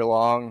chance all year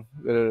long,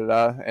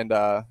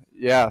 And,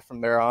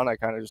 from there on, I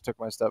kind of just took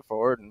my step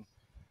forward and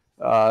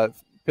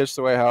pitched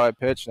the way how I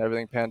pitched, and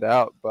everything panned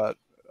out. But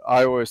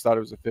I always thought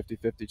it was a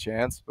 50-50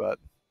 chance, but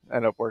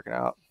ended up working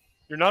out.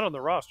 You're not on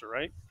the roster,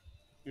 right?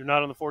 You're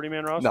not on the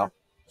 40-man roster? No.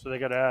 So they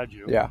got to add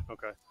you. Yeah.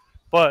 Okay.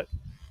 But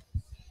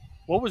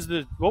what was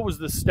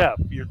the step?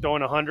 You're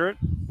throwing 100?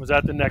 Was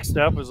that the next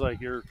step? Was like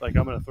I'm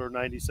going to throw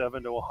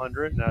 97 to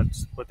 100, and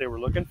that's what they were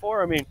looking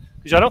for? I mean,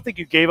 because I don't think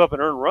you gave up an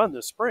earned run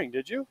this spring,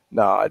 did you?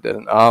 No, I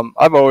didn't.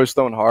 I've always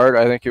thrown hard.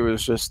 I think it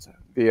was just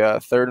the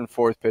third and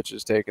fourth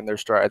pitches taking their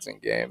strides in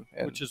game.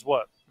 And which is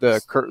what?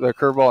 The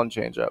curveball and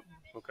changeup.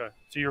 Okay.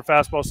 So your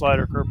fastball,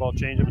 slider, curveball,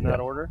 changeup in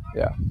that order?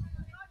 Yeah.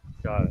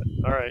 Got it.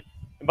 All right.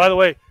 And by the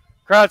way,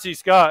 Kratzy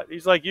Scott,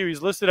 he's like you.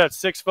 He's listed at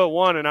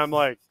 6'1", and I'm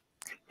like,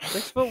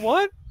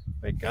 6'1"?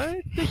 Like,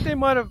 I think they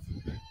might have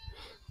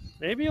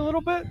maybe a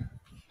little bit.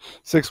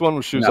 6'1"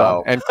 with shoes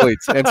on and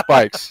cleats and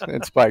spikes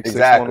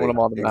Exactly. 6'1" when I'm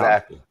on the mound.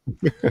 Exactly.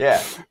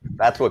 Yeah,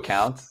 that's what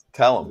counts.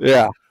 Tell them.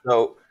 Yeah.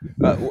 So,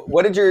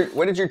 what did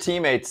your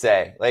teammates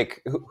say?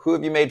 Like, who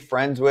have you made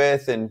friends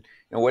with, and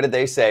what did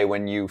they say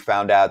when you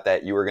found out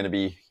that you were going to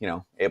be,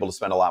 able to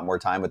spend a lot more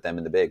time with them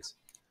in the bigs?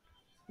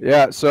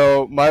 Yeah,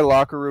 so my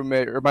locker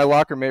mate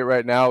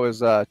right now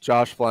is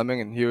Josh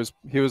Fleming, and he was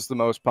the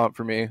most pumped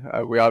for me.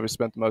 We obviously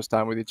spent the most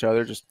time with each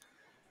other,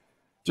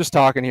 just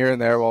talking here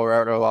and there while we're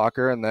at our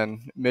locker. And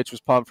then Mitch was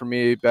pumped for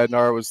me.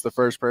 Bednar was the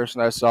first person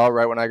I saw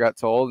right when I got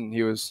told, and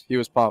he was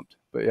pumped.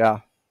 But yeah.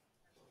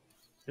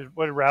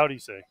 What did Rowdy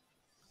say?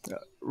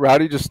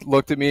 Rowdy just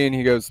looked at me and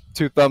he goes,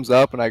 2 thumbs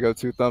up, and I go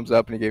 2 thumbs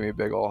up, and he gave me a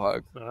big old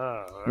hug.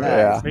 All right.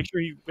 Yeah.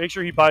 Make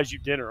sure he buys you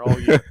dinner all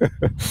year.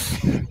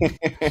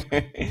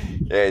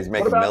 Yeah, he's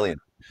making $1 million.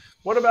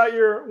 What about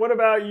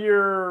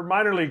your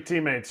minor league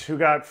teammates who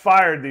got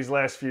fired these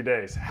last few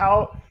days?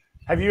 How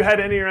have you had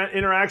any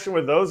interaction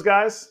with those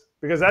guys?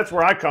 Because that's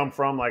where I come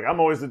from. Like, I'm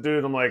always the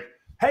dude. I'm like,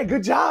 hey,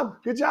 good job.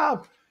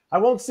 I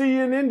won't see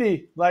you in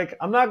Indy. Like,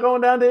 I'm not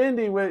going down to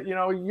Indy with,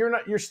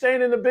 you're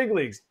staying in the big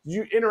leagues. Do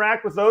you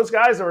interact with those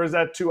guys, or is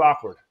that too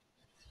awkward?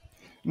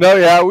 No,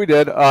 yeah, we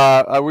did.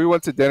 We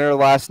went to dinner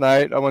last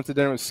night. I went to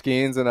dinner with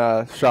Skeens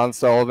and Sean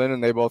Sullivan,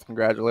 and they both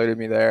congratulated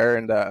me there.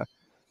 And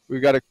we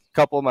got a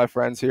couple of my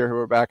friends here who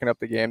were backing up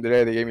the game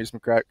today. They gave me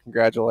some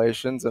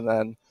congratulations. And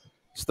then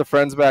just the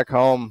friends back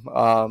home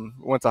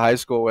went to high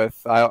school with.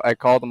 I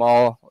called them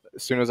all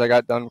as soon as I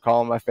got done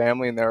calling my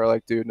family, and they were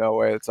like, dude, no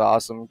way, it's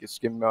awesome.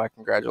 Just give me my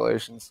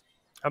congratulations.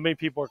 How many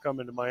people are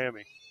coming to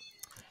Miami?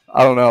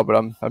 I don't know, but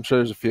I'm sure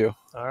there's a few.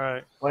 All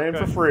right. Playing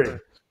for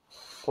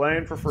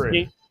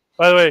free.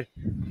 By the way,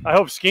 I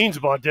hope Skeens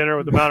bought dinner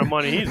with the amount of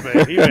money he made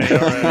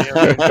already.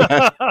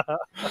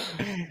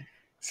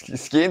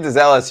 Skeens is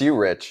LSU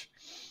rich.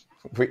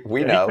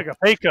 We know. He took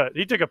a pay cut.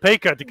 He took a pay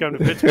cut to come to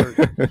Pittsburgh.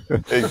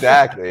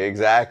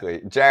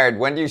 Exactly. Jared,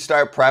 when do you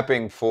start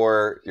prepping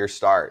for your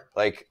start?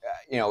 Like,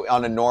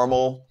 on a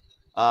normal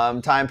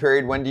time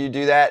period, when do you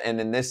do that? And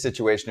in this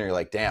situation, you're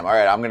like, damn, all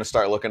right, I'm going to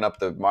start looking up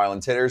the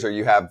Marlins hitters, or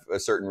you have a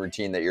certain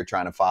routine that you're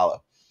trying to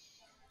follow?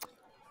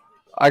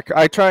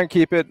 I try and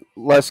keep it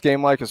less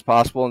game-like as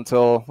possible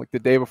until like the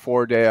day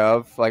before, day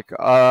of. Like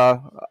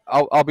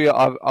I'll be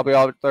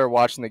out there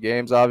watching the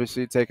games,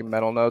 obviously taking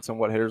mental notes on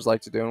what hitters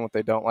like to do and what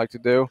they don't like to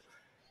do,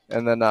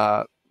 and then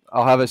I'll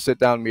have a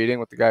sit-down meeting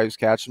with the guy who's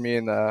catching me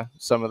and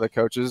some of the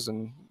coaches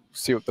and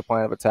see what the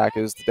plan of attack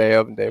is the day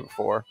of and day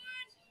before.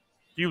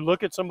 Do you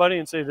look at somebody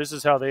and say, "This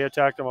is how they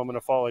attacked them. I'm going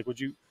to follow"? Like, would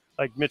you,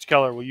 like Mitch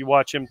Keller? Will you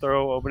watch him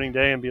throw opening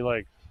day and be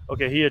like,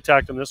 okay, he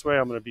attacked him this way,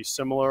 I'm going to be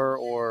similar?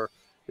 Or,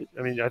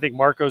 I mean, I think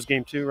Marco's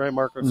game too, right?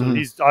 Marco, so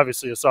he's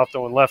obviously a soft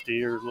throwing lefty.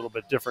 You're a little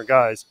bit different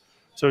guys.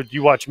 So do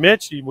you watch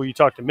Mitch? Will you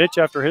talk to Mitch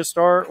after his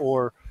start?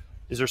 Or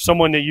is there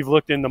someone that you've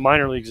looked in the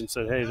minor leagues and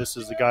said, hey, this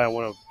is the guy I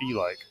want to be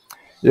like?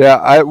 Yeah,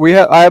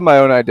 I have my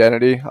own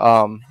identity,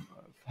 how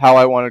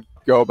I want to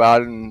go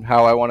about it and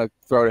how I want to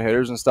throw to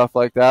hitters and stuff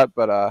like that.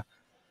 But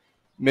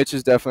Mitch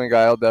is definitely a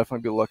guy I'll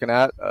definitely be looking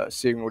at,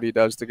 seeing what he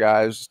does to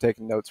guys, just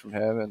taking notes from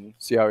him and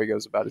see how he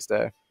goes about his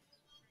day.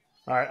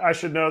 All right, I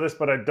should know this,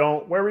 but I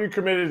don't. Where were you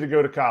committed to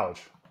go to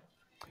college?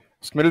 I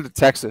was committed to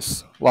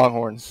Texas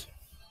Longhorns.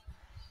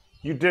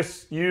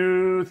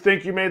 You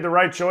think you made the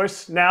right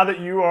choice now that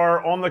you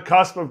are on the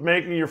cusp of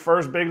making your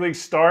first big league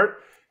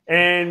start,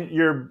 and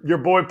your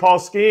boy Paul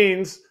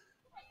Skeens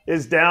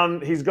is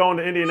down. He's going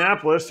to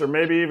Indianapolis or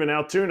maybe even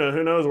Altoona.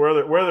 Who knows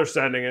where they're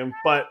sending him?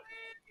 But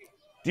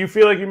do you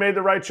feel like you made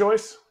the right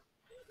choice?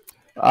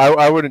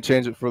 I wouldn't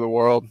change it for the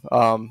world.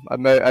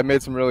 I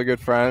made some really good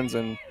friends,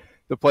 and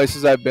the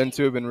places I've been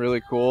to have been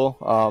really cool.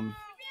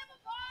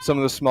 Some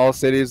of the small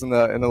cities in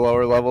the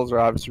lower levels are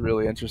obviously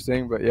really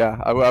interesting, but yeah,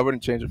 I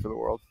wouldn't change it for the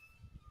world.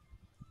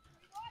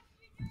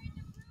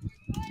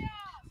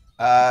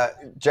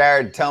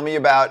 Jared, tell me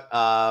about,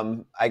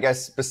 I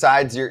guess,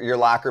 besides your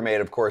locker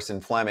mate, of course, in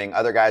Fleming,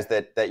 other guys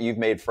that you've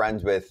made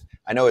friends with.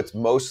 I know it's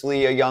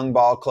mostly a young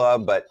ball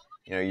club, but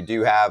you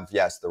do have,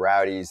 yes, the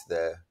Rowdies,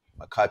 the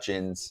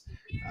McCutcheons.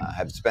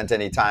 Have spent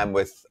any time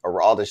with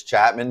Aroldis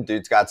Chapman?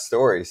 Dude's got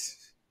stories.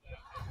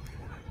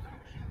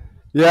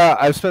 Yeah,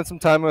 I've spent some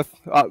time with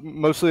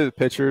mostly the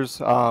pitchers.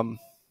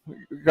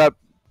 Got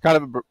kind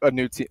of a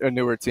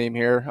newer team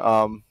here.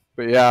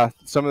 But yeah,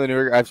 some of the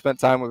newer. I've spent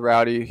time with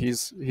Rowdy.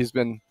 He's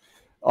been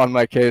on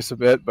my case a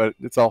bit, but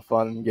it's all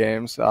fun and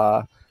games.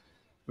 But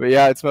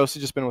yeah, it's mostly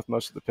just been with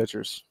most of the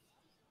pitchers.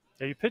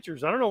 Yeah, you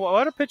pitchers. I don't know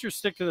why do pitchers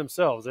stick to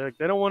themselves. They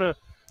don't want to.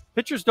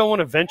 Pitchers don't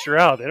want to venture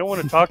out. They don't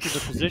want to talk to the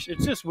position.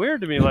 It's just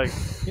weird to me. Like,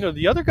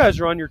 the other guys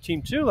are on your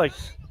team too. Like,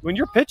 when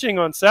you're pitching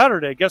on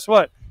Saturday, guess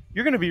what?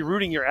 You're going to be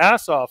rooting your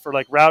ass off for,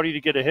 like, Rowdy to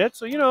get a hit.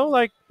 So,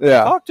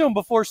 talk to him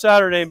before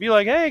Saturday and be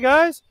like, hey,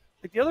 guys,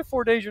 like the other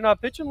 4 days you're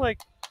not pitching, like,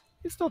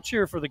 you still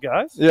cheer for the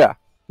guys. Yeah,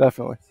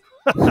 definitely.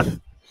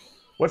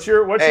 What's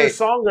your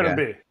song going to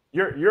be?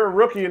 You're a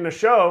rookie in the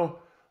show.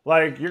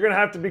 Like, you're going to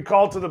have to be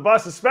called to the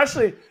bus,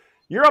 especially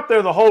you're up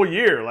there the whole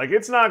year. Like, you're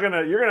going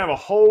to have a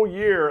whole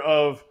year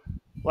of,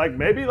 like,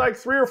 maybe like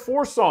 3 or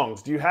 4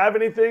 songs. Do you have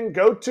anything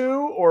go-to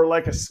or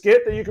like a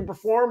skit that you can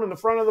perform in the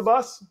front of the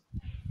bus?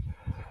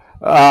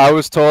 I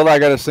was told I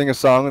got to sing a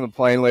song on the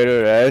plane later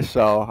today,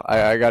 so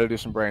I got to do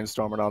some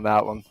brainstorming on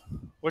that one.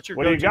 What do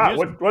you got?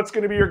 What's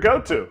going to be your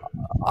go-to?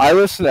 I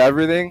listen to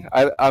everything.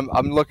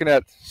 I'm looking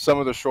at some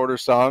of the shorter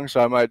songs, so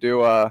I might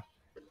do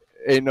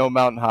 "Ain't No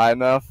Mountain High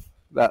Enough."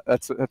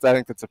 That's I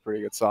think that's a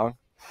pretty good song.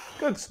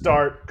 Good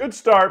start,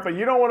 but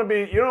you don't want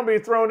to be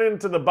thrown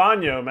into the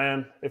baño,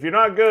 man. If you're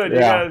not good, you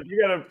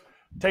gotta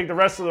take the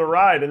rest of the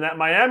ride. And that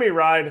Miami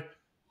ride,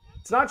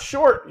 it's not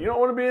short. You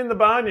don't want to be in the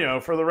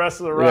baño for the rest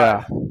of the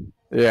ride.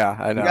 Yeah,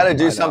 I know. You got to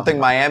do something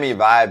Miami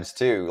vibes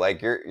too.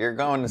 Like you're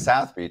going to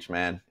South Beach,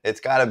 man. It's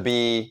got to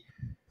be,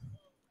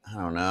 I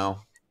don't know.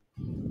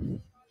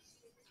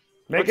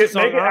 Make it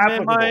I'm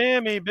in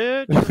Miami,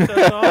 bitch.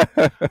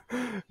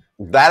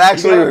 That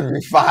actually would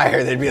be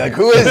fire. They'd be like,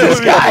 who is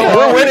this guy?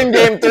 We're winning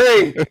game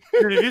 3. Dude,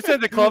 if you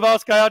send the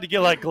clubhouse guy out to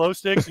get like glow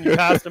sticks and you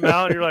passed him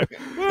out and you're like,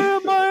 we're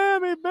in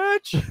Miami,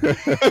 bitch.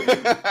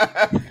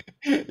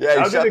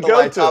 Yeah, you shut the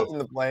lights off in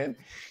the plane.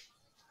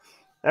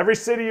 Every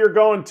city you're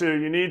going to,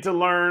 you need to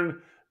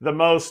learn the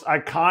most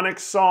iconic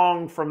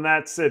song from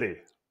that city.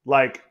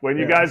 Like when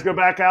you guys go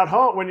back out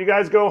home, when you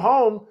guys go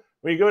home,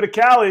 when you go to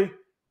Cali,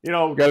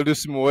 got to do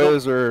some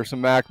Wiz or some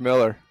Mac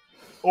Miller.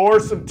 Or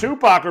some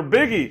Tupac or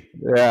Biggie.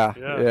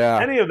 Yeah.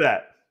 Any of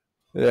that.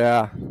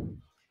 Yeah.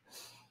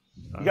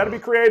 You got to be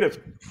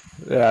creative.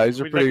 Yeah,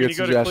 these are pretty good suggestions.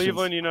 When you go to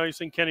Cleveland, you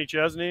sing Kenny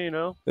Chesney,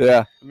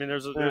 Yeah. I mean,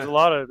 there's a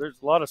lot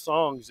of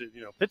songs that,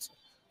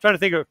 trying to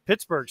think of a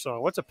Pittsburgh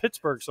song. What's a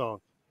Pittsburgh song?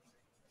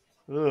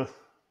 Ugh.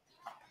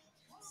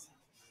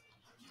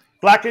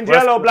 Black and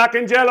yellow, black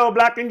and yellow,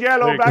 black and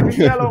yellow, black and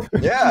yellow.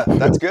 Yeah,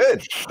 that's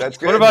good. That's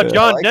good. What about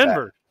John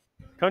Denver?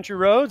 Country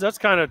Roads? That's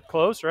kind of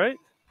close, right?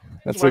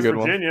 That's West a good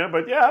Virginia,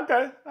 but yeah,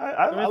 okay.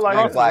 I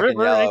like it. Black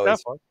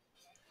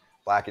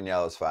and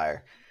yellow is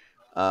fire.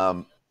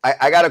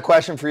 I got a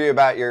question for you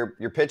about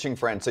your pitching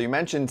friend. So you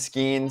mentioned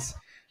Skeens,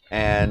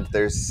 and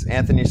there's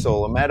Anthony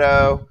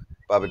Solometo,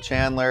 Bubba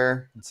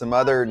Chandler, and some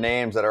other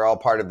names that are all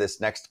part of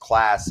this next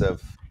class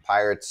of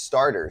Pirates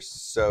starters.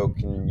 So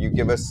can you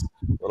give us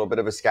a little bit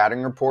of a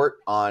scouting report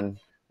on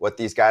what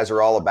these guys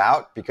are all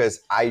about?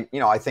 Because I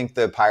think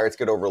the Pirates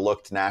get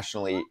overlooked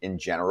nationally in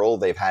general.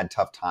 They've had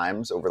tough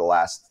times over the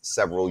last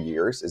several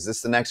years. Is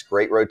this the next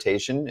great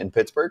rotation in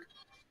Pittsburgh?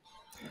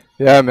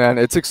 Yeah, man,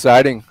 it's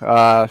exciting. You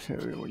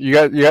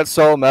got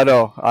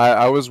Solometo.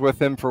 I was with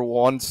him for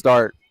one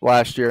start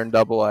last year in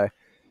Double-A,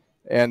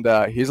 And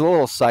he's a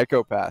little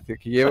psychopath.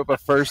 He gave up a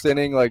first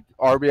inning like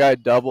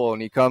RBI double,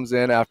 and he comes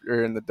in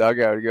after in the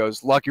dugout. He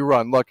goes, lucky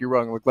run. Like,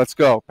 let's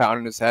go,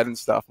 pounding his head and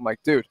stuff. I'm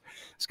like, dude,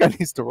 this guy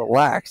needs to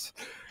relax.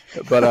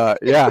 But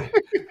yeah,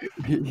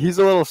 he's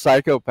a little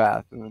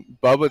psychopath. And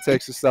Bubba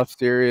takes his stuff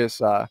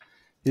serious.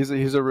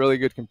 He's a really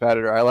good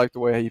competitor. I like the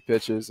way he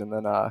pitches. And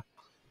then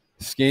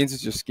Skeens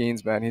is just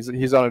Skeens, man.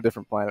 He's on a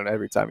different planet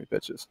every time he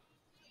pitches.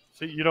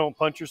 So you don't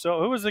punch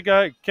yourself. Who was the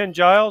guy? Ken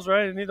Giles,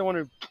 right? Isn't he the one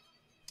who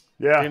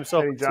gave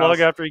himself a slug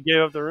after he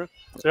gave up the run?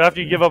 So after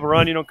you give up a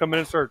run, you don't come in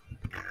and start.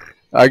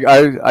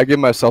 I give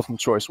myself some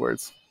choice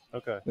words.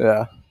 Okay.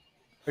 Yeah.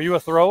 Are you a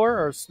thrower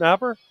or a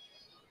snapper?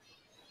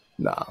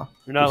 No.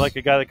 You're not like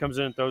a guy that comes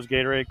in and throws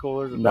Gatorade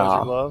coolers and throws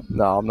your glove?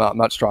 No, I'm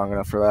not strong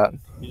enough for that.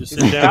 You just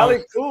sit down.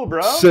 Really cool,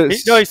 bro.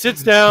 He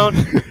sits down,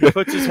 he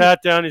puts his hat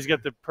down, he's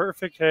got the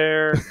perfect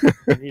hair,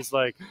 and he's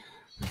like,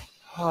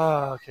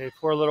 oh, okay,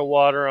 pour a little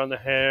water on the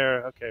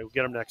hair. Okay, we'll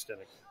get him next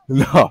inning.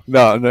 No.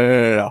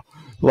 A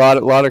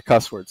lot of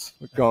cuss words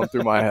going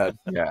through my head.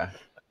 Yeah.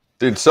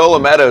 Dude,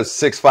 Solometo's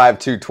 6'5",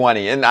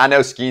 220. And I know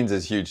Skeens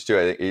is huge too.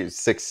 I think he's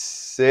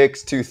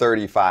 6'6",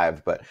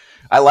 235. But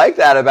I like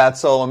that about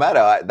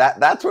Solometo.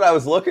 That's what I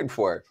was looking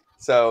for.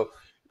 So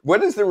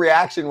what is the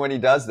reaction when he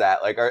does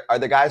that? Like, are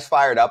the guys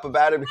fired up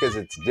about it because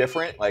it's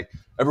different? Like,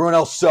 everyone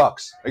else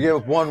sucks. I gave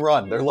up one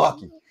run. They're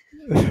lucky.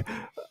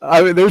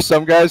 I mean, there's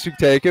some guys who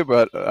take it,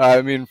 but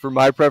I mean, for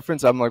my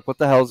preference, I'm like, what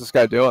the hell is this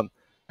guy doing?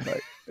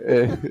 Like,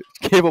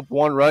 gave up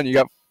one run. You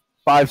got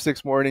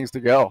 5-6 more innings to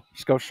go.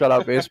 Just go shut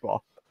out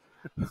baseball.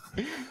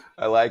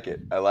 I like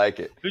it.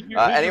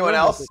 Anyone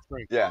else?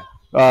 Yeah.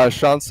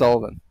 Sean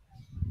Sullivan.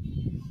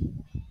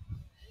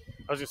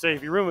 I was gonna say,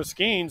 if you room with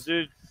Skeens,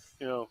 dude,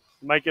 you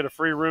might get a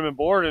free room and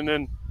board, and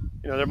then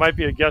there might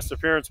be a guest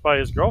appearance by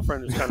his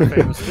girlfriend who's kind of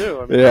famous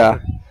too. I mean,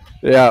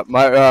 yeah.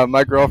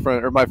 My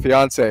girlfriend or my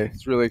fiance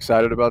is really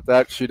excited about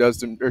that. She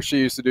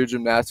used to do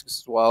gymnastics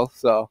as well,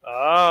 so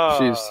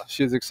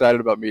she's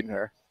excited about meeting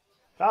her.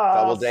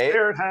 Double date?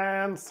 Spirit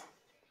hands.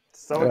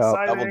 So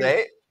exciting. Double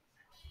date?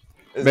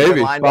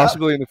 Maybe,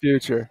 possibly in the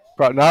future.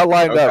 Not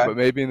lined up, but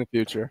maybe in the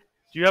future.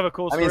 Do you have a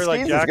cool story like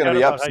Skeens Jack is going to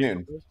be had up about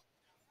soon.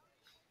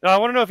 No, I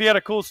want to know if you had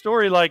a cool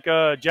story like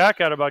Jack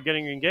had about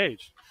getting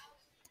engaged.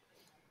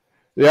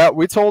 Yeah,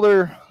 we told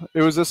her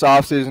it was this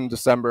offseason,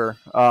 December.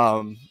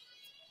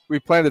 We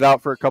planned it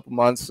out for a couple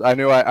months. I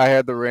knew I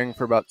had the ring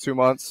for about 2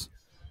 months.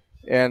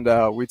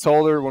 And we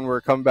told her when we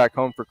were coming back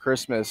home for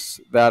Christmas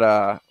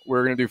that we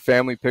were going to do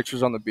family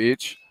pictures on the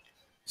beach.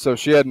 So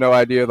she had no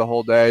idea the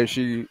whole day.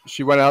 She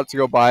went out to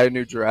go buy a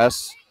new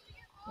dress.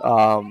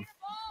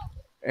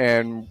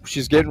 And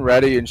she's getting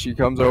ready, and she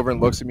comes over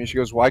and looks at me. She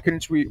goes, why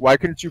couldn't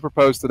you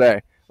propose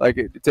today? Like,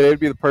 today would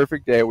be the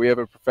perfect day. We have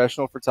a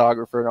professional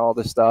photographer and all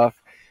this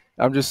stuff.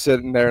 I'm just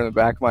sitting there in the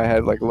back of my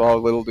head like, well,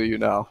 little do you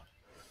know.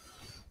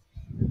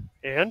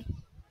 And?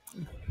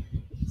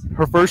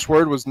 Her first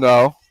word was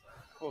no.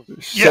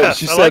 She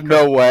said like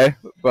no way,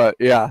 but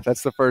yeah,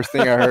 that's the first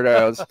thing I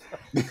heard.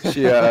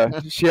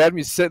 She had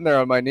me sitting there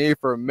on my knee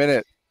for a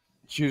minute.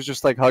 She was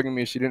just like hugging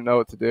me. She didn't know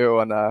what to do,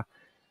 and I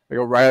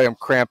go, Riley, I'm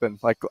cramping.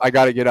 Like, I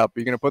got to get up. Are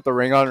you gonna put the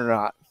ring on or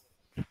not?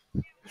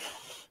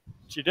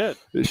 She did.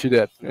 She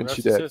did, and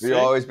she did. You'll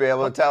always be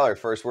able to tell her.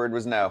 First word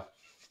was no.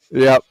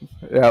 Yep.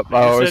 I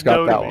always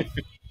got that one.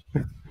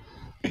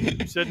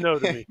 You said no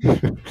to me.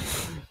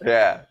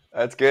 Yeah,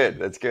 that's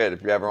good. If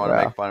you ever want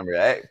to make fun of me,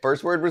 hey,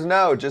 first word was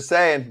no. Just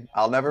saying.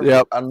 I'll never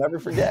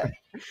forget.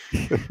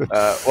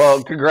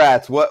 Well,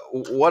 congrats. What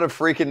a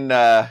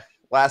freaking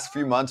last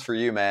few months for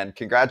you, man.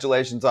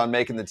 Congratulations on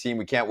making the team.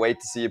 We can't wait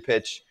to see you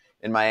pitch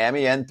in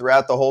Miami and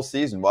throughout the whole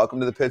season. Welcome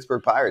to the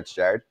Pittsburgh Pirates,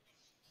 Jared.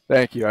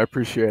 Thank you. I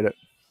appreciate it.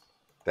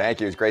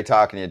 Thank you. It was great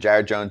talking to you.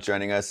 Jared Jones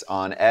joining us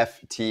on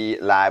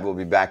FT Live. We'll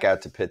be back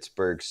out to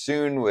Pittsburgh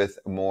soon with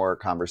more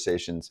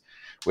conversations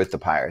with the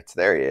Pirates.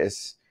 There he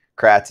is.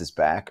 Kratz is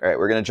back. All right,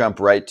 we're going to jump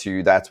right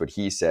to That's What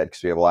He Said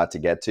because we have a lot to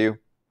get to.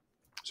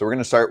 So we're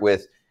going to start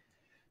with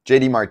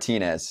JD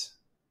Martinez.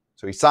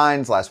 So he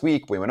signs last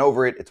week. We went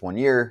over it. It's 1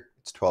 year.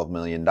 It's $12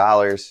 million.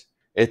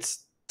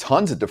 It's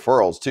tons of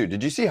deferrals, too.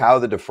 Did you see how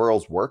the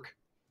deferrals work?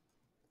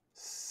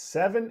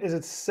 7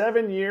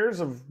 years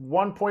of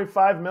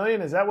 $1.5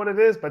 million? Is that what it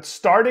is? But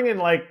starting in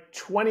like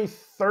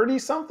 2030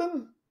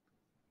 something?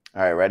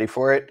 All right, ready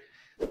for it?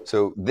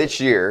 So this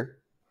year,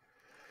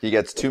 he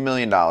gets $2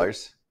 million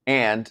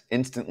and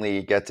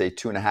instantly gets a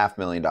 $2.5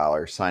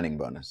 million signing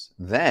bonus.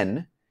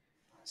 Then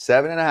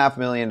 $7.5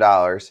 million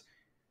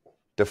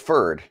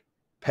deferred,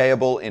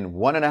 payable in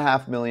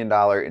 $1.5 million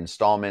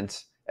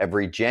installments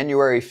every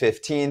January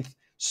 15th,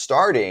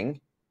 starting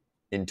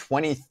in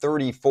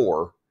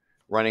 2034.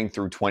 Running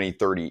through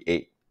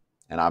 2038.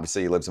 And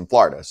obviously he lives in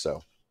Florida,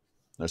 so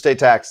no state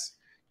tax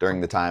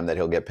during the time that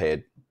he'll get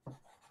paid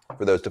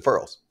for those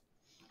deferrals.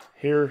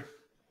 Here's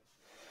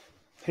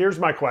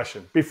my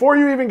question. Before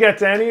you even get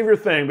to any of your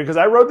thing, because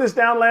I wrote this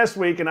down last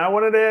week and I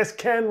wanted to ask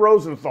Ken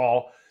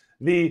Rosenthal,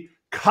 the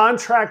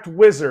contract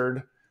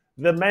wizard,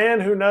 the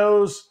man who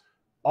knows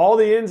all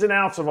the ins and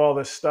outs of all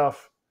this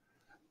stuff.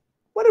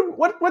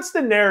 what's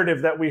the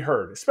narrative that we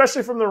heard,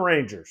 especially from the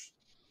Rangers,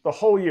 the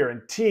whole year,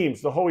 and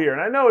teams the whole year?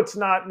 And I know it's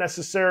not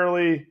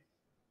necessarily,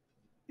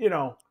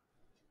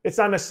 it's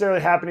not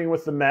necessarily happening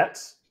with the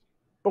Mets,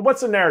 but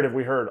what's the narrative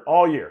we heard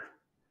all year?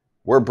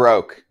 We're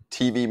broke.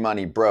 TV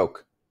money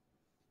broke.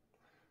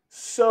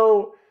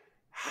 So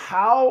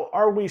how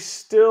are we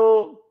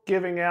still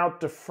giving out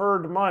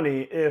deferred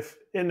money if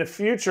in the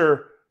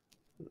future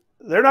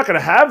they're not going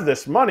to have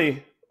this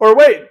money? Or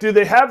wait, do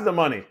they have the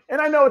money?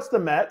 And I know it's the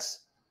Mets.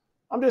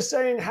 I'm just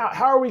saying,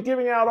 how are we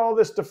giving out all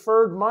this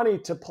deferred money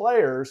to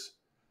players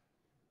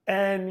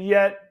and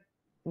yet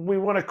we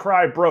want to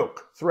cry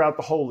broke throughout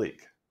the whole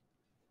league?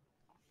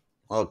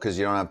 Well, because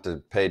you don't have to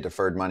pay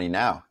deferred money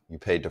now. You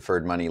pay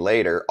deferred money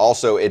later.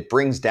 Also, it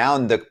brings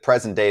down the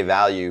present day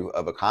value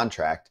of a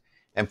contract.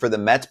 And for the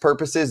Mets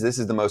purposes, this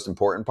is the most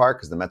important part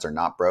because the Mets are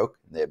not broke.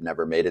 They have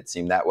never made it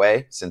seem that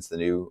way since the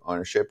new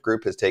ownership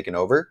group has taken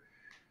over.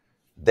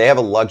 They have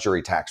a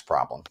luxury tax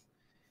problem.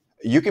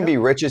 You can be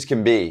rich as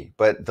can be,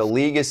 but the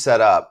league is set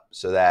up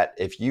so that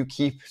if you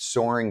keep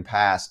soaring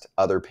past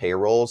other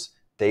payrolls,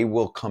 they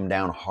will come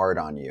down hard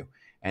on you.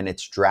 And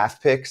it's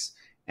draft picks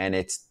and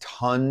it's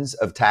tons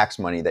of tax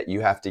money that you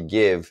have to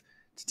give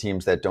to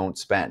teams that don't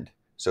spend.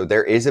 So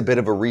there is a bit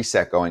of a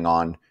reset going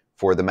on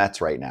for the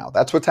Mets right now.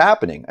 That's what's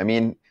happening. I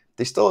mean,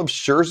 they still have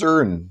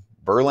Scherzer and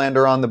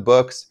Verlander on the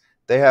books.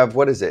 They have,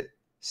 what is it?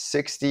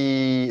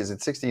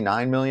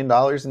 $69 million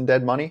in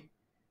dead money?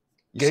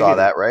 You saw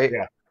that, right?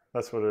 Yeah,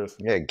 that's what it is.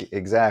 Yeah,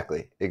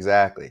 exactly.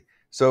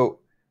 So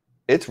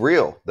it's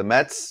real. The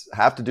Mets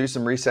have to do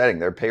some resetting.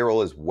 Their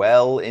payroll is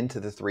well into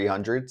the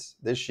 300s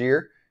this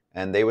year,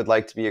 and they would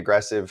like to be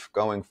aggressive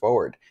going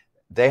forward.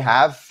 They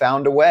have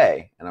found a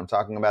way, and I'm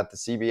talking about the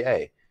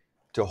CBA,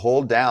 to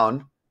hold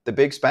down the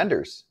big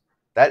spenders.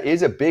 That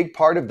is a big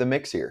part of the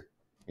mix here.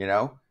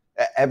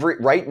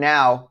 Right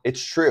now,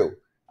 it's true.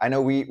 I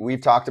know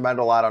we've talked about it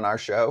a lot on our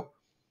show.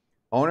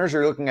 Owners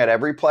are looking at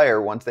every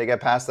player once they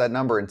get past that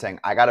number and saying,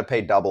 I got to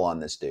pay double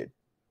on this dude.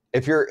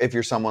 If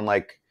you're someone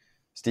like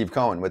Steve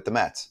Cohen with the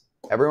Mets,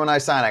 everyone I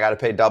sign, I got to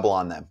pay double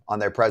on them, on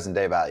their present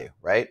day value,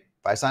 right?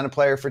 If I sign a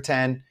player for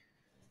 10,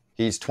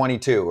 he's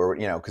 22 or,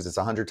 because it's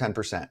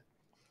 110%.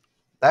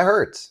 That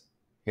hurts,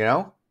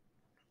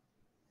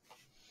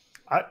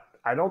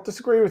 I don't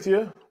disagree with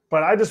you,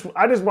 but I just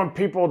want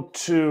people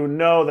to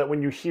know that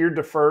when you hear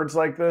deferreds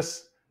like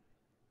this,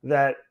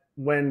 that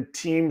when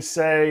teams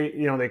say,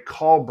 they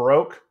call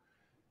broke,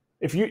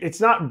 it's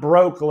not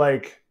broke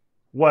like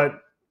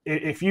what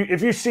if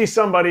you see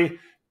somebody,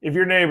 if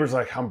your neighbor's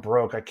like, I'm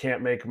broke, I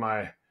can't make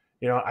my,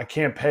 I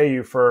can't pay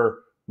you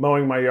for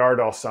mowing my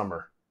yard all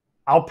summer.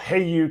 I'll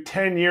pay you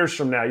 10 years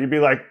from now. You'd be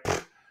like,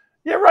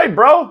 yeah, right,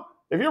 bro.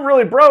 If you're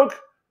really broke,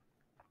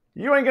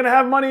 you ain't gonna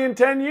have money in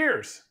 10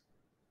 years.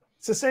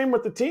 It's the same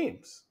with the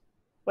teams.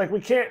 Like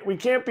we can't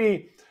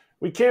be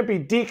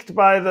deked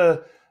by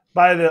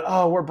the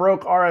oh, we're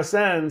broke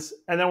RSNs,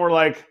 and then we're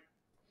like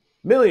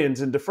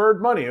millions in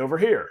deferred money over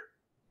here.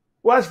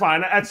 Well, that's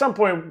fine. At some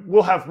point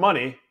we'll have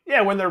money.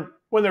 Yeah, when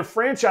their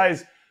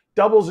franchise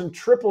doubles and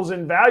triples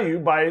in value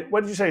by,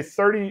 what did you say,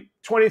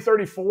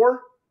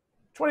 2034?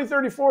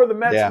 2034, the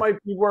Mets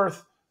might be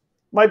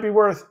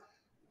worth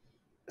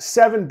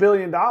 $7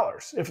 billion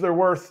if they're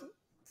worth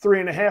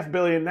 $3.5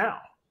 billion now.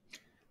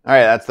 All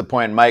right, that's the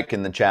point. Mike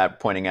in the chat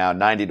pointing out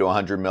 90 to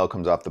 100 mil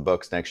comes off the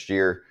books next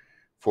year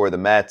for the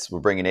Mets. We're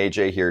bringing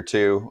AJ here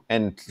too.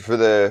 And for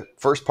the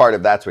first part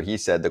of that's what he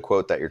said, the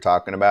quote that you're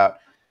talking about,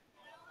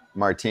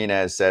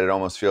 Martinez said it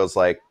almost feels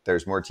like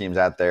there's more teams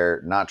out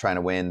there not trying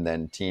to win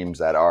than teams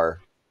that are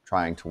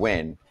trying to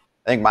win.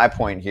 I think my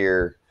point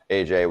here,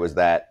 AJ, was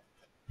that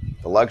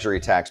the luxury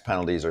tax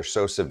penalties are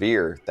so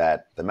severe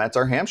that the Mets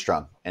are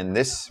hamstrung. And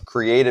this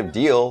creative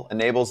deal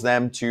enables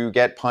them to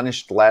get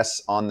punished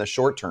less on the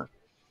short term.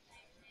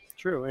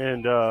 True.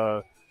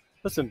 And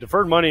listen,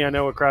 deferred money, I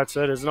know what Kratz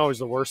said, isn't always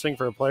the worst thing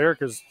for a player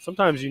because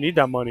sometimes you need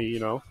that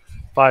money,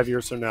 5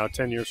 years from now,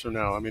 10 years from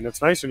now. I mean,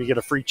 it's nice when you get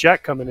a free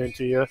check coming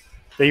into you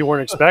that you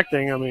weren't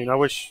expecting. I mean,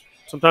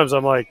 sometimes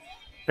I'm like,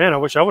 man, I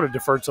wish I would have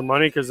deferred some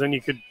money because then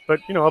you could, but,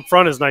 up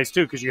front is nice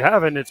too because you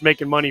haven't, it's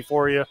making money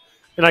for you.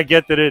 And I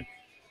get that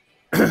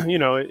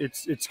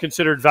it's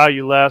considered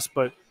value less,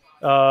 but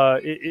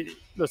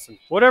listen,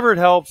 whatever it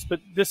helps. But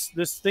this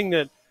thing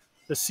that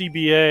the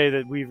CBA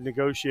that we've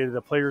negotiated,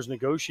 the players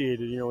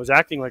negotiated, is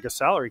acting like a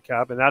salary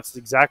cap, and that's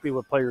exactly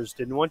what players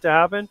didn't want to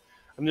happen.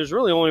 I mean, there's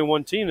really only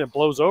one team that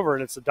blows over,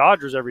 and it's the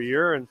Dodgers every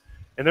year, and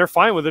they're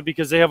fine with it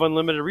because they have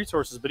unlimited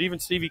resources. But even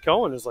Stevie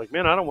Cohen is like,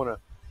 man, I don't want to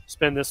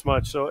spend this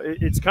much. So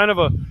it's kind of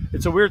a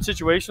weird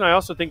situation. I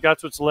also think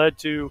that's what's led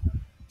to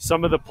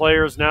some of the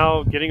players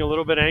now getting a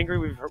little bit angry.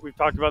 We've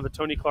talked about the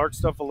Tony Clark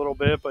stuff a little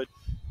bit, but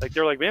like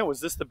they're like, man,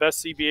 was this the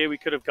best CBA we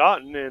could have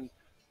gotten? And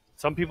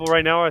some people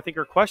right now, I think,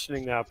 are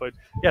questioning that. But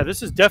yeah,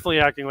 this is definitely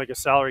acting like a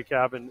salary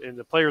cap, and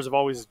the players have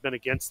always been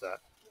against that.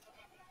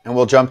 And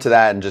we'll jump to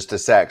that in just a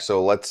sec.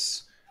 So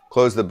let's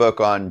close the book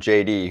on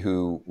JD,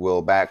 who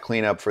will back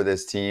cleanup for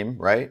this team,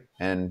 right?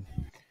 And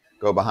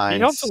go behind. He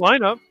helps the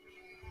lineup.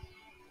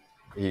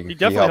 He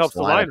definitely helps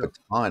the line up lineup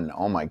a ton.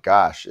 Oh my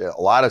gosh,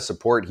 a lot of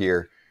support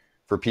here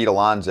for Pete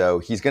Alonso.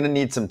 He's going to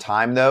need some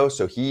time though,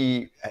 so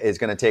he is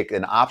going to take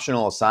an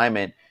optional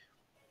assignment.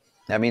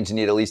 That means you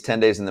need at least 10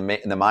 days in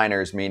the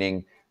minors,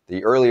 meaning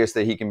the earliest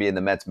that he can be in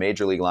the Mets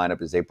major league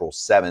lineup is April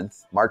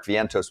 7th. Mark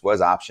Vientos was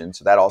optioned,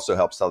 so that also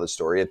helps tell the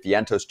story. If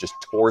Vientos just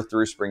tore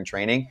through spring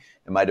training,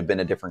 it might have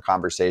been a different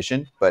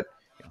conversation, but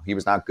he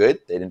was not good.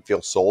 They didn't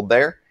feel sold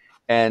there.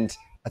 And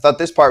I thought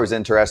this part was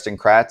interesting,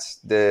 Kratz.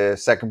 The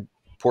second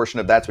portion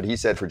of that's what he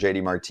said for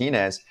JD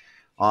Martinez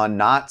on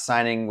not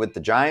signing with the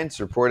Giants,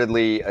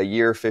 reportedly a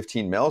year,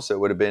 15 mil, so it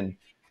would have been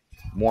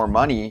more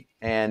money.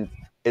 And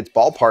it's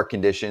ballpark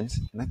conditions.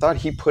 And I thought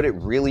he put it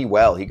really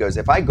well. He goes,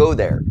 if I go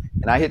there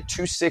and I hit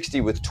 260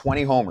 with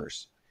 20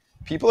 homers,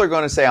 people are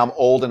going to say I'm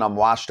old and I'm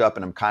washed up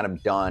and I'm kind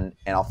of done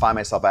and I'll find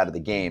myself out of the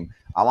game.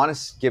 I want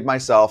to give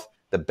myself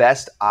the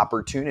best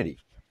opportunity.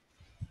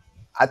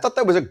 I thought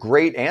that was a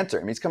great answer.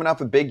 I mean, he's coming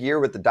off a big year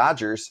with the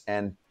Dodgers,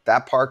 and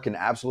that park can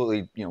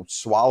absolutely,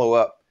 swallow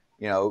up,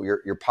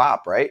 your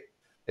pop, right?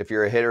 If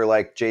you're a hitter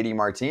like JD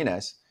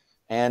Martinez.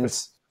 And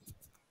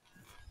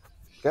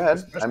go ahead.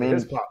 Especially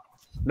his pop.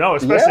 No,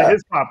 especially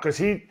his pop, because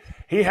he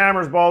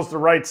hammers balls to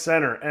right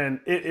center,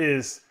 and it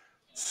is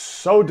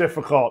so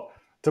difficult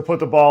to put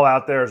the ball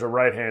out there as a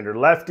right-hander.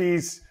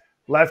 Lefties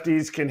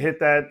can hit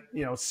that,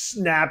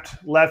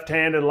 snapped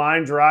left-handed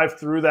line drive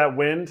through that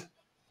wind.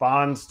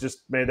 Bonds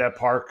just made that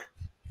park,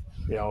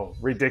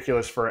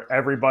 ridiculous for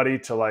everybody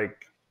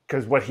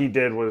because what he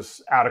did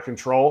was out of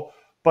control.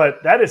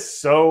 But that's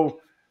so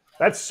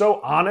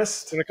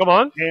honest. Can I come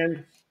on?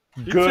 And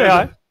You good. say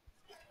hi.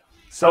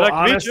 So I'd like to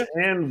meet honest you.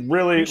 and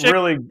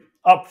really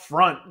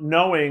upfront,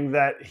 knowing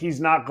that he's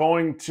not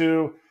going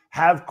to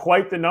have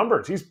quite the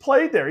numbers. He's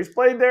played there. He's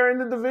played there in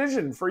the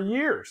division for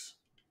years.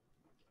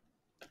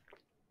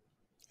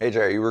 Hey,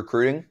 Jerry, are you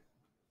recruiting?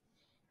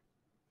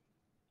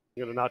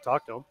 You're going to not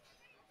talk to him.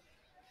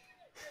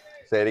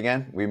 Say it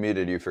again. We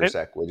muted you for a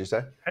sec. What'd you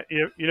say?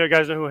 You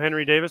guys know who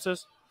Henry Davis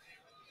is?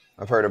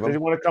 I've heard of Does he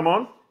him. want to come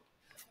on?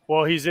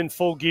 Well, he's in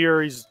full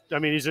gear. He's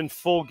in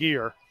full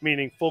gear,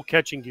 meaning full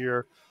catching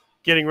gear,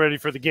 getting ready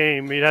for the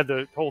game. He had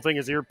the whole thing.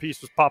 His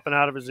earpiece was popping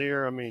out of his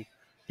ear. I mean,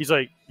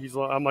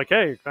 I'm like,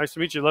 hey, nice to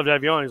meet you. Love to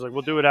have you on. He's like,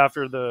 we'll do it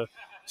after the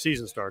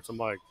season starts. I'm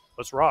like,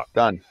 let's rock.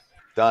 Done.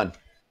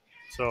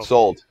 So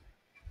Sold.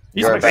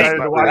 he's You're big.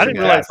 excited to watch I him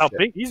didn't realize how catch.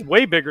 big. He's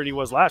way bigger than he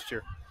was last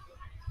year.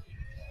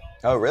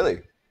 Oh,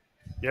 really?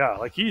 Yeah,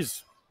 like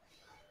he's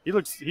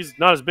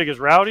not as big as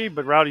Rowdy,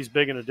 but Rowdy's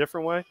big in a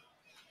different way.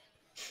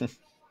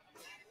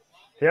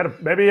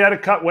 Maybe he had to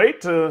cut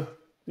weight to,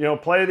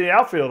 play the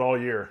outfield all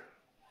year.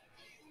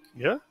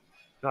 Yeah.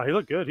 No, he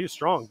looked good. He's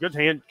strong. Good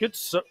hand. Good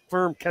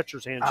firm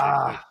catcher's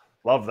handshake.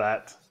 Love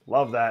that.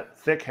 Love that.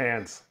 Thick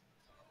hands.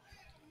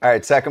 All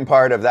right, second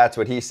part of That's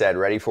What He Said.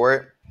 Ready for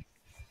it?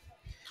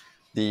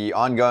 The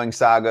ongoing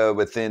saga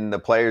within the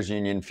Players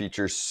Union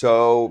features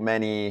so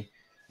many,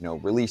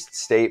 released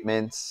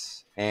statements.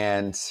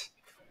 And,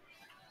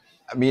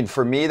 I mean,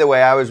 for me, the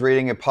way I was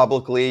reading it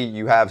publicly,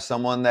 you have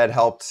someone that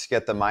helped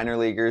get the minor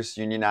leaguers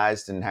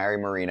unionized in Harry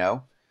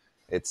Marino.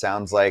 It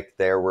sounds like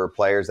there were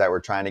players that were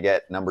trying to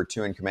get number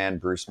 2 in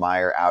command, Bruce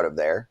Meyer, out of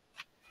there.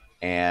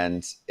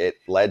 And it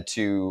led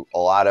to a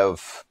lot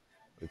of,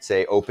 let's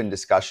say, open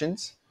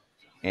discussions.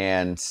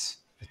 And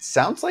it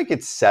sounds like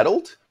it's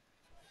settled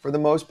for the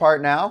most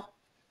part now.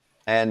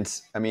 And,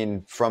 I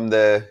mean, from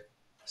the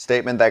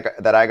statement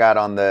that I got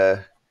on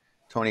the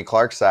Tony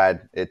Clark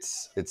side,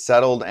 it's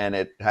settled, and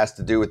it has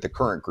to do with the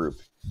current group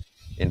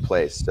in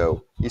place.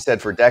 So he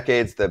said for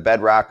decades, the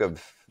bedrock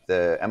of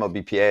the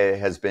MLBPA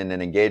has been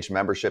an engaged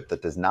membership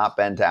that does not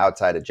bend to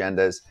outside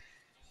agendas.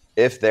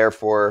 It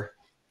therefore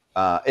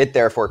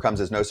comes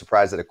as no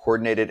surprise that a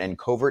coordinated and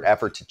covert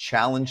effort to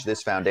challenge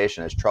this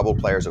foundation has troubled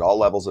players at all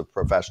levels of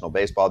professional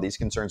baseball. These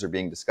concerns are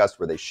being discussed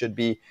where they should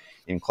be,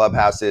 in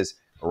clubhouses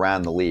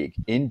around the league.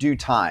 In due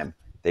time,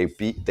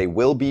 they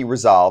will be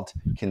resolved,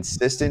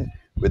 consistent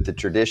with the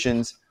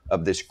traditions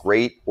of this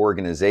great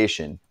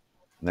organization.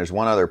 And there's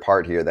one other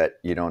part here that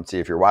you don't see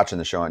if you're watching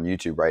the show on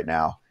YouTube right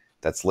now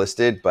that's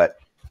listed, but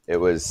it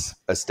was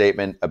a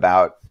statement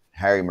about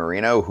Harry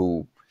Marino,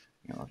 who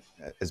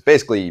has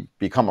basically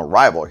become a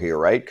rival here,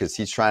 right? Because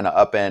he's trying to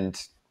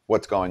upend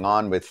what's going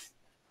on with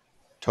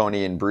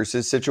Tony and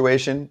Bruce's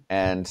situation.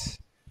 And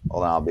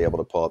hold on, I'll be able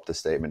to pull up the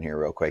statement here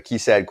real quick. He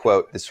said,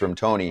 quote, this is from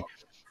Tony,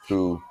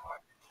 who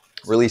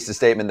released a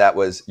statement that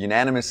was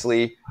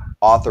unanimously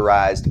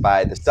authorized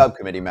by the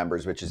subcommittee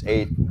members, which is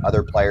 8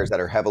 other players that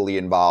are heavily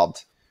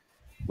involved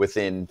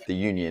within the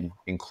union,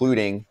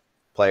 including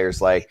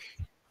players like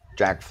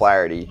Jack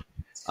Flaherty,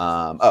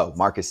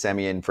 Marcus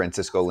Semien,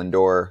 Francisco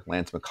Lindor,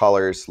 Lance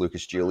McCullers,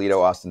 Lucas Giolito,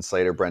 Austin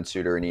Slater, Brent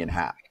Suter, and Ian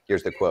Happ.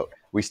 Here's the quote.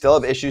 We still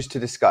have issues to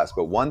discuss,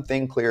 but one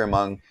thing clear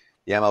among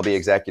the MLB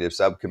executive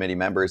subcommittee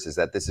members is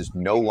that this is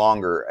no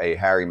longer a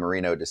Harry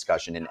Marino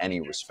discussion in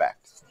any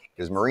respect.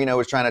 Because Marino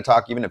was trying to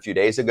talk even a few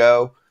days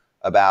ago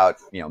about,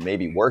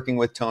 maybe working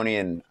with Tony,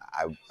 and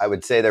I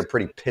would say they're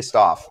pretty pissed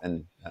off,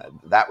 and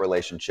that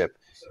relationship,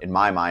 in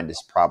my mind,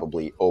 is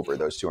probably over.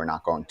 Those two are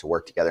not going to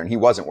work together, and he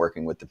wasn't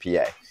working with the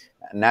PA.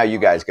 And now you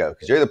guys go,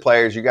 because you're the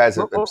players. You guys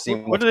have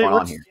seen what's going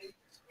on here.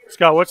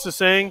 Scott, what's the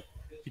saying?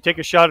 You take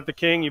a shot at the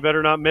king, you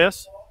better not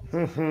miss.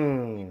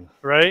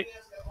 Right?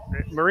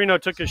 Marino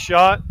took a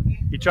shot.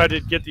 He tried to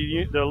get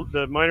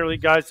the minor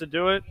league guys to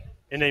do it,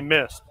 and they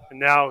missed. And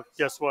now,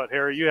 guess what,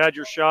 Harry? You had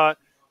your shot.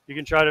 You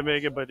can try to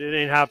make it, but it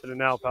ain't happening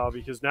now, pal,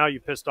 because now you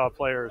pissed off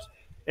players.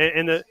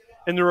 And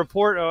the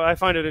report, I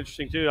find it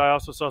interesting too. I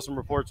also saw some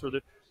reports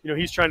where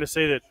he's trying to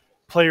say that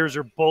players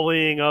are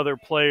bullying other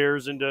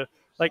players into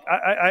like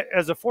I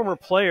as a former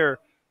player,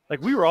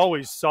 like we were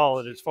always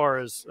solid as far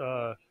as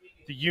the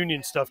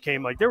union stuff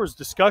came. Like there was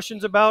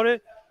discussions about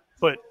it,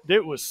 but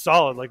it was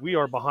solid. Like we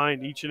are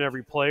behind each and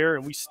every player,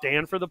 and we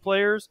stand for the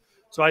players.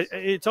 So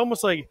it's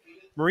almost like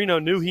Marino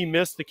knew he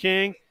missed the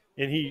king,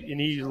 and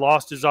he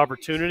lost his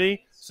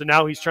opportunity. So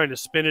now he's trying to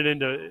spin it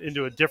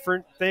into a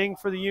different thing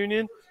for the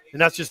union, and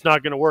that's just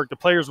not going to work. The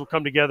players will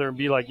come together and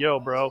be like,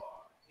 "Yo, bro,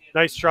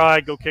 nice try,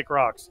 go kick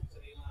rocks."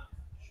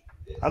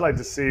 I'd like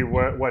to see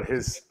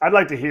I'd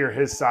like to hear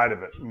his side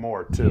of it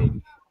more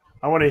too.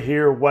 I want to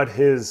hear what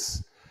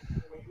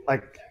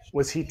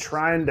was he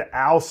trying to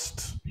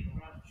oust,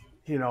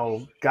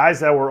 guys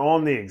that were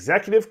on the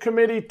executive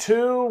committee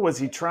too? Was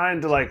he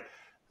trying to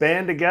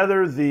band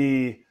together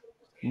the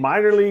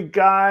minor league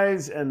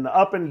guys and the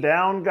up and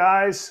down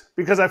guys?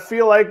 Because I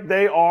feel like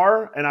they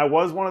are, and I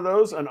was one of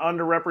those, an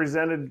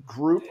underrepresented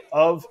group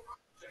of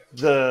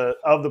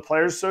the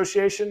Players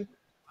Association.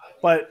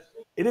 But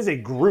it is a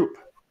group.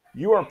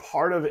 You are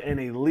part of an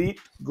elite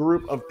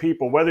group of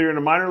people, whether you're in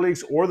the minor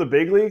leagues or the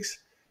big leagues.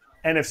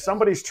 And if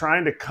somebody's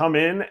trying to come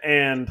in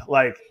and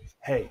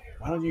hey,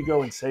 why don't you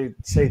go and say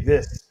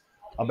this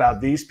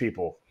about these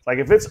people?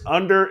 If it's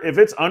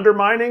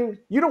undermining,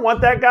 you don't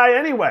want that guy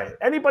anyway.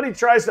 Anybody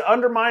tries to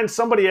undermine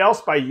somebody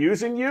else by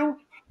using you,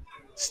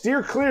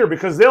 steer clear,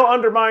 because they'll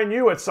undermine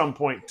you at some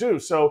point too.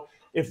 So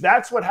if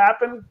that's what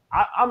happened,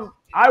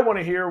 I want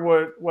to hear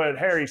what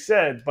Harry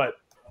said, but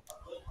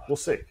we'll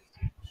see.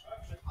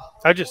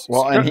 Kratz,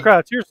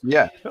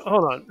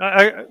 hold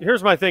on.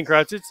 Here's my thing,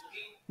 Kratz. It's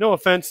no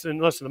offense, and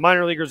listen, the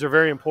minor leaguers are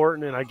very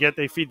important, and I get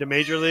they feed the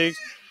major leagues,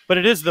 but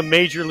it is the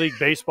Major League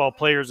Baseball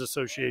Players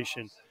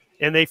Association,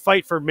 and they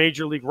fight for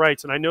major league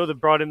rights. And I know they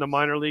brought in the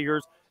minor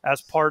leaguers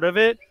as part of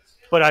it,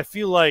 but I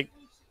feel like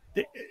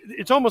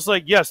it's almost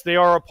like, yes, they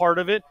are a part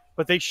of it,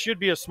 but they should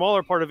be a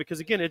smaller part of it because,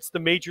 again, it's the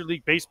Major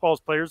League Baseball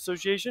Players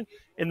Association,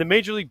 and the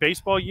Major League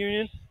Baseball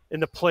Union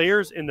and the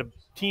players and the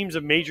teams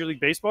of Major League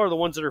Baseball are the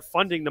ones that are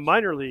funding the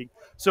minor league.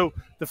 So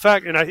the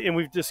fact, and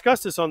we've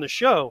discussed this on the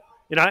show,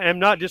 and I am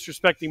not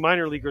disrespecting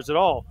minor leaguers at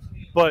all,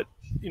 but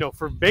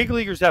for big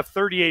leaguers to have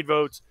 38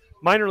 votes,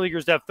 minor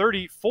leaguers to have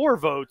 34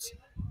 votes,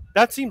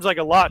 that seems like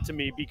a lot to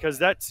me, because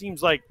that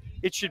seems like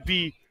it should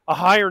be a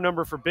higher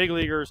number for big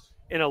leaguers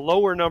and a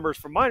lower numbers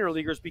for minor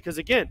leaguers, because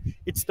again,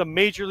 it's the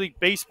Major League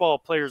Baseball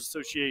Players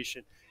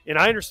Association. And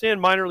I understand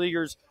minor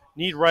leaguers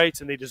need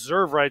rights and they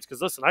deserve rights,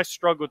 because listen, I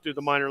struggled through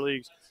the minor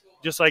leagues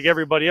just like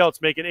everybody else,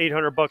 making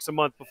 $800 a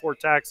month before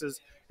taxes,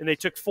 and they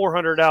took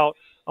 $400 out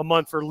a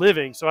month for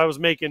living. So I was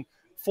making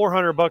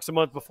 $400 a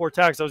month before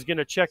tax. I was getting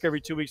a check every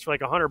 2 weeks for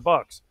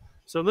 $100.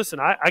 So listen,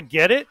 I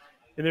get it,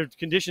 and their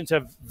conditions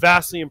have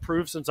vastly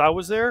improved since I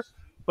was there.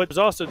 But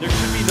there should be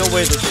no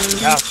way that this should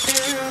happen.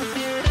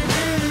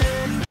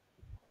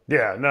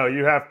 Yeah, no,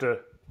 you have to,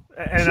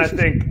 and I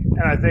think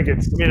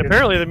it's. I mean,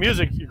 apparently the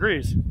music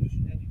agrees.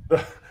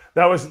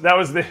 That was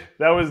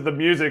the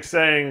music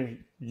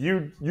saying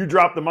you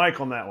dropped the mic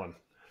on that one.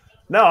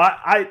 No,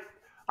 I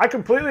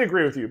completely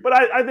agree with you, but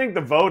I think the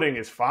voting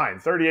is fine,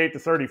 38 to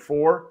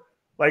 34.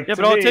 But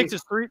all it takes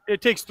is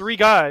three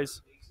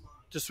guys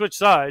to switch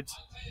sides,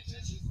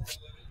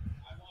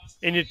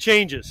 and it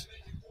changes,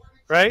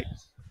 right?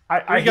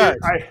 I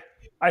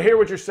hear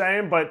what you're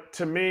saying, but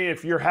to me,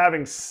 if you're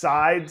having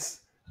sides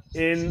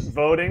in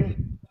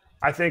voting,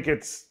 I think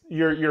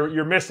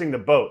you're missing the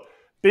boat.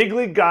 Big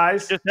league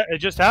guys. It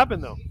just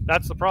happened though.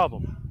 That's the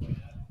problem.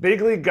 Big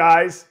league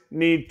guys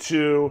need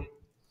to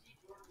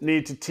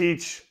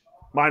teach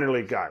minor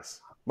league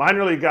guys.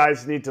 Minor league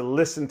guys need to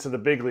listen to the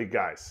big league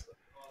guys.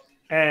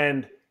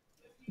 And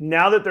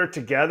now that they're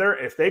together,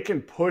 if they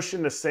can push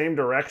in the same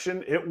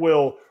direction, it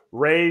will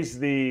raise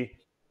the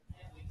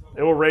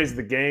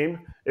game.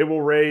 It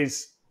will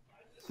raise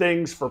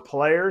things for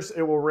players.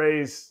 It will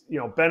raise,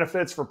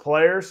 benefits for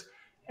players.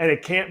 And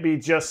it can't be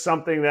just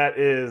something that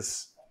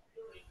is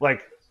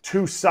like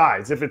two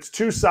sides. If it's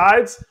two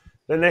sides,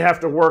 then they have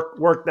to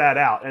work that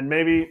out. And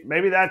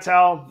maybe that's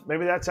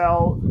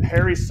how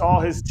Harry saw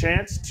his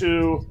chance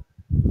to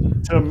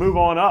move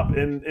on up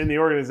in the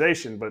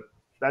organization. But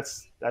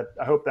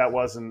I hope that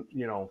wasn't,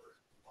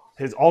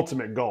 his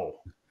ultimate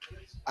goal.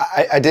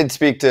 I did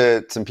speak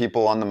to some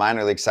people on the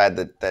minor league side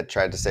that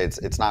tried to say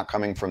it's not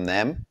coming from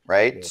them,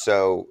 right? Yeah.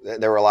 So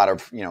there were a lot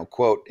of,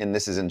 quote, and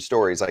this is in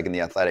stories, like in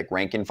the Athletic,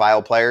 rank and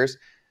file players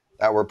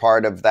that were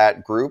part of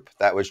that group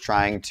that was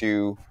trying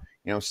to,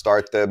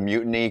 start the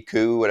mutiny,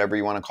 coup, whatever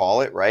you want to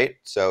call it, right?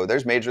 So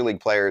there's major league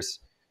players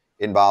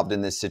involved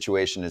in this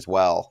situation as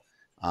well.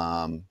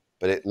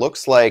 But it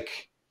looks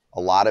like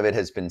a lot of it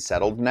has been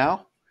settled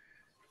now.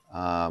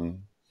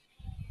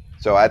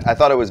 So I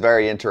thought it was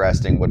very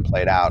interesting what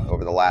played out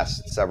over the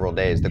last several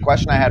days. The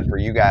question I had for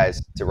you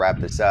guys to wrap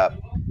this up,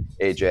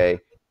 AJ,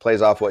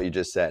 plays off what you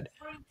just said.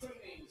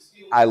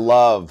 I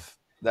love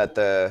that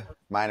the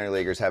minor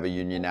leaguers have a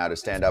union now to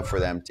stand up for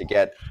them, to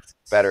get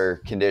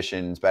better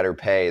conditions, better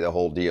pay, the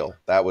whole deal.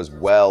 That was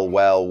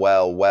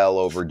well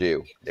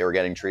overdue. They were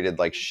getting treated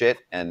like shit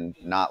and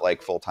not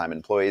like full-time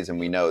employees, and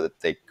we know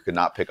that they could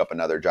not pick up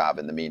another job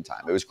in the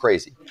meantime. It was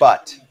crazy.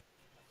 But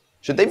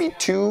should they be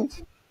two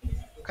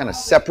kind of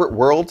separate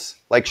worlds?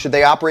 Like, should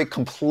they operate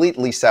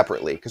completely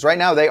separately? Because right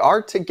now they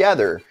are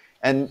together,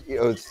 and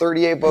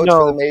 38 votes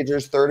for the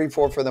majors,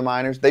 34 for the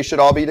minors. They should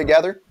all be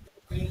together?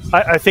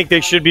 I think they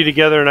should be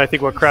together, and I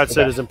think what Kratz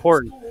said is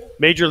important.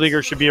 Major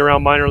leaguers should be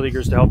around minor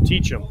leaguers to help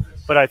teach them.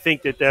 But I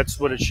think that that's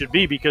what it should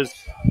be, because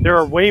there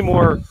are way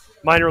more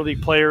minor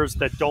league players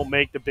that don't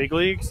make the big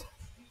leagues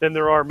than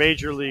there are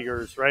major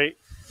leaguers, right?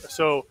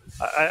 So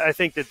I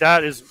think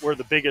that is where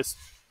the biggest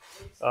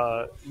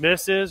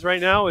miss is right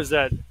now, is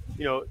that,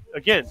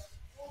 again,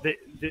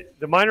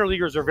 the minor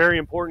leaguers are very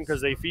important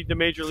because they feed the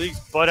major leagues,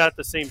 but at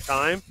the same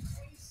time,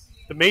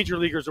 the major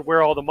leaguers are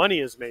where all the money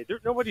is made.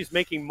 Nobody's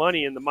making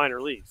money in the minor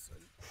leagues,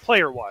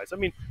 player-wise. I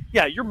mean,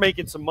 yeah, you're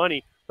making some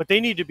money, but they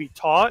need to be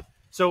taught.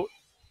 So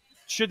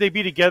should they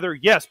be together?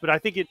 Yes, but I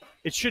think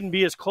it shouldn't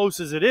be as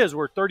close as it is.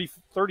 We're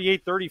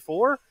 38,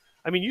 34.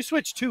 I mean, you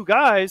switch two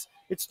guys,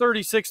 it's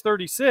 36,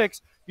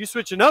 36. You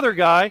switch another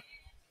guy,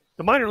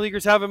 the minor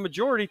leaguers have a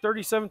majority,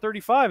 37,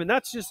 35, and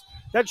that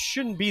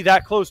shouldn't be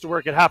that close to where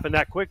it could happen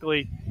that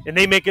quickly, and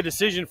they make a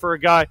decision for a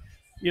guy.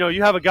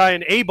 You have a guy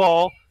in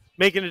A-ball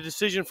making a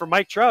decision for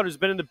Mike Trout, who's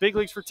been in the big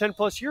leagues for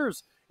 10-plus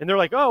years, and they're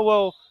like, oh,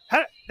 well,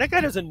 that guy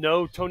doesn't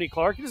know Tony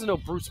Clark. He doesn't know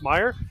Bruce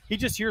Meyer. He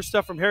just hears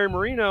stuff from Harry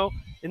Marino,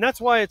 and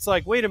that's why it's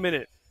like, wait a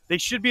minute. They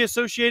should be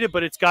associated,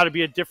 but it's got to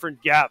be a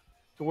different gap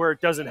to where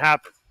it doesn't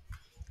happen.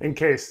 In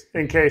case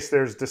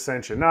there's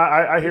dissension. No,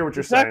 I hear what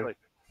you're saying.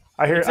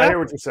 I hear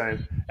what you're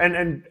saying.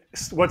 And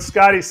what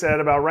Scotty said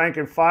about rank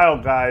and file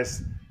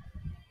guys,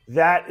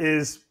 that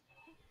is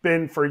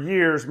been for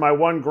years my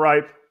one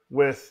gripe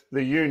with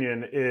the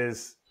union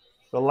is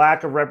the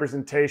lack of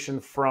representation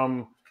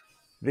from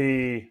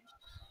the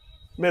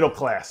middle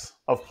class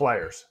of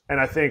players.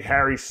 And I think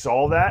Harry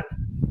saw that,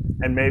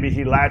 and maybe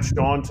he latched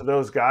on to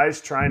those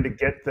guys, trying to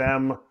get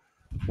them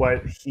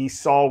what he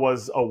saw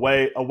was a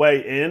way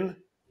in.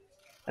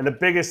 And the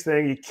biggest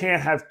thing, you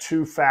can't have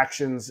two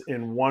factions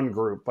in one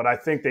group, but I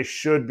think they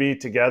should be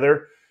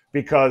together,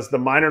 because the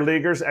minor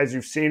leaguers, as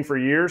you've seen for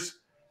years,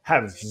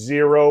 have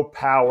zero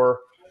power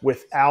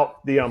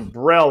without the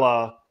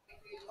umbrella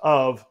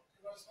of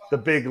the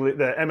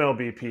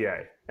MLB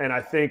PA. And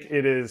I think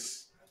it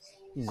is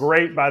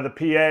great by the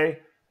PA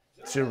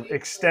to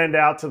extend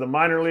out to the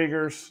minor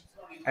leaguers,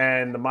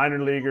 and the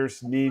minor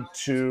leaguers need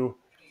to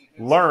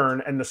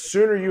learn. And the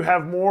sooner you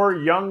have more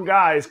young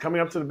guys coming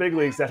up to the big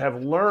leagues that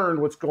have learned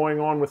what's going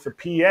on with the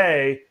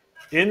PA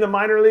in the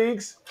minor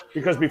leagues,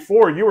 because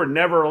before you were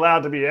never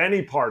allowed to be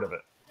any part of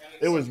it.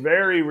 It was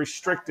very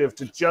restrictive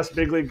to just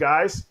big league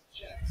guys.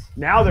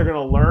 Now they're going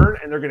to learn,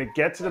 and they're going to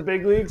get to the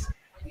big leagues,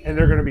 and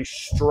they're going to be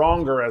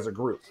stronger as a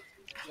group.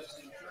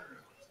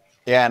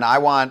 Yeah, and I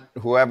want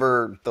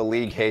whoever the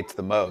league hates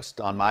the most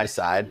on my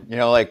side.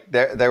 Like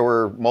there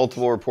were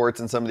multiple reports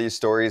in some of these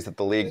stories that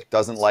the league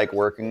doesn't like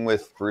working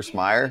with Bruce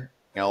Meyer.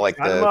 Like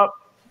the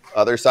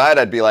other side,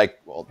 I'd be like,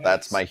 well,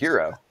 that's my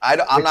hero.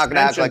 I'm not going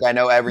to act like I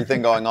know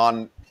everything going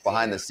on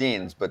behind the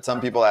scenes, but some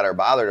people that are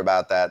bothered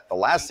about that, the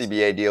last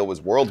CBA deal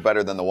was worlds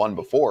better than the one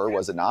before,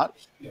 was it not?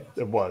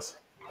 It was.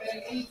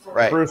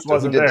 Right. Bruce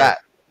wasn't there. That?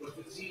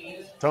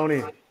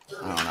 Tony.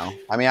 I don't know.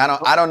 I mean,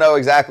 I don't know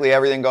exactly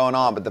everything going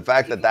on, but the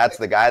fact that that's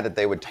the guy that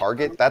they would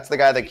target, that's the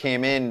guy that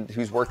came in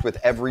who's worked with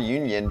every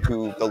union,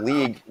 who the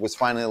league was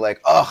finally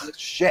like, oh,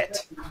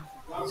 shit.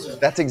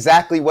 That's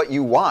exactly what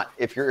you want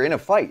if you're in a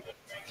fight.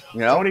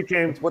 Tony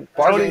came. It's what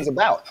bargaining's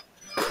about.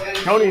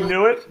 Tony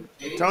knew it,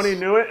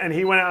 and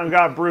he went out and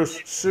got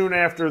Bruce soon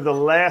after the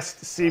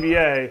last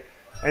CBA.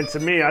 And to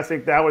me, I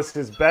think that was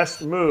his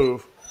best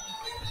move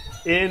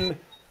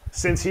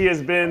since he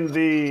has been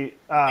the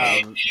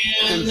head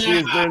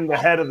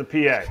of the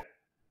PA,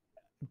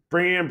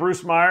 bringing in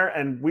Bruce Meyer.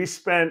 And we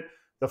spent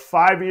the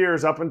 5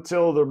 years up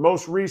until the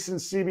most recent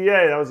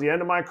CBA, that was the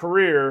end of my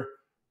career,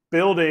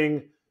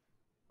 building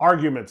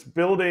arguments,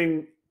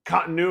 building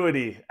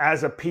continuity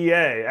as a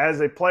PA,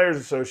 as a players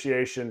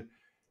association.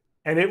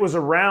 And it was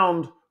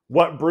around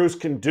what Bruce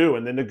can do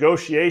and the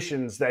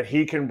negotiations that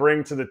he can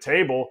bring to the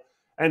table.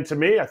 And to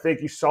me, I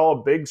think you saw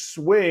a big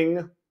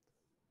swing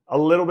a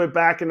little bit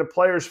back into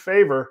players'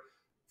 favor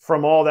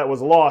from all that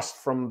was lost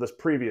from this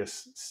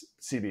previous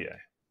CBA.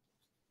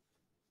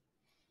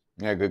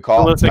 Yeah, good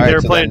call. Looks like they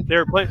were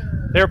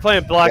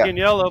playing black and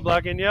yellow,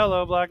 black and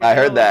yellow, black and yellow. I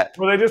heard that.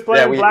 Were they just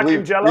playing black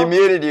and yellow? We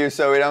muted you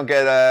so we don't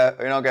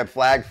get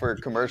flagged for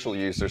commercial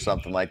use or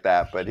something like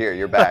that. But here,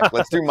 you're back.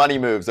 Let's do money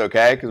moves,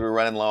 okay? Because we're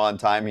running low on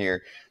time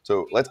here.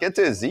 So let's get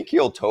to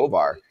Ezequiel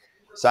Tovar.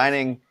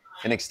 signing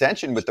an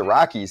extension with the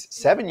Rockies,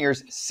 7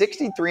 years,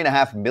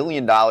 $63.5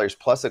 million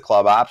plus a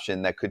club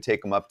option that could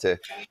take him up to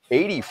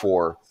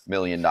 $84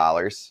 million.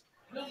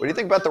 What do you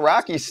think about the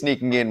Rockies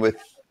sneaking in with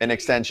an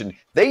extension?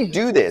 They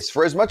do this.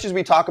 For as much as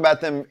we talk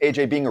about them,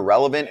 AJ, being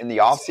irrelevant in the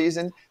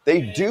offseason,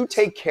 they do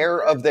take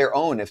care of their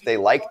own if they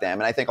like them.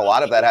 And I think a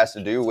lot of that has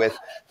to do with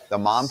the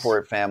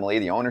Monport family,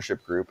 the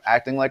ownership group,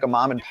 acting like a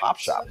mom and pop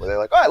shop where they're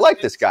like, oh, I like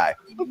this guy.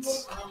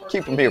 Let's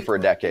keep him here for a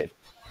decade.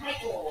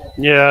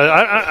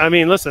 Yeah, I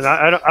mean, listen,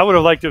 I would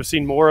have liked to have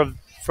seen more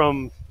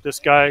from this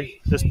guy,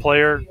 this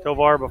player,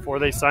 Tovar, before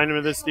they signed him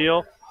to this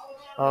deal.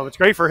 It's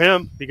great for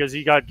him because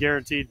he got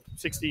guaranteed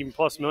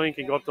 60+ million,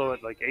 can go up to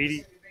like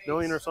 80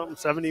 million or something,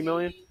 70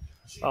 million.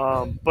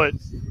 But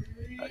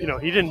you know,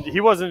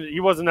 he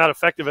wasn't that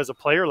effective as a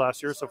player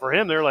last year. So for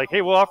him, they're like,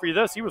 hey, we'll offer you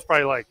this. He was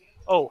probably like,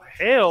 oh,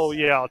 hell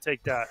yeah, I'll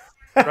take that.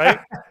 Right?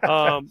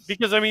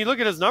 Because I mean, look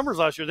at his numbers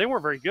last year. They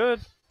weren't very good.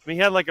 I mean,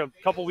 he had like a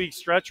couple week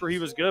stretch where he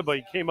was good, but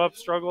he came up,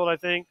 struggled, I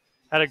think,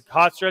 had a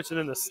hot stretch, and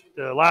then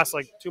the last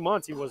like 2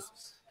 months he was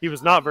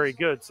not very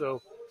good. So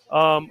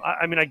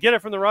I mean, I get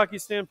it from the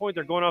Rockies standpoint.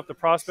 They're going off the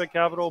prospect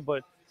capital,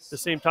 but at the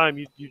same time,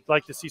 you'd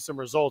like to see some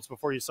results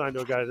before you sign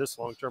to a guy this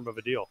long term of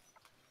a deal.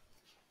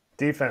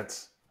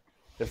 Defense.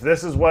 If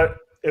this is what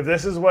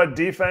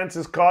defense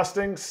is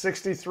costing,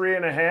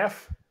 63.5,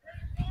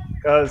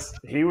 because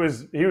he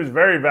was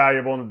very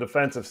valuable on the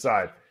defensive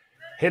side.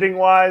 Hitting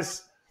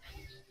wise,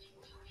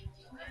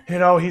 you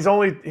know, he's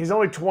only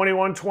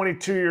 21,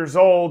 22 years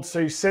old. So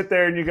you sit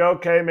there and you go,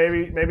 okay,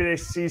 maybe they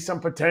see some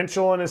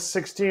potential in his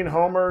 16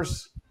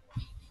 homers.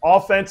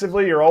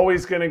 Offensively, you're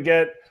always going to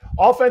get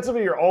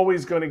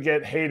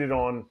hated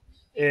on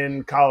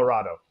in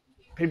Colorado.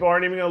 People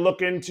aren't even going to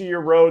look into your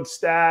road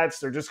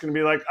stats. They're just going to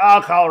be like,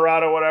 oh,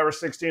 Colorado, whatever,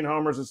 16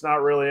 homers, it's not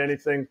really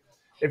anything.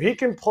 If he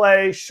can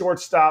play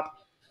shortstop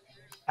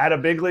at a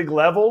big league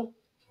level,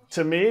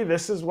 to me,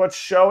 this is what's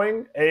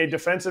showing a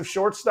defensive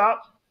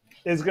shortstop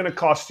is going to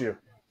cost you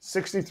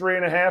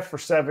 63.5 for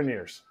 7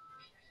 years.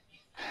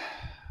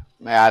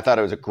 Man, I thought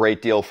it was a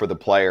great deal for the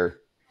player.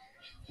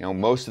 You know,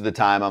 most of the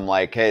time I'm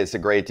like, hey, it's a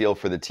great deal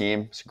for the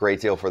team. It's a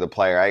great deal for the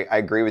player. I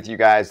agree with you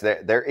guys.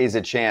 There is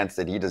a chance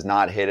that he does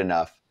not hit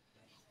enough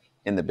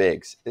in the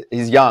bigs.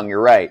 He's young,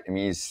 you're right. I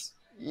mean,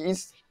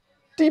 he's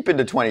deep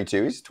into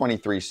 22. He's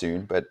 23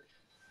 soon, but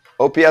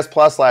OPS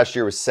plus last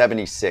year was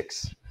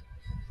 76,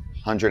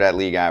 100 at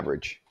league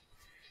average.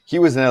 He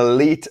was an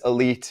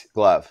elite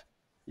glove.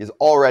 He's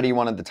already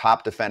one of the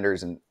top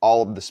defenders in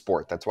all of the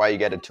sport. That's why you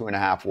get a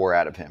 2.5 WAR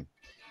out of him.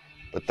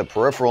 But the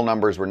peripheral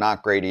numbers were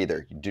not great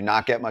either. You do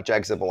not get much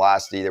exit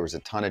velocity. There was a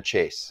ton of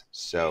chase.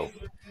 So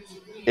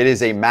it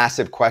is a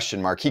massive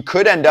question mark. He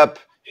could end up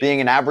being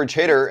an average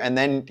hitter, and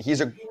then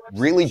he's a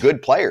really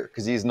good player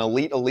because he's an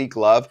elite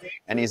glove,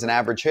 and he's an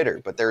average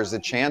hitter. But there's a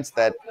chance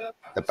that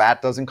the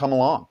bat doesn't come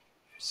along.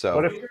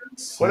 So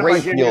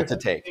great deal to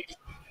take.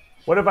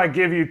 What if I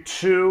give you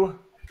two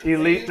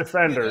elite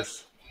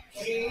defenders,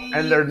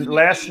 and their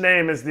last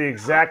name is the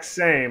exact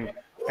same,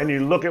 and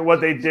you look at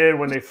what they did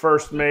when they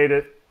first made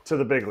it to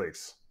the big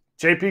leagues?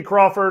 J.P.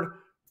 Crawford,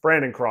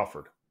 Brandon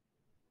Crawford.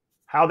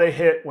 How they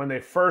hit when they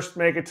first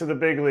make it to the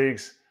big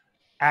leagues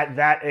at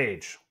that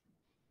age.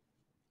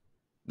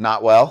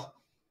 Not well.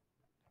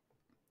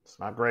 It's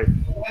not great.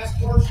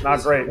 It's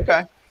not great.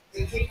 Okay.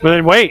 But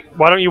then wait.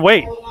 Why don't you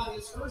wait?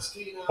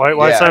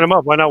 Why sign him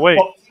up? Why not wait?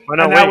 Why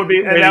not wait?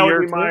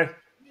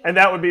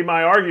 That would be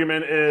my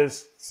argument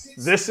is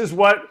this is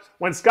what –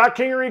 when Scott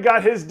Kingery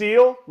got his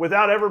deal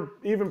without ever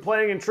even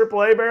playing in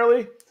AAA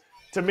barely,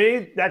 to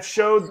me that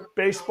showed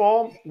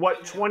baseball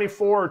what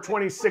 $24 or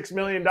 $26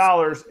 million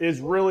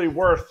is really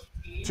worth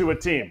to a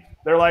team.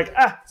 They're like,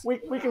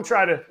 we can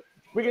try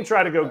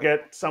to go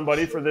get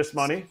somebody for this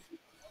money.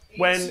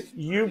 When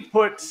you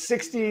put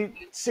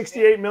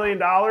 $68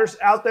 million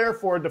out there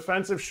for a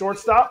defensive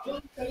shortstop,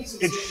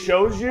 it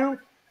shows you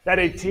that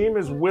a team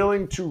is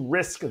willing to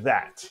risk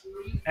that.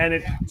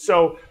 And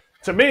so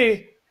to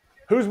me,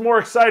 who's more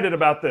excited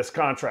about this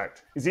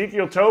contract?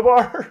 Ezekiel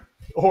Tovar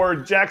or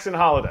Jackson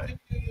Holiday?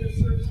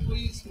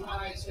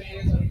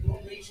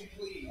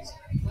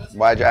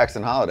 Why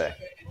Jackson Holiday?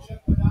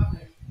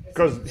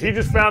 Because he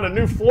just found a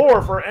new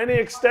floor for any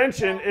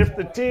extension if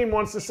the team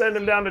wants to send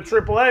him down to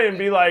AAA and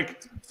be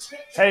like,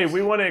 hey,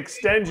 we want to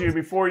extend you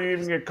before you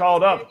even get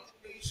called up.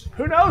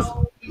 Who knows?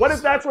 What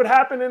if that's what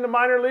happened in the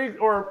minor league?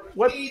 Or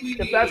what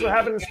if that's what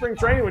happened in spring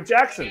training with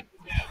Jackson?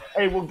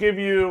 Hey, we'll give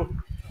you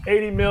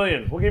 $80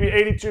 million. We'll give you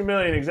 $82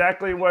 million,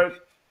 exactly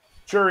what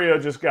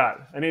Churio just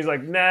got. And he's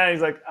like, nah.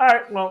 He's like, all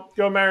right, well,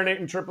 go marinate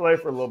in AAA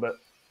for a little bit.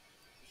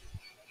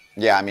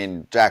 Yeah, I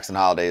mean, Jackson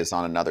Holiday is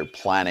on another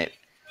planet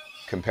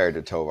compared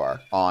to Tovar.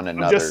 On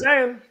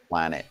another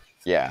planet.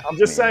 Yeah. I'm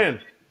just saying.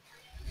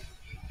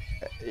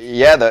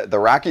 Yeah, the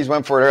Rockies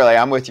went for it early.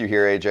 I'm with you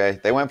here,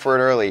 AJ. They went for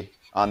it early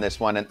on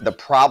this one. And the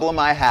problem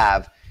I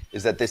have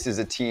is that this is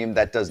a team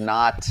that does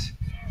not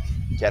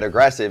get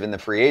aggressive in the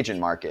free agent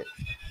market.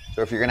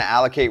 So if you're going to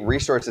allocate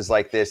resources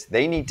like this,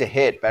 they need to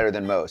hit better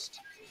than most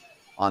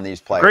on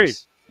these players. Agreed.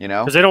 You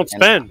know? Because they don't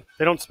spend.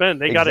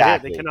 They got to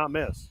hit. They cannot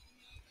miss.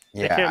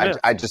 Yeah,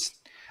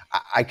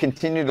 I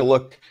continue to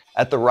look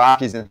at the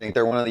Rockies and think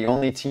they're one of the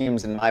only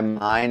teams in my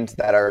mind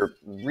that are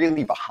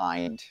really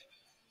behind.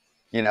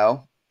 You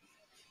know,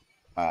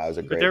 it was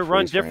a great. But they're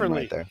run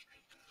differently. Right there.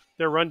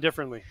 They're run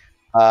differently.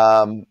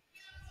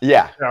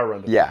 Yeah,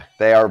 yeah,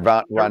 they are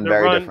run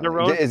very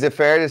differently. Is it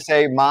fair to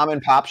say mom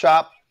and pop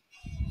shop?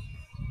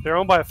 They're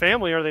owned by a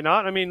family, are they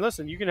not? I mean,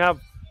 listen, you can have,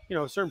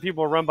 certain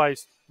people are run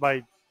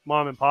by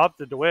mom and pop,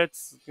 the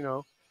DeWitts,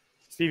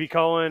 Stevie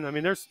Cohen. I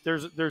mean,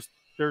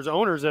 there's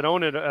owners that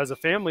own it as a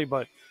family,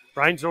 but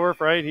Reinsdorf,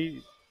 right?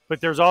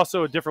 But there's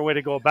also a different way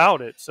to go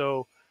about it.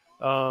 So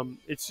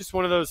it's just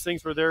one of those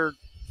things where they're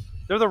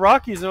the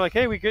Rockies. And they're like,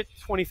 hey, we get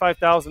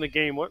 25,000 a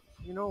game. What?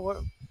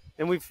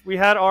 And we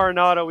had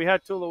Arenado, we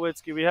had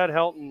Tulowitzki, we had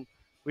Helton.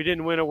 We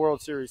didn't win a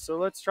World Series. So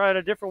let's try it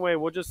a different way.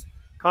 We'll just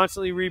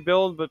constantly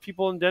rebuild. But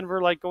people in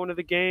Denver like going to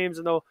the games,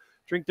 and they'll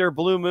drink their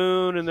Blue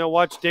Moon, and they'll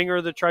watch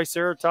Dinger the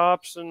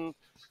Triceratops, and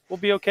we'll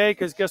be okay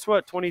because guess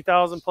what?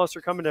 20,000 plus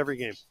are coming to every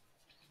game.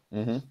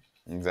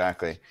 Mm-hmm.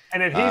 Exactly.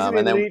 And if he's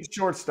an elite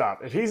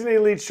shortstop,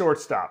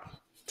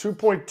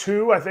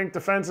 2.2, I think,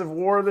 defensive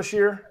WAR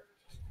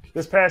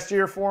this past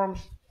year for him.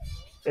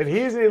 If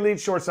he's an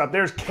elite shortstop,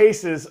 there's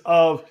cases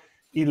of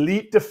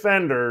elite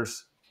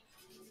defenders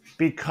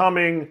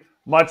becoming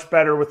much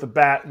better with the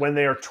bat when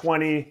they are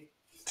 20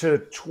 to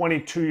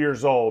 22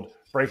 years old,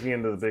 breaking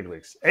into the big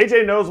leagues.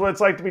 AJ knows what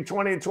it's like to be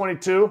 20 and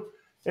 22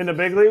 in the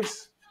big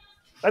leagues.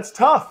 That's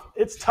tough.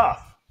 It's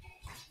tough.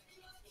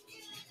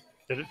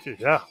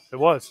 Yeah, it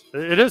was.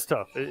 It is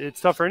tough.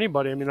 It's tough for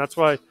anybody. I mean, that's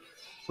why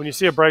when you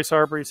see a Bryce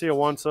Harper, you see a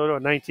Juan Soto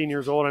at 19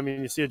 years old. I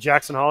mean, you see a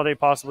Jackson Holiday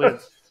possibly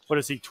at, what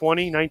is he,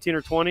 19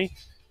 or 20,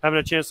 having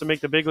a chance to make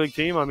the big league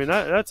team. I mean,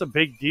 that's a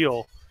big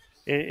deal.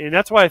 And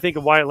that's why I think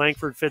of Wyatt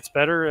Langford fits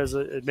better as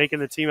making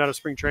the team out of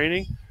spring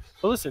training.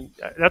 But listen,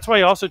 that's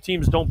why also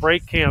teams don't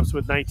break camps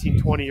with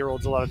 19,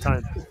 20-year-olds a lot of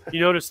times. You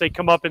notice they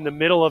come up in the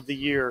middle of the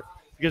year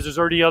because there's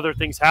already other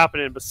things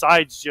happening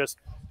besides just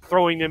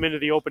throwing them into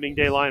the opening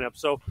day lineup.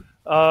 So,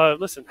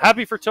 listen,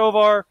 happy for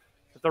Tovar.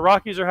 If the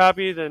Rockies are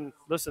happy, then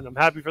listen, I'm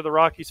happy for the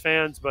Rockies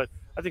fans. But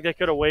I think they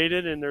could have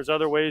waited, and there's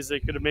other ways they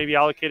could have maybe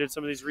allocated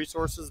some of these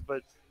resources.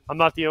 But I'm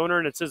not the owner,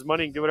 and it's his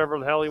money. He can do whatever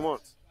the hell he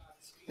wants.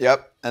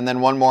 Yep. And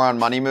then one more on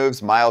money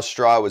moves. Miles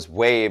Straw was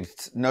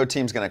waived. No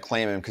team's going to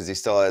claim him because he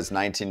still has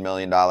 $19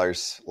 million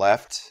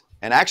left.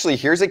 And actually,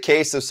 here's a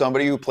case of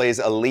somebody who plays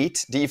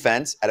elite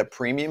defense at a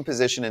premium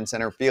position in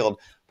center field,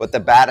 but the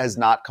bat has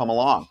not come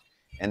along.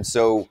 And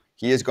so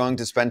he is going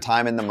to spend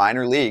time in the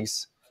minor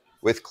leagues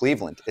with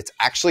Cleveland. It's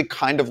actually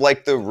kind of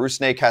like the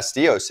Rusney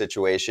Castillo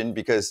situation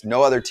because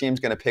no other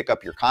team's going to pick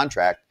up your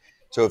contract.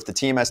 So if the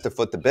team has to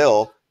foot the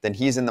bill, then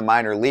he's in the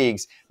minor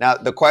leagues. Now,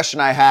 the question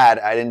I had,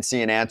 I didn't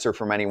see an answer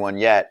from anyone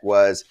yet,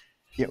 was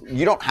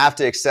you don't have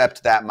to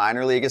accept that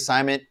minor league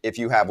assignment if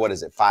you have,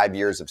 5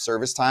 years of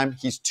service time?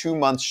 He's 2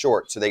 months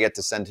short, so they get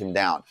to send him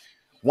down.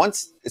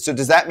 So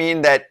does that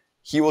mean that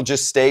he will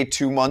just stay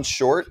 2 months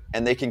short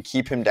and they can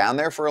keep him down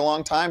there for a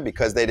long time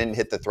because they didn't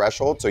hit the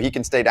threshold? So he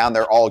can stay down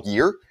there all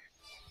year?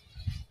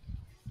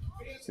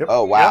 Yep.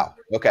 Oh, wow.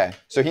 Yep. Okay.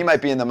 So he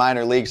might be in the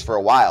minor leagues for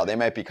a while. They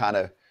might be kind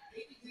of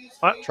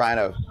trying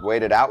to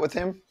wait it out with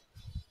him.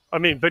 I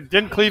mean, but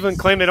didn't Cleveland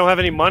claim they don't have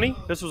any money?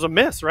 This was a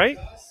miss, right?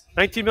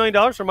 $19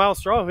 million for Miles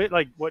Straw. Hit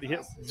he hit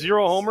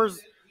 0 homers.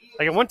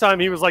 Like at one time,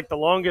 he was like the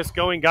longest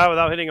going guy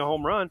without hitting a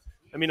home run.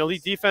 I mean,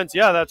 elite defense,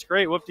 yeah, that's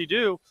great.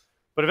 Whoop-de-doo.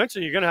 But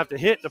eventually you're going to have to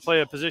hit to play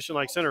a position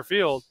like center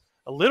field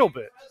a little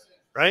bit,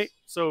 right?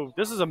 So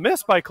this is a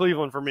miss by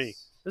Cleveland for me.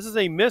 This is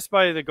a miss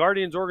by the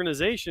Guardians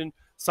organization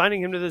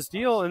signing him to this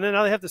deal, and then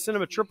now they have to send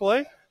him a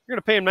AAA. You're going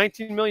to pay him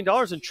 $19 million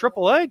in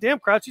AAA? Damn,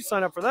 Kratz, you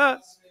sign up for that.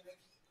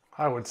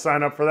 I would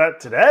sign up for that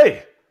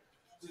today.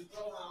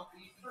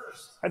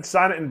 I'd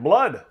sign it in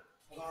blood.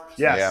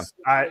 Yes,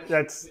 yeah.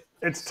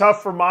 It's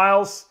tough for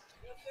Miles.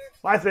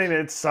 My thing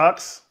that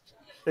sucks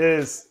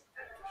is,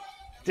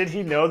 did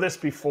he know this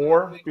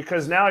before?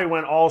 Because now he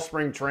went all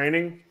spring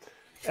training,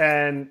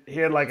 and he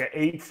had like an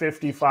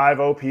 855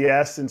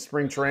 OPS in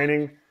spring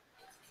training.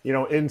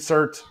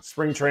 Insert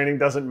spring training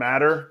doesn't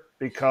matter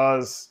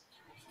because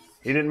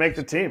he didn't make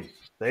the team.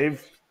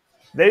 They've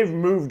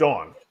moved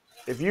on.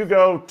 If you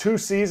go 2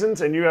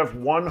 seasons and you have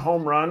 1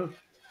 home run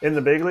in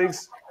the big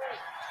leagues,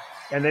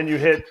 and then you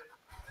hit,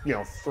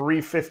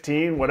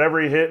 315,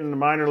 whatever he hit in the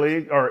minor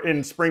league or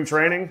in spring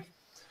training,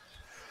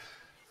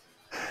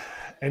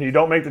 and you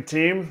don't make the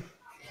team,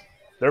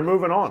 they're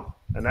moving on,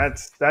 and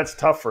that's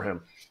tough for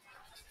him.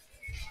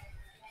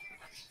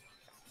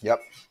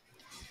 Yep.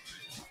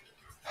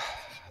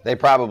 They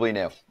probably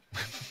knew.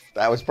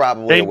 That was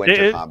probably a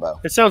winter combo.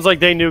 It sounds like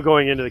they knew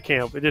going into the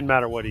camp. It didn't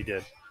matter what he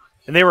did.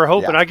 And they were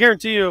hoping, I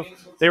guarantee you,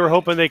 they were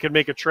hoping they could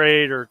make a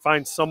trade or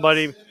find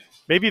somebody.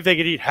 Maybe if they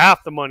could eat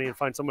half the money and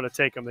find someone to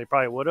take him, they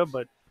probably would have.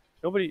 But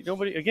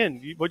nobody,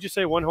 again, what'd you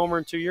say, 1 homer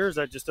in 2 years?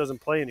 That just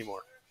doesn't play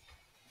anymore.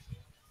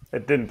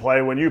 It didn't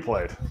play when you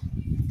played.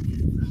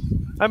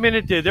 I mean,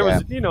 it did. There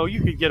was,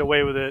 you could get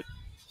away with it.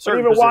 But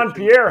even Juan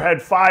Pierre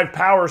had 5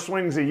 power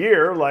swings a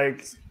year.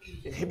 Like,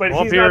 But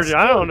Juan he's Pierre, not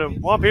I don't know.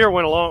 Juan Pierre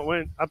went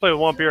along. I played with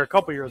Juan Pierre a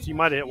couple years. He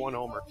might have hit one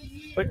homer,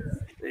 but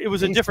it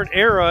was a different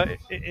era.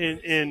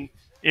 In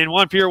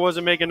Juan Pierre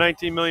wasn't making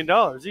 $19 million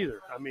either.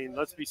 I mean,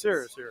 let's be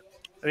serious here.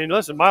 I mean,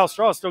 listen, Miles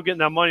Straw is still getting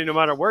that money no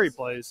matter where he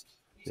plays.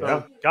 So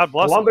Yeah. God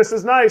bless Columbus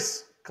is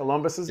nice.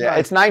 Columbus is nice.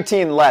 It's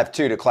 19 left,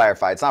 too, to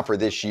clarify. It's not for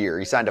this year.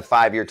 He signed a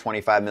 5-year,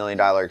 $25 million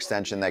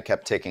extension that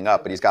kept ticking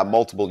up, but he's got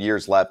multiple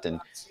years left and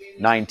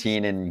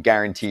 19 in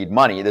guaranteed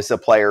money. This is a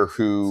player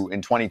who,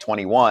 in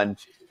 2021,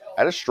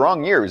 had a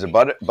strong year. He was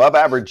above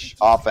average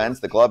offense.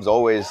 The glove's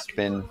always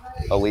been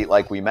elite,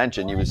 like we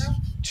mentioned. He was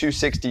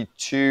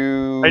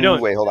 262.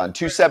 Wait, hold on.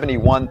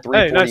 271, 349.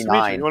 Hey, nice to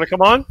meet you. You want to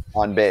come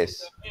on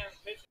base.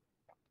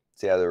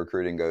 See how the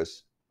recruiting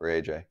goes for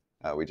AJ.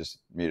 We just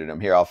muted him.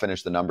 Here, I'll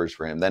finish the numbers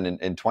for him. Then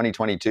in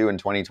 2022 and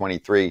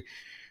 2023,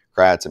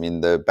 Kratz, I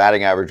mean, the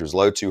batting average was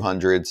low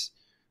 200s.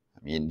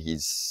 I mean,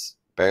 he's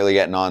barely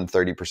getting on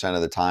 30% of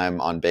the time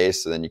on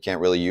base, so then you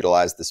can't really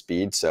utilize the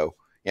speed. So,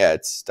 yeah,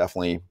 it's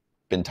definitely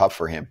been tough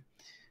for him.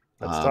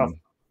 That's tough.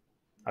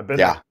 I've been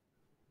there.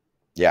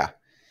 Yeah.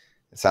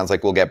 It sounds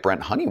like we'll get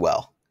Brent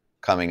Honeywell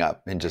coming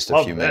up in just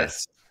a few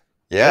minutes.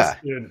 Yeah.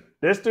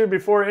 This dude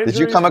before injury. Did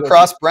you come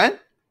across Brent?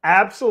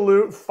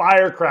 Absolute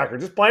firecracker.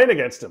 Just playing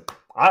against him.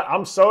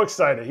 I'm so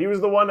excited. He was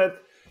the one that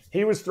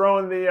he was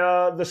throwing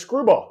the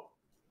screwball.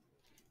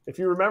 If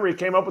you remember, he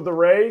came up with the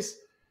Rays,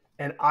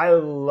 and I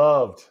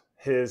loved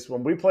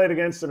when we played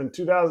against him in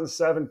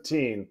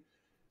 2017.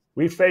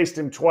 We faced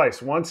him twice,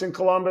 once in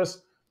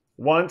Columbus,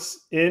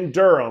 once in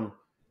Durham,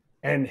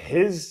 and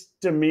his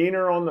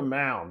demeanor on the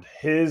mound,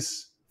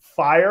 his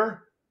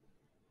fire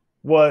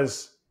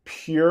was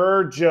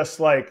pure,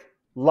 just like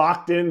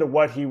locked into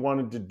what he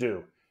wanted to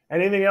do.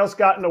 Anything else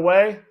got in the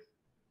way?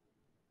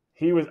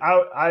 He was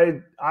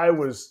I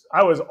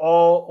was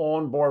all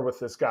on board with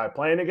this guy.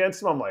 Playing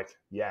against him, I'm like,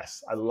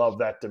 yes, I love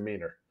that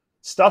demeanor.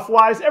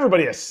 Stuff-wise,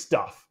 everybody has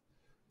stuff.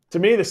 To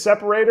me, the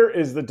separator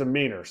is the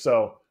demeanor.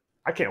 So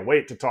I can't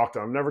wait to talk to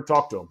him. I've never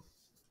talked to him.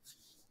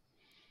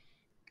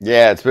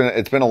 Yeah,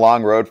 it's been a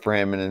long road for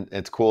him, and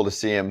it's cool to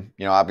see him,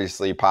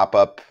 obviously pop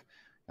up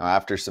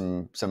after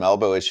some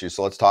elbow issues.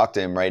 So let's talk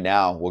to him right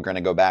now. We're going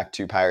to go back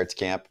to Pirates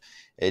camp.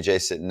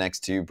 AJ sitting next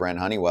to Brent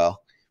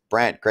Honeywell.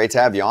 Brent, great to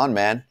have you on,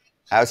 man.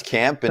 How's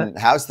camp and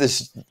how's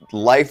this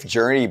life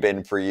journey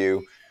been for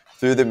you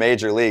through the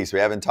major leagues? We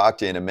haven't talked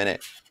to you in a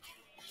minute.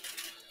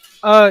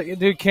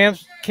 Dude,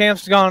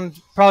 camp's gone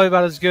probably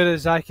about as good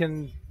as I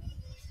can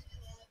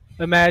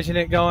imagine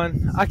it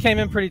going. I came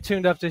in pretty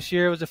tuned up this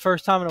year. It was the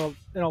first time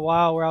in a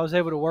while where I was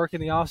able to work in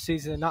the off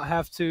season and not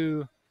have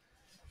to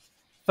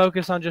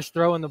focus on just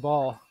throwing the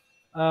ball.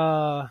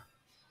 Kind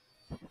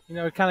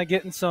of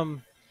getting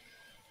some.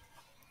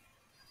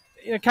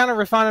 Kind of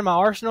refining my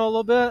arsenal a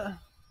little bit.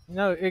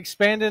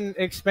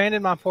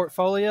 Expanding my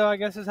portfolio, I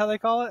guess is how they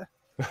call it.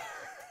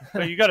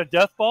 So you got a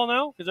death ball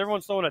now? Because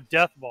everyone's throwing a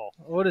death ball.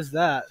 What is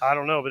that? I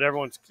don't know, but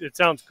it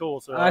sounds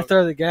cool. So I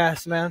throw the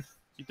gas, man.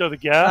 You throw the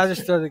gas? I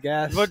just throw the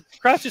gas. But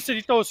Kratz just said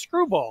you throw a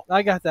screwball.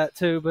 I got that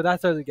too, but I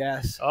throw the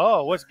gas.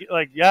 Oh, what's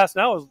like gas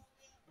now?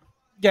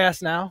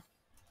 Gas now.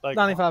 Like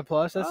 95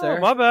 plus. That's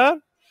there. My bad.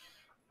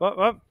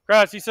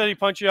 Kratz, he said he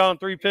punched you out on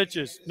 3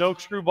 pitches. No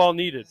screwball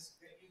needed.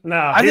 No,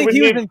 I think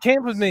he was in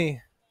camp with me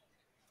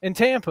in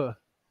Tampa.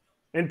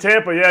 In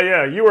Tampa,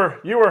 yeah. You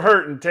were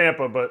hurt in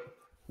Tampa, but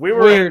we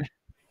were weird.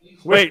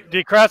 Wait,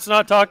 did Kratz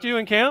not talk to you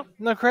in camp?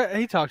 No,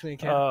 he talked to me in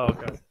camp. Oh,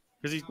 okay.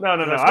 No.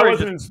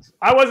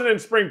 I wasn't in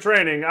spring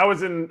training. I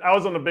was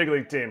on the big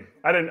league team.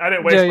 I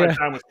didn't waste my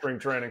time with spring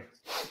training.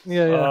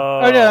 Yeah.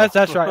 Oh yeah,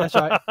 that's right. That's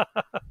right.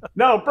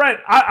 No, Brent,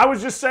 I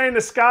was just saying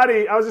to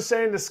Scotty. I was just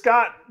saying to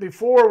Scott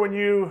before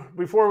you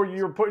were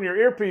putting your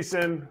earpiece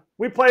in.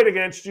 We played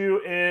against you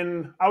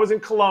I was in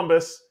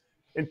Columbus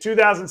in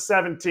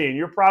 2017.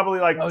 You're probably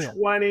like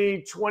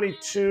 20,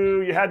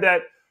 22. You had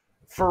that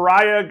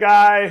Faria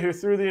guy who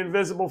threw the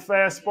invisible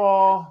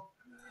fastball.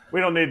 You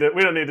don't need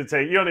to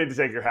take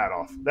your hat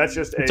off. That's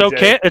just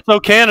AJ.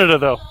 It's Canada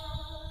though.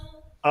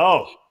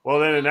 Oh, well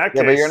then in that case.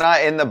 Yeah, but you're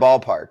not in the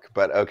ballpark,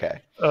 but okay.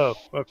 Oh,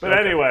 okay. But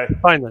anyway.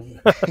 Fine then.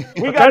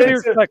 we got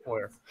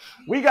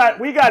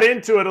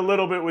into it a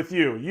little bit with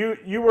you.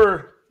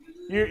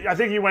 I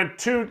think you went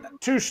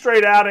two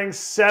straight outings,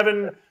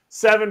 seven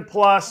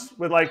plus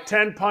with like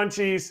 10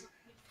 punchies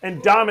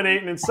and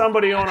dominating, and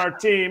somebody on our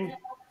team,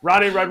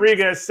 Ronnie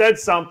Rodriguez, said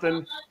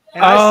something.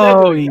 And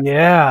I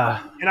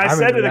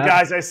said to the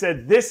guys, I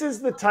said, this is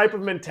the type of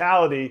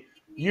mentality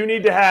you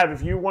need to have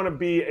if you want to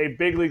be a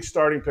big league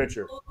starting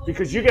pitcher,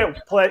 because you get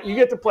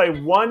to play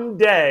 1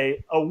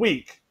 day a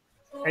week,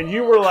 and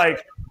you were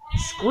like,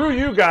 screw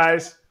you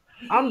guys,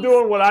 I'm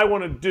doing what I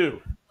want to do.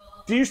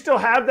 Do you still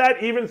have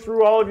that even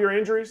through all of your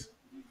injuries?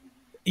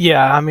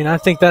 Yeah, I mean, I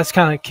think that's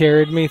kind of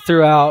carried me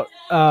throughout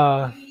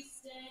the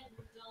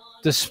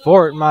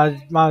sport,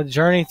 my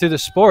journey through the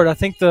sport. I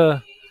think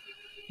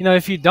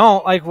if you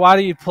don't, like, why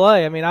do you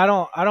play? I mean, I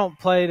don't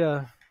play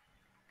to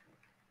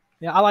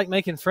 – I like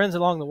making friends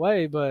along the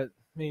way, but,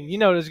 I mean, you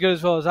know it as good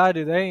as well as I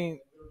do. They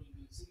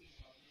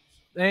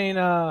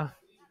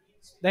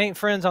ain't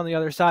friends on the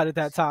other side at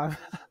that time.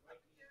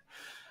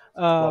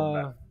 Love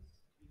that.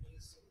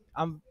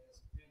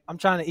 I'm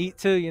trying to eat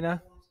too, you know.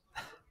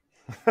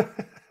 You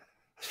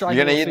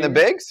gonna eat in the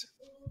bigs?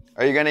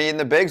 Are you gonna eat in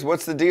the bigs?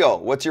 What's the deal?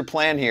 What's your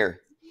plan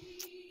here?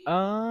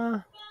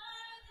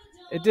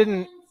 It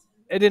didn't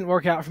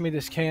work out for me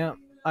this camp,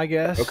 I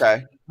guess.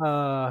 Okay.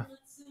 I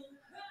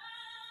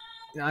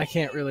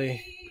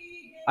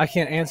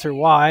can't answer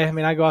why. I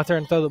mean, I go out there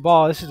and throw the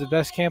ball. This is the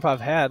best camp I've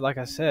had, like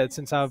I said,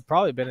 since I've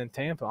probably been in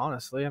Tampa,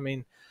 honestly. I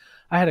mean,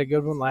 I had a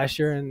good one last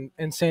year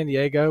in San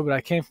Diego, but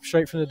I came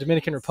straight from the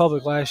Dominican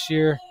Republic last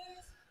year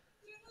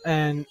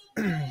and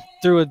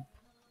threw a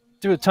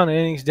ton of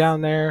innings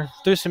down there,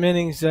 threw some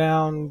innings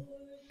down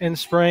in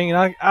spring.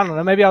 And I don't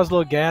know, maybe I was a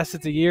little gassed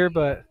at the year,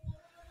 but,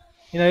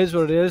 you know, it is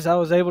what it is. I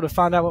was able to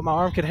find out what my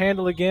arm could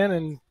handle again,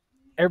 and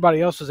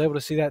everybody else was able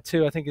to see that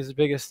too, I think is the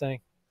biggest thing.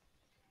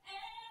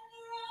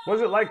 What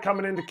was it like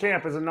coming into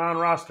camp as a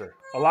non-roster?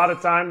 A lot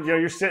of times, you know,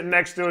 you're sitting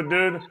next to a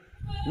dude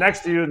next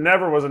to you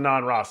never was a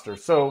non-roster.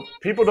 So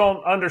people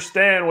don't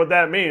understand what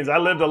that means. I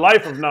lived a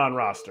life of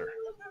non-roster.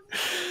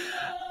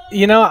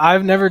 You know,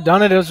 I've never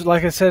done it. It was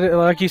like you said,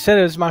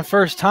 it was my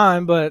first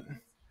time, but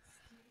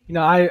you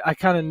know, I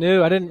kind of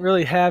knew. I didn't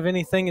really have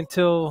anything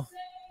until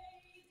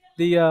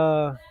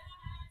the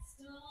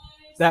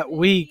that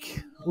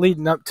week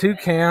leading up to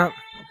camp.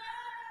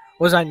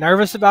 Was I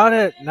nervous about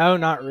it? No,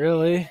 not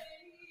really.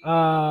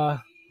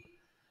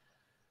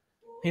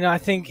 You know, I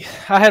think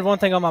I had one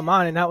thing on my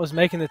mind, and that was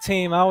making the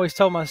team. I always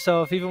told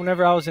myself, even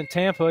whenever I was in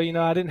Tampa, you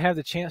know, I didn't have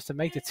the chance to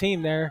make the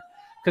team there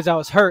because I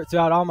was hurt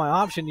throughout all my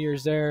option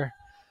years there.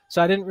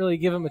 So I didn't really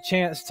give them a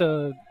chance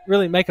to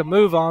really make a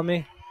move on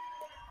me.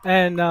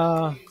 And,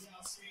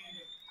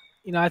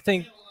 you know, I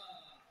think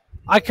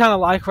I kind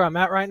of like where I'm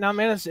at right now,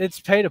 man. It's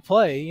pay to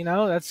play, you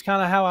know. That's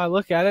kind of how I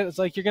look at it. It's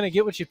like you're going to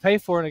get what you pay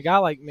for, and a guy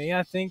like me,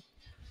 I think,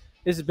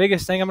 is the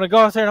biggest thing. I'm going to go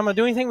out there and I'm going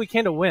to do anything we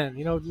can to win.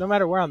 You know, no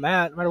matter where I'm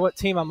at, no matter what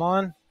team I'm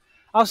on,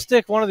 I'll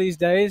stick one of these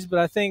days. But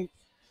I think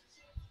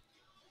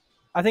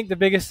the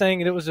biggest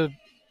thing, and it was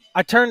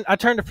I turned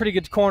a pretty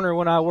good corner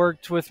when I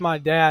worked with my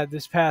dad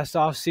this past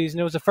off season.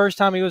 It was the first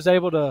time he was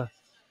able to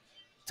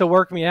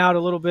work me out a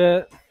little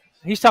bit.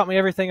 He's taught me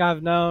everything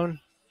I've known.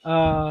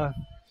 But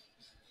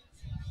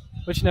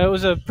you know, it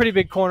was a pretty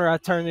big corner I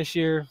turned this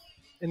year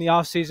in the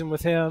off season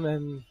with him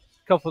and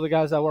a couple of the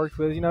guys I worked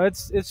with. You know,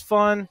 it's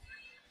fun.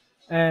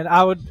 And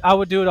I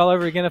would do it all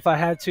over again if I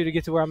had to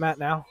get to where I'm at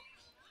now.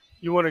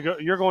 You want to go?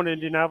 You're going to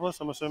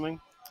Indianapolis, I'm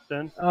assuming.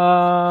 Then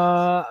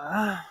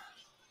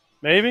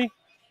maybe.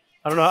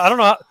 I don't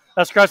know.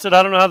 As Kratz said,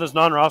 I don't know how this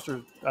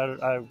non-roster.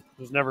 I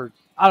was never.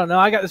 I don't know.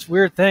 I got this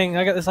weird thing.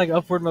 I got this like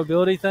upward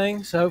mobility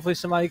thing. So hopefully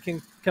somebody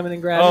can come in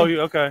and grab me.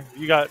 Okay.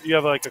 You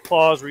have like a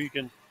clause where you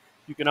can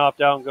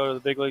opt out and go to the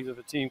big leagues if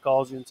a team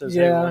calls you and says,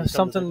 yeah, hey,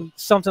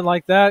 something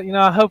like that. You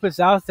know, I hope it's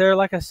out there.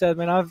 Like I said,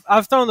 man,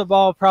 I've thrown the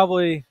ball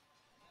probably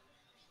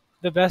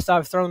the best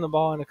I've thrown the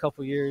ball in a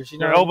couple years. You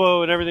know, your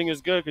elbow and everything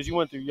is good because you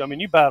went through. I mean,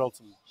 you battled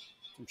some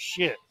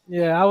shit.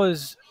 Yeah,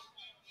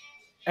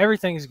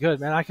 everything's good,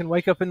 man. I can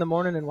wake up in the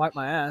morning and wipe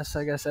my ass.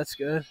 I guess that's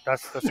good.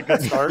 That's a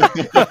good start.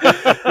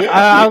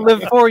 I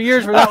lived 4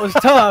 years where that was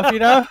tough, you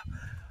know.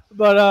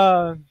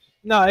 But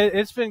no,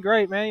 it's been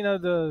great, man. You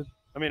know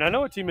I mean, I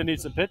know a team that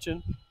needs some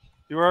pitching.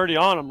 You were already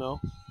on them though.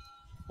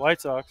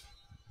 White Sox.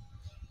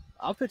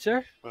 I'll pitch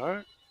there. All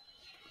right.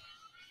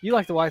 You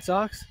like the White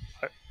Sox?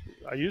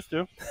 I used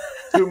to.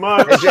 Too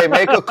much. Hey, Jay,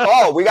 make a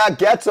call. We got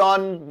Getz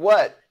on,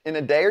 what, in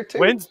a day or two?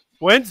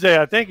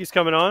 Wednesday, I think he's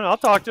coming on. I'll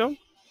talk to him.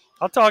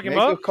 I'll talk him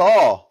up. Make a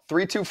call.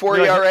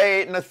 3.24 ERA,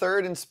 8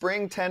 1/3 in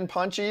spring, 10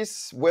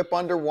 punchies, whip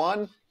under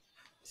 1.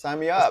 Sign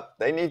me up.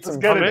 They need some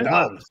good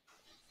dubs.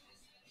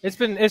 It's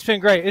been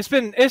great. It's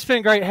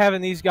been great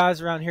having these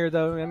guys around here,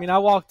 though. I mean, I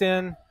walked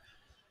in.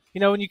 You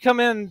know, when you come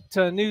in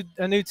to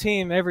a new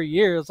team every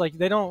year, it's like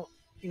they don't.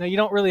 You know, you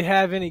don't really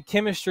have any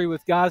chemistry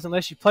with guys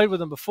unless you played with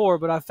them before.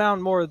 But I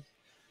found more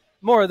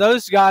of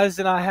those guys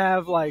than I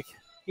have, like,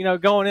 you know,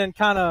 going in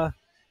kind of,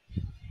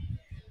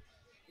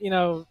 you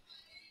know,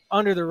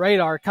 under the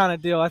radar kind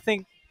of deal. I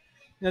think,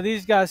 you know,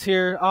 these guys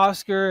here,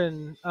 Oscar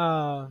and,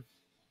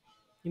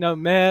 you know,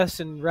 Mess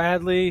and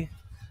Radley,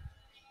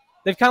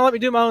 they've kind of let me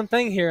do my own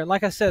thing here. And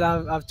like I said,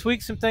 I've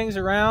tweaked some things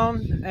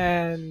around,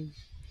 and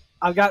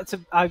I've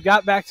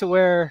got back to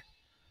where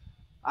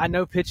I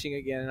know pitching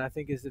again, and I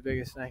think is the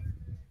biggest thing.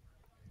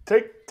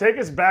 Take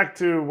us back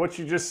to what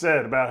you just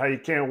said about how you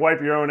can't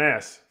wipe your own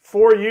ass.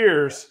 4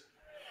 years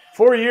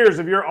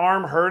of your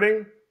arm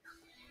hurting.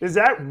 Is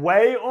that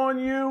weigh on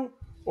you,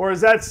 or is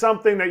that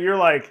something that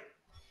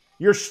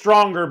you're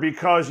stronger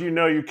because you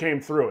know you came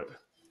through it?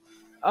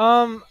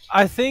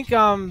 I think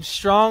I'm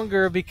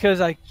stronger because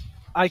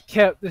I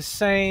kept the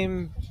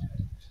same.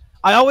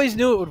 I always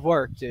knew it would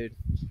work, dude.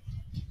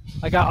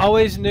 Like, I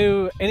always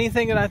knew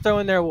anything that I throw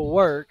in there will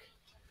work.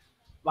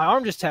 My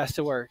arm just has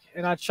to work,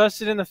 and I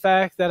trusted in the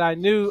fact that I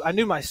knew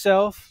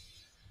myself.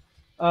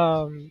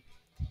 You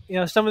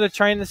know, some of the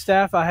training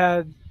staff I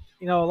had,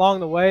 you know, along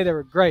the way, they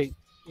were great.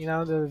 You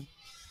know, the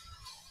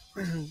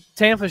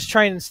Tampa's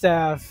training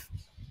staff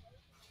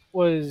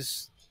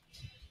was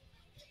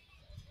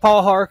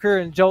Paul Harker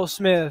and Joel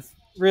Smith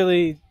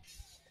really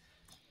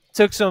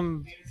took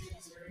some.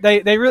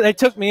 They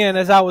took me in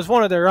as I was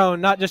one of their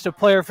own, not just a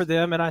player for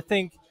them. And I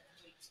think,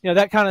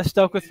 that kind of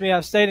stuck with me.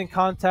 I've stayed in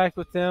contact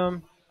with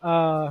them.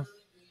 I'd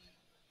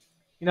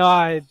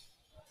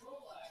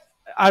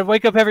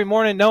wake up every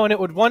morning knowing it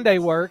would one day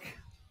work.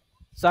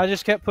 So I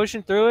just kept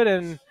pushing through it.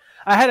 And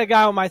I had a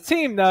guy on my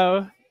team,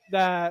 though,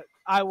 that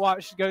I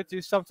watched go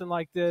through something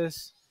like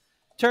this,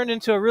 turned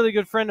into a really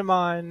good friend of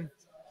mine.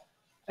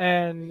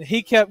 And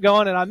he kept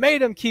going, and I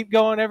made him keep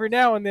going every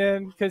now and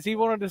then because he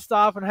wanted to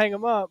stop and hang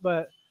him up.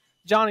 But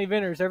Johnny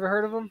Venters, ever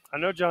heard of him? I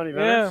know Johnny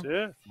Venters,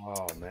 yeah.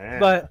 Oh, man.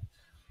 But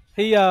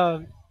he,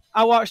 I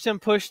watched him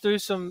push through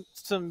some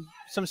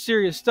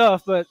serious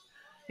stuff. But,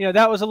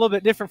 that was a little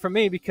bit different for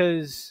me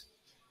because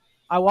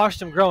I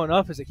watched him growing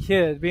up as a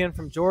kid, being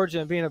from Georgia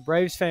and being a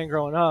Braves fan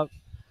growing up.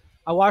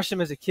 I watched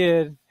him as a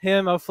kid,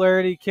 him,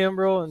 O'Flaherty,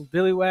 Kimbrell, and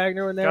Billy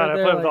Wagner when they were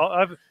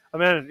there.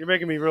 Man, you're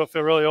making me feel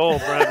really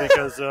old, Brent,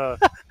 because, I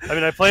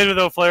played with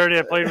O'Flaherty,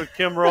 I played with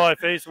Kimbrell, I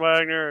faced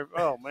Wagner.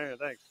 Oh, man,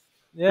 thanks.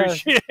 Yeah.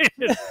 Appreciate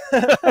it.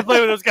 I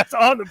played with those guys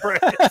on the Braves.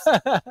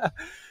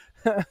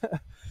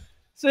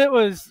 So it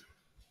was,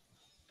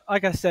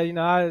 like I said,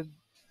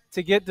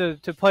 to get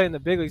to play in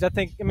the big leagues,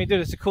 dude,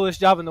 it's the coolest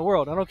job in the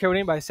world. I don't care what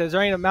anybody says.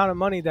 There ain't an amount of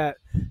money that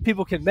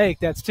people can make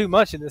that's too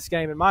much in this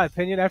game, in my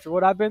opinion, after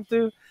what I've been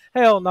through.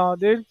 Hell no,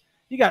 dude.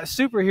 You got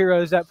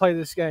superheroes that play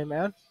this game,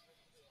 man.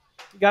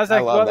 You guys that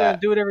go out there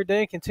and do it every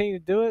day and continue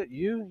to do it,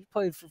 you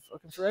played for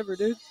fucking forever,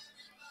 dude.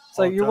 It's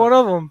like you're one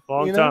of them.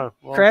 Long time.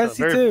 Kratz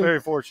too. Very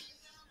fortunate.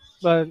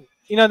 But,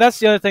 that's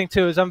the other thing,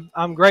 too, is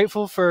I'm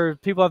grateful for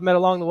people I've met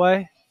along the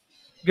way.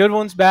 Good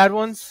ones, bad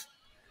ones.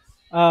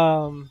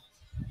 But,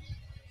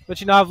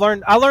 I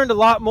learned a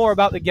lot more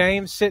about the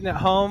game sitting at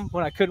home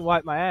when I couldn't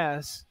wipe my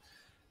ass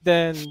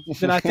than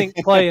I think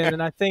playing.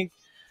 And I think,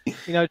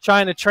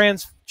 trying to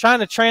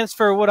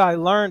transfer what I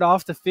learned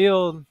off the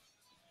field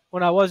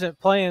when I wasn't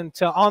playing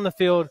to on the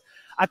field,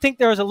 I think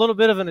there was a little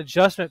bit of an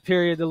adjustment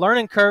period. The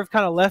learning curve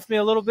kind of left me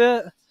a little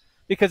bit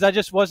because I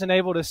just wasn't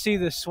able to see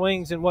the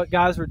swings and what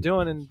guys were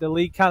doing, and the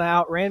league kind of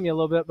outran me a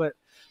little bit. But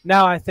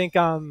now I think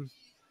I'm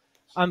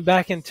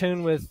back in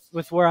tune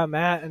with where I'm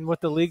at and what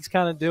the league's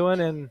kind of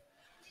doing. And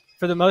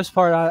for the most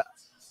part,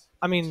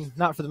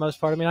 not for the most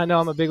part. I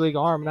know I'm a big league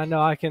arm, and I know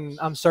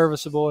I'm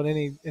serviceable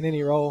in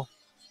any role.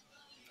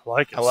 I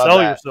like it.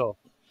 Sell yourself.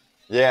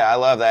 Yeah, I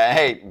love that.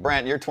 Hey,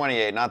 Brent, you're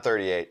 28, not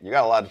 38. You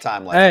got a lot of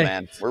time left,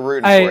 man. We're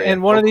rooting for you.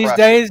 And one of these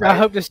days, I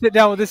hope to sit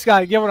down with this guy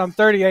again when I'm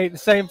 38, the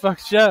same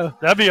fucking show.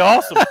 That'd be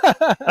awesome.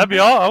 That'd be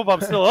awesome. I hope I'm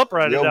still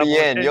upright. You'll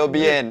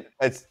be in.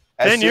 It's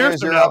 10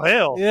 years from now,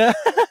 hell. Yeah.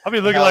 I'll be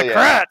looking like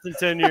Kratz in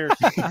 10 years.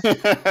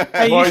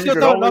 Hey, you still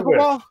throw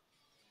knuckleball?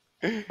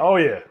 Oh,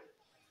 yeah.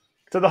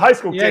 To the high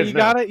school kids. Yeah, you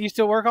got it? You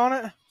still work on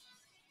it?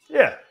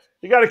 Yeah.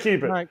 You got to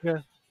keep it. All right,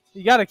 good.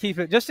 You got to keep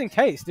it just in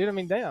case, dude.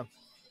 Damn.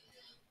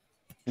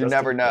 You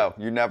never know.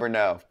 You never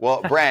know.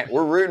 Well, Brent,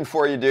 we're rooting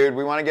for you, dude.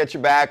 We want to get you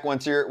back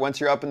once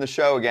you're up in the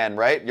show again,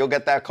 right? You'll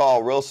get that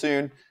call real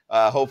soon.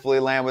 Hopefully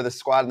land with a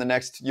squad in the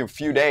next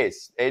few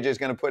days. AJ's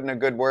going to put in a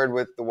good word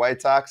with the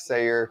White Sox,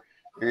 say you're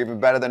even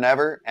better than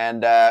ever,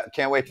 and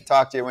can't wait to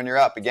talk to you when you're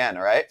up again,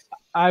 all right?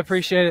 I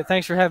appreciate it.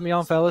 Thanks for having me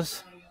on,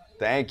 fellas.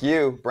 Thank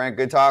you. Brent,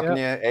 good talking to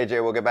you.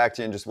 AJ, we'll get back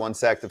to you in just 1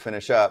 sec to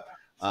finish up.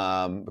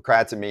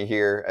 Kratz and me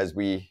here as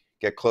we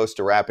get close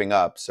to wrapping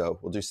up. So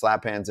we'll do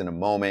slap hands in a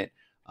moment.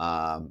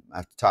 I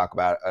have to talk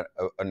about,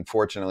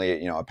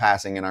 unfortunately, a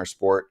passing in our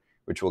sport,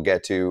 which we'll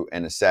get to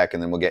in a sec,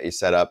 and then we'll get you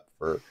set up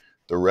for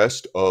the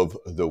rest of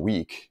the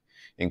week,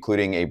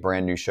 including a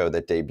brand new show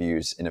that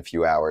debuts in a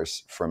few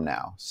hours from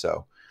now.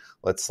 So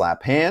let's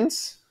slap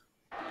hands.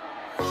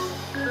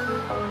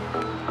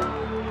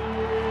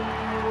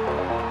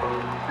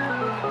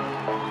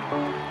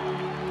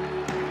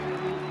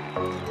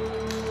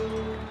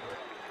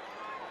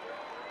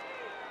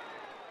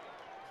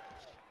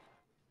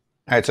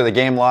 All right, so the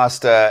game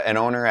lost an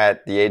owner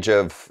at the age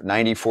of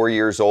 94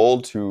 years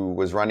old who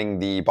was running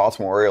the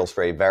Baltimore Orioles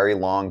for a very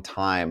long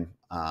time.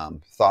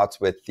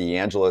 Thoughts with the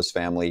Angelos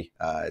family.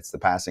 It's the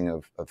passing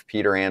of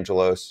Peter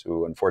Angelos,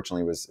 who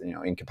unfortunately was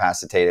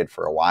incapacitated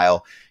for a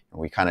while. And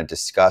we kind of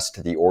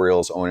discussed the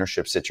Orioles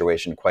ownership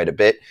situation quite a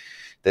bit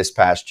this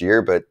past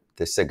year, but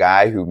this is a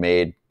guy who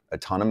made a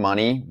ton of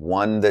money,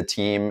 won the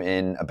team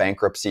in a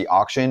bankruptcy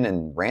auction,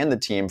 and ran the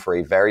team for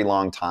a very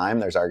long time.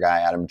 There's our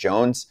guy, Adam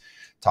Jones,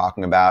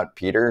 talking about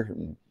Peter.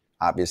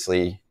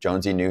 Obviously,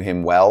 Jonesy knew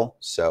him well.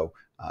 So,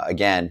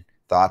 again,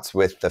 thoughts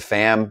with the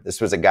fam.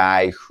 This was a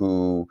guy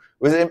who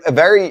was a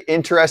very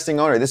interesting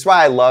owner. This is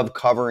why I love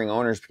covering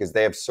owners, because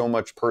they have so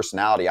much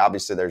personality.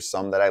 Obviously, there's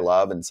some that I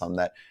love and some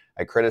that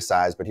I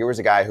criticize. But here was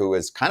a guy who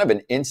was kind of an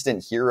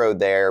instant hero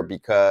there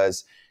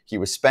because he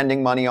was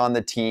spending money on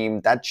the team.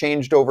 That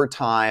changed over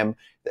time.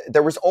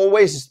 There was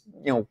always,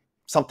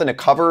 something to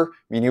cover.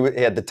 I mean, he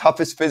had the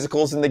toughest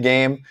physicals in the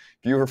game.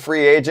 If you were a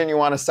free agent, you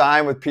want to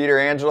sign with Peter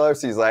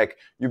Angelos, he's like,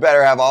 you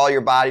better have all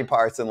your body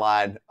parts in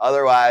line.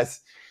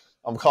 Otherwise,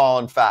 I'm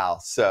calling foul.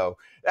 So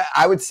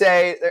I would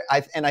say,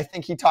 I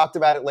think he talked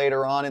about it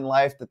later on in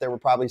life, that there were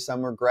probably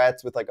some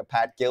regrets with like a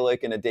Pat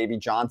Gillick and a Davey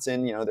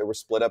Johnson. You know, there were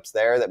split ups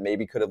there that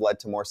maybe could have led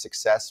to more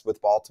success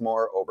with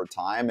Baltimore over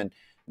time. And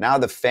now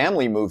the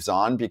family moves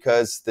on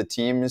because the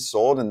team is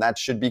sold, and that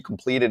should be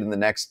completed in the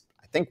next,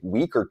 I think,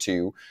 week or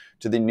two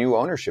to the new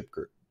ownership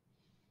group.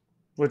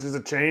 Which is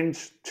a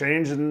change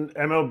in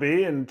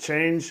MLB and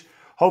change,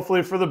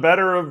 hopefully, for the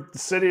better of the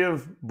city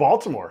of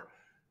Baltimore.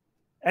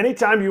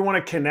 Anytime you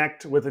want to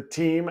connect with a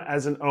team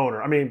as an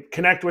owner,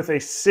 connect with a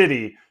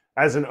city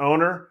as an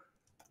owner,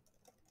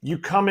 you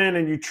come in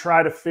and you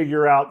try to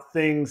figure out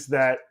things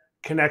that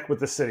connect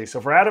with the city.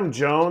 So for Adam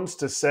Jones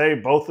to say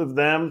both of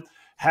them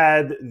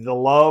had the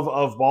love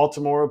of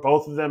Baltimore,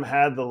 both of them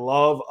had the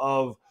love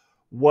of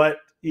what,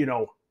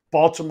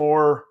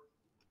 Baltimore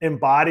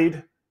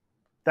embodied,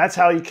 that's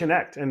how you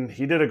connect. And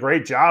he did a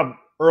great job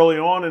early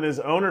on in his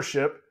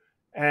ownership.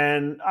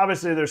 And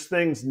obviously there's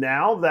things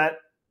now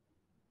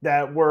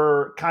that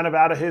were kind of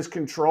out of his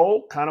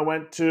control, kind of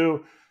went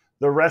to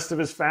the rest of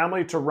his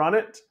family to run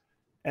it.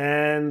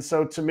 And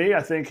so to me,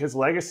 I think his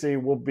legacy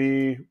will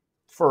be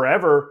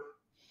forever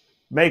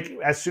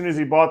as soon as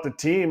he bought the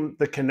team,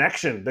 the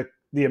connection,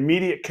 the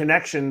immediate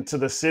connection to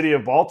the city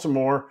of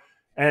Baltimore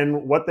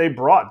and what they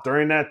brought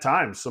during that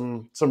time.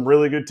 Some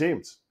really good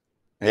teams.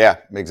 Yeah,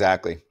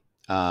 exactly.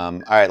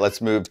 All right,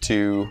 let's move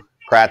to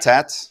Kratz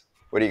Hats.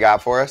 What do you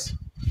got for us?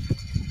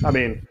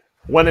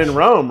 When in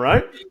Rome,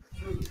 right?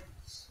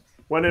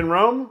 When in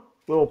Rome,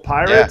 little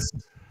Pirates,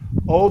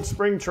 old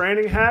spring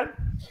training hat.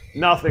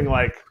 Nothing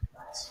like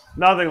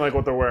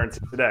what they're wearing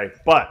today.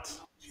 But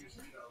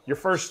your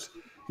first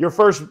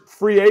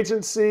free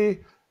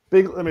agency,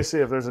 big. Let me see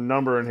if there's a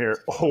number in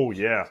here. Oh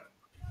yeah,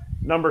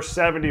 number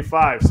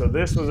 75. So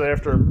this is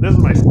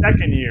my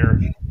second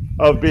year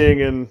of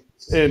being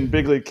in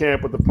big league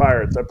camp with the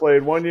Pirates. I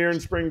played 1 year in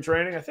spring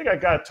training. I think I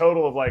got a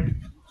total of like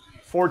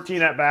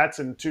 14 at-bats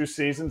in 2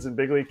 seasons in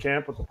big league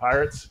camp with the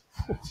Pirates.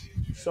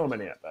 So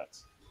many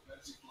at-bats.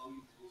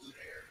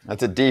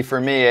 That's a D for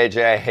me,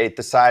 AJ. I hate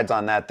the sides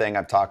on that thing.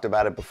 I've talked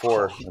about it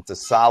before. It's a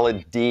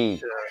solid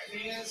D.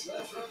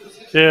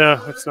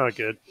 Yeah, it's not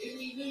good.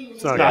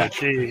 It's not good.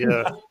 Gee,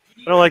 yeah.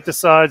 I don't like the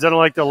sides. I don't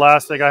like the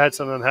elastic. I had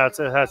some of them hats.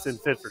 That hats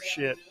didn't fit for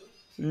shit.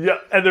 Yeah,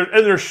 and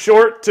they're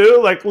short too.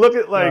 Like look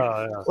at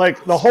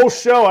like the whole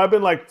show. I've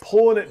been like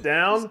pulling it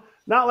down.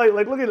 Not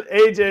like look at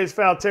AJ's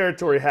foul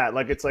territory hat.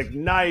 Like it's like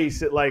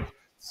nice. It like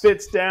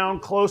fits down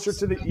closer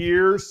to the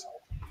ears.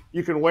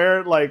 You can wear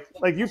it like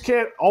you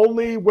can't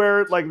only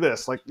wear it like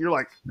this. Like you're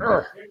like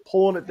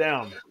pulling it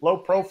down. Low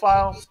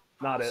profile,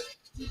 not it.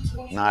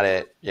 Not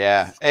it.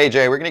 Yeah.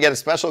 AJ, we're going to get a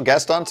special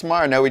guest on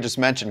tomorrow. I know we just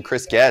mentioned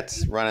Chris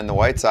Getz running the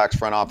White Sox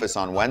front office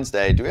on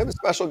Wednesday. Do we have a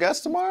special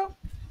guest tomorrow?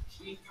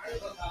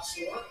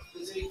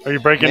 Are you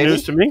breaking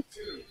news to me?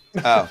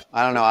 Oh,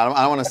 I don't know. I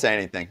don't want to say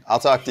anything. I'll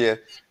talk to you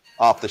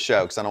off the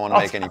show because I don't want to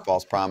make any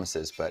false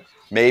promises. But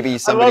maybe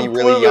somebody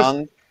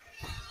really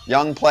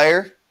young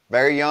player,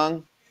 very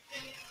young.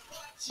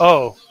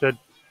 Oh,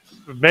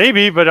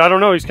 maybe, but I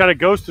don't know. He's kind of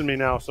ghosting me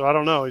now, so I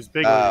don't know. He's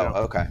big. Oh,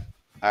 okay.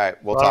 All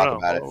right, we'll talk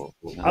about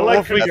it. I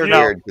like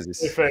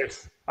confused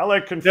face. I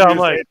like confused. Yeah, I'm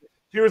like,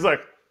 he was like,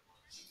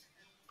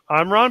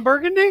 "I'm Ron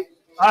Burgundy."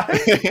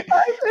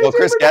 Well,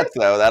 Chris Getz,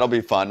 though, that'll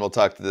be fun. We'll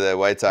talk to the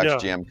White Sox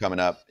GM coming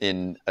up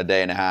in a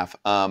day and a half.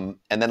 And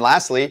then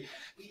lastly,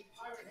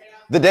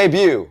 the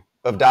debut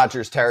of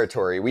Dodgers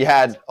Territory. We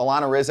had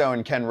Alana Rizzo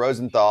and Ken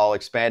Rosenthal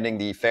expanding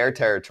the Fair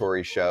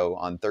Territory show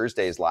on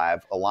Thursdays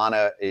live.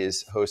 Alana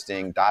is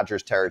hosting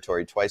Dodgers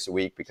Territory twice a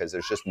week because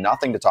there's just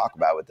nothing to talk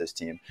about with this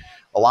team.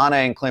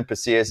 Alana and Clint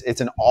Pasillas,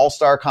 it's an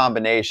all-star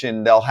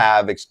combination. They'll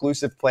have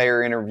exclusive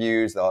player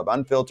interviews. They'll have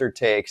unfiltered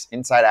takes,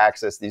 inside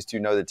access. These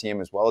two know the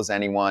team as well as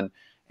anyone,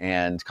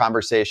 and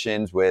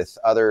conversations with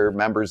other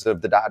members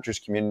of the Dodgers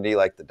community,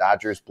 like the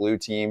Dodgers Blue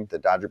team, the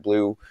Dodger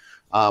Blue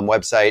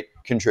website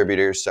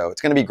contributors. So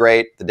it's going to be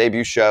great. The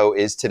debut show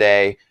is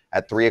today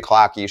at 3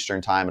 o'clock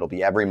Eastern time. It'll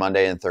be every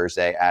Monday and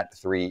Thursday at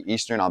 3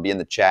 Eastern. I'll be in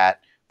the chat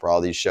for all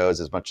these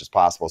shows as much as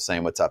possible,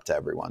 saying what's up to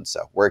everyone.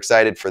 So we're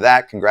excited for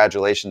that.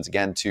 Congratulations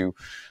again to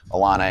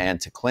Alana and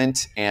to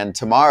Clint. And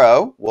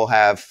tomorrow we'll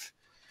have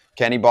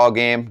Kenny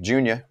Ballgame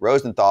Jr.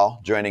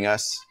 Rosenthal joining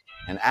us,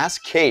 and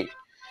Ask Kate,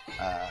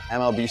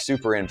 MLB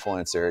super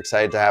influencer.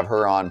 Excited to have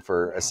her on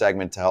for a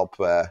segment to help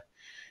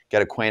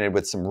get acquainted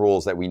with some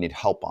rules that we need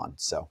help on.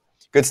 So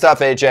good stuff,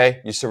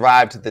 AJ. You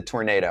survived the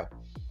tornado.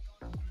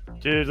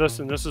 Dude,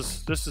 listen, this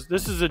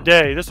is a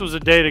day. This was a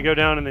day to go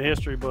down in the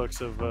history books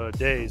of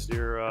days.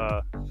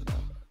 The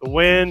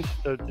wind,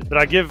 but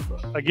I give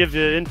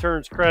the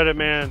interns credit,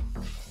 man.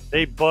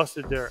 They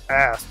busted their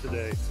ass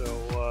today.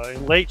 So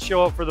and late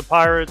show up for the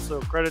Pirates.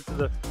 So credit to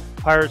the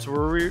Pirates.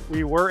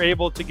 We were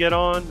able to get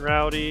on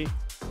Rowdy,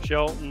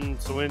 Shelton,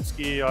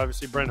 Suwinski,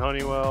 obviously Brent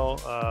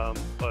Honeywell,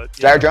 but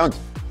Jared Jones.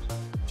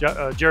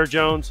 Jared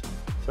Jones,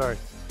 sorry.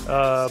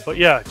 But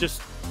yeah,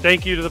 just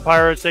thank you to the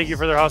Pirates. Thank you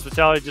for their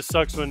hospitality. It just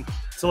sucks when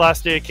it's the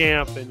last day of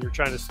camp and you're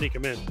trying to sneak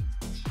them in.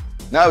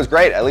 No, it was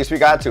great. At least we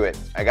got to it.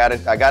 I got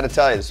to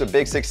tell you, this was a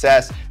big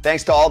success.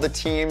 Thanks to all the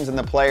teams and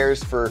the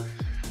players for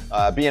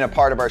being a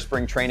part of our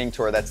spring training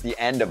tour. That's the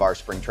end of our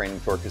spring training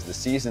tour because the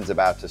season's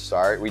about to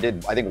start. We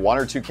did, I think, 1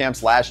 or 2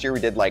 camps last year. We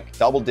did like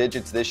double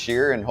digits this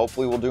year, and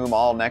hopefully we'll do them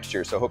all next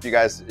year. So I hope you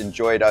guys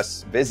enjoyed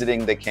us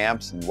visiting the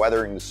camps and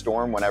weathering the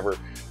storm whenever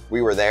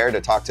we were there to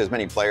talk to as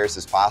many players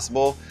as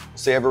possible. We'll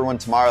see everyone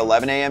tomorrow,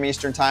 11 a.m.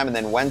 Eastern time, and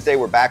then Wednesday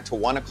we're back to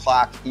 1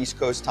 o'clock East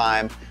Coast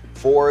time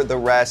for the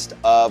rest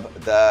of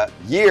the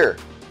year.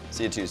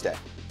 See you Tuesday.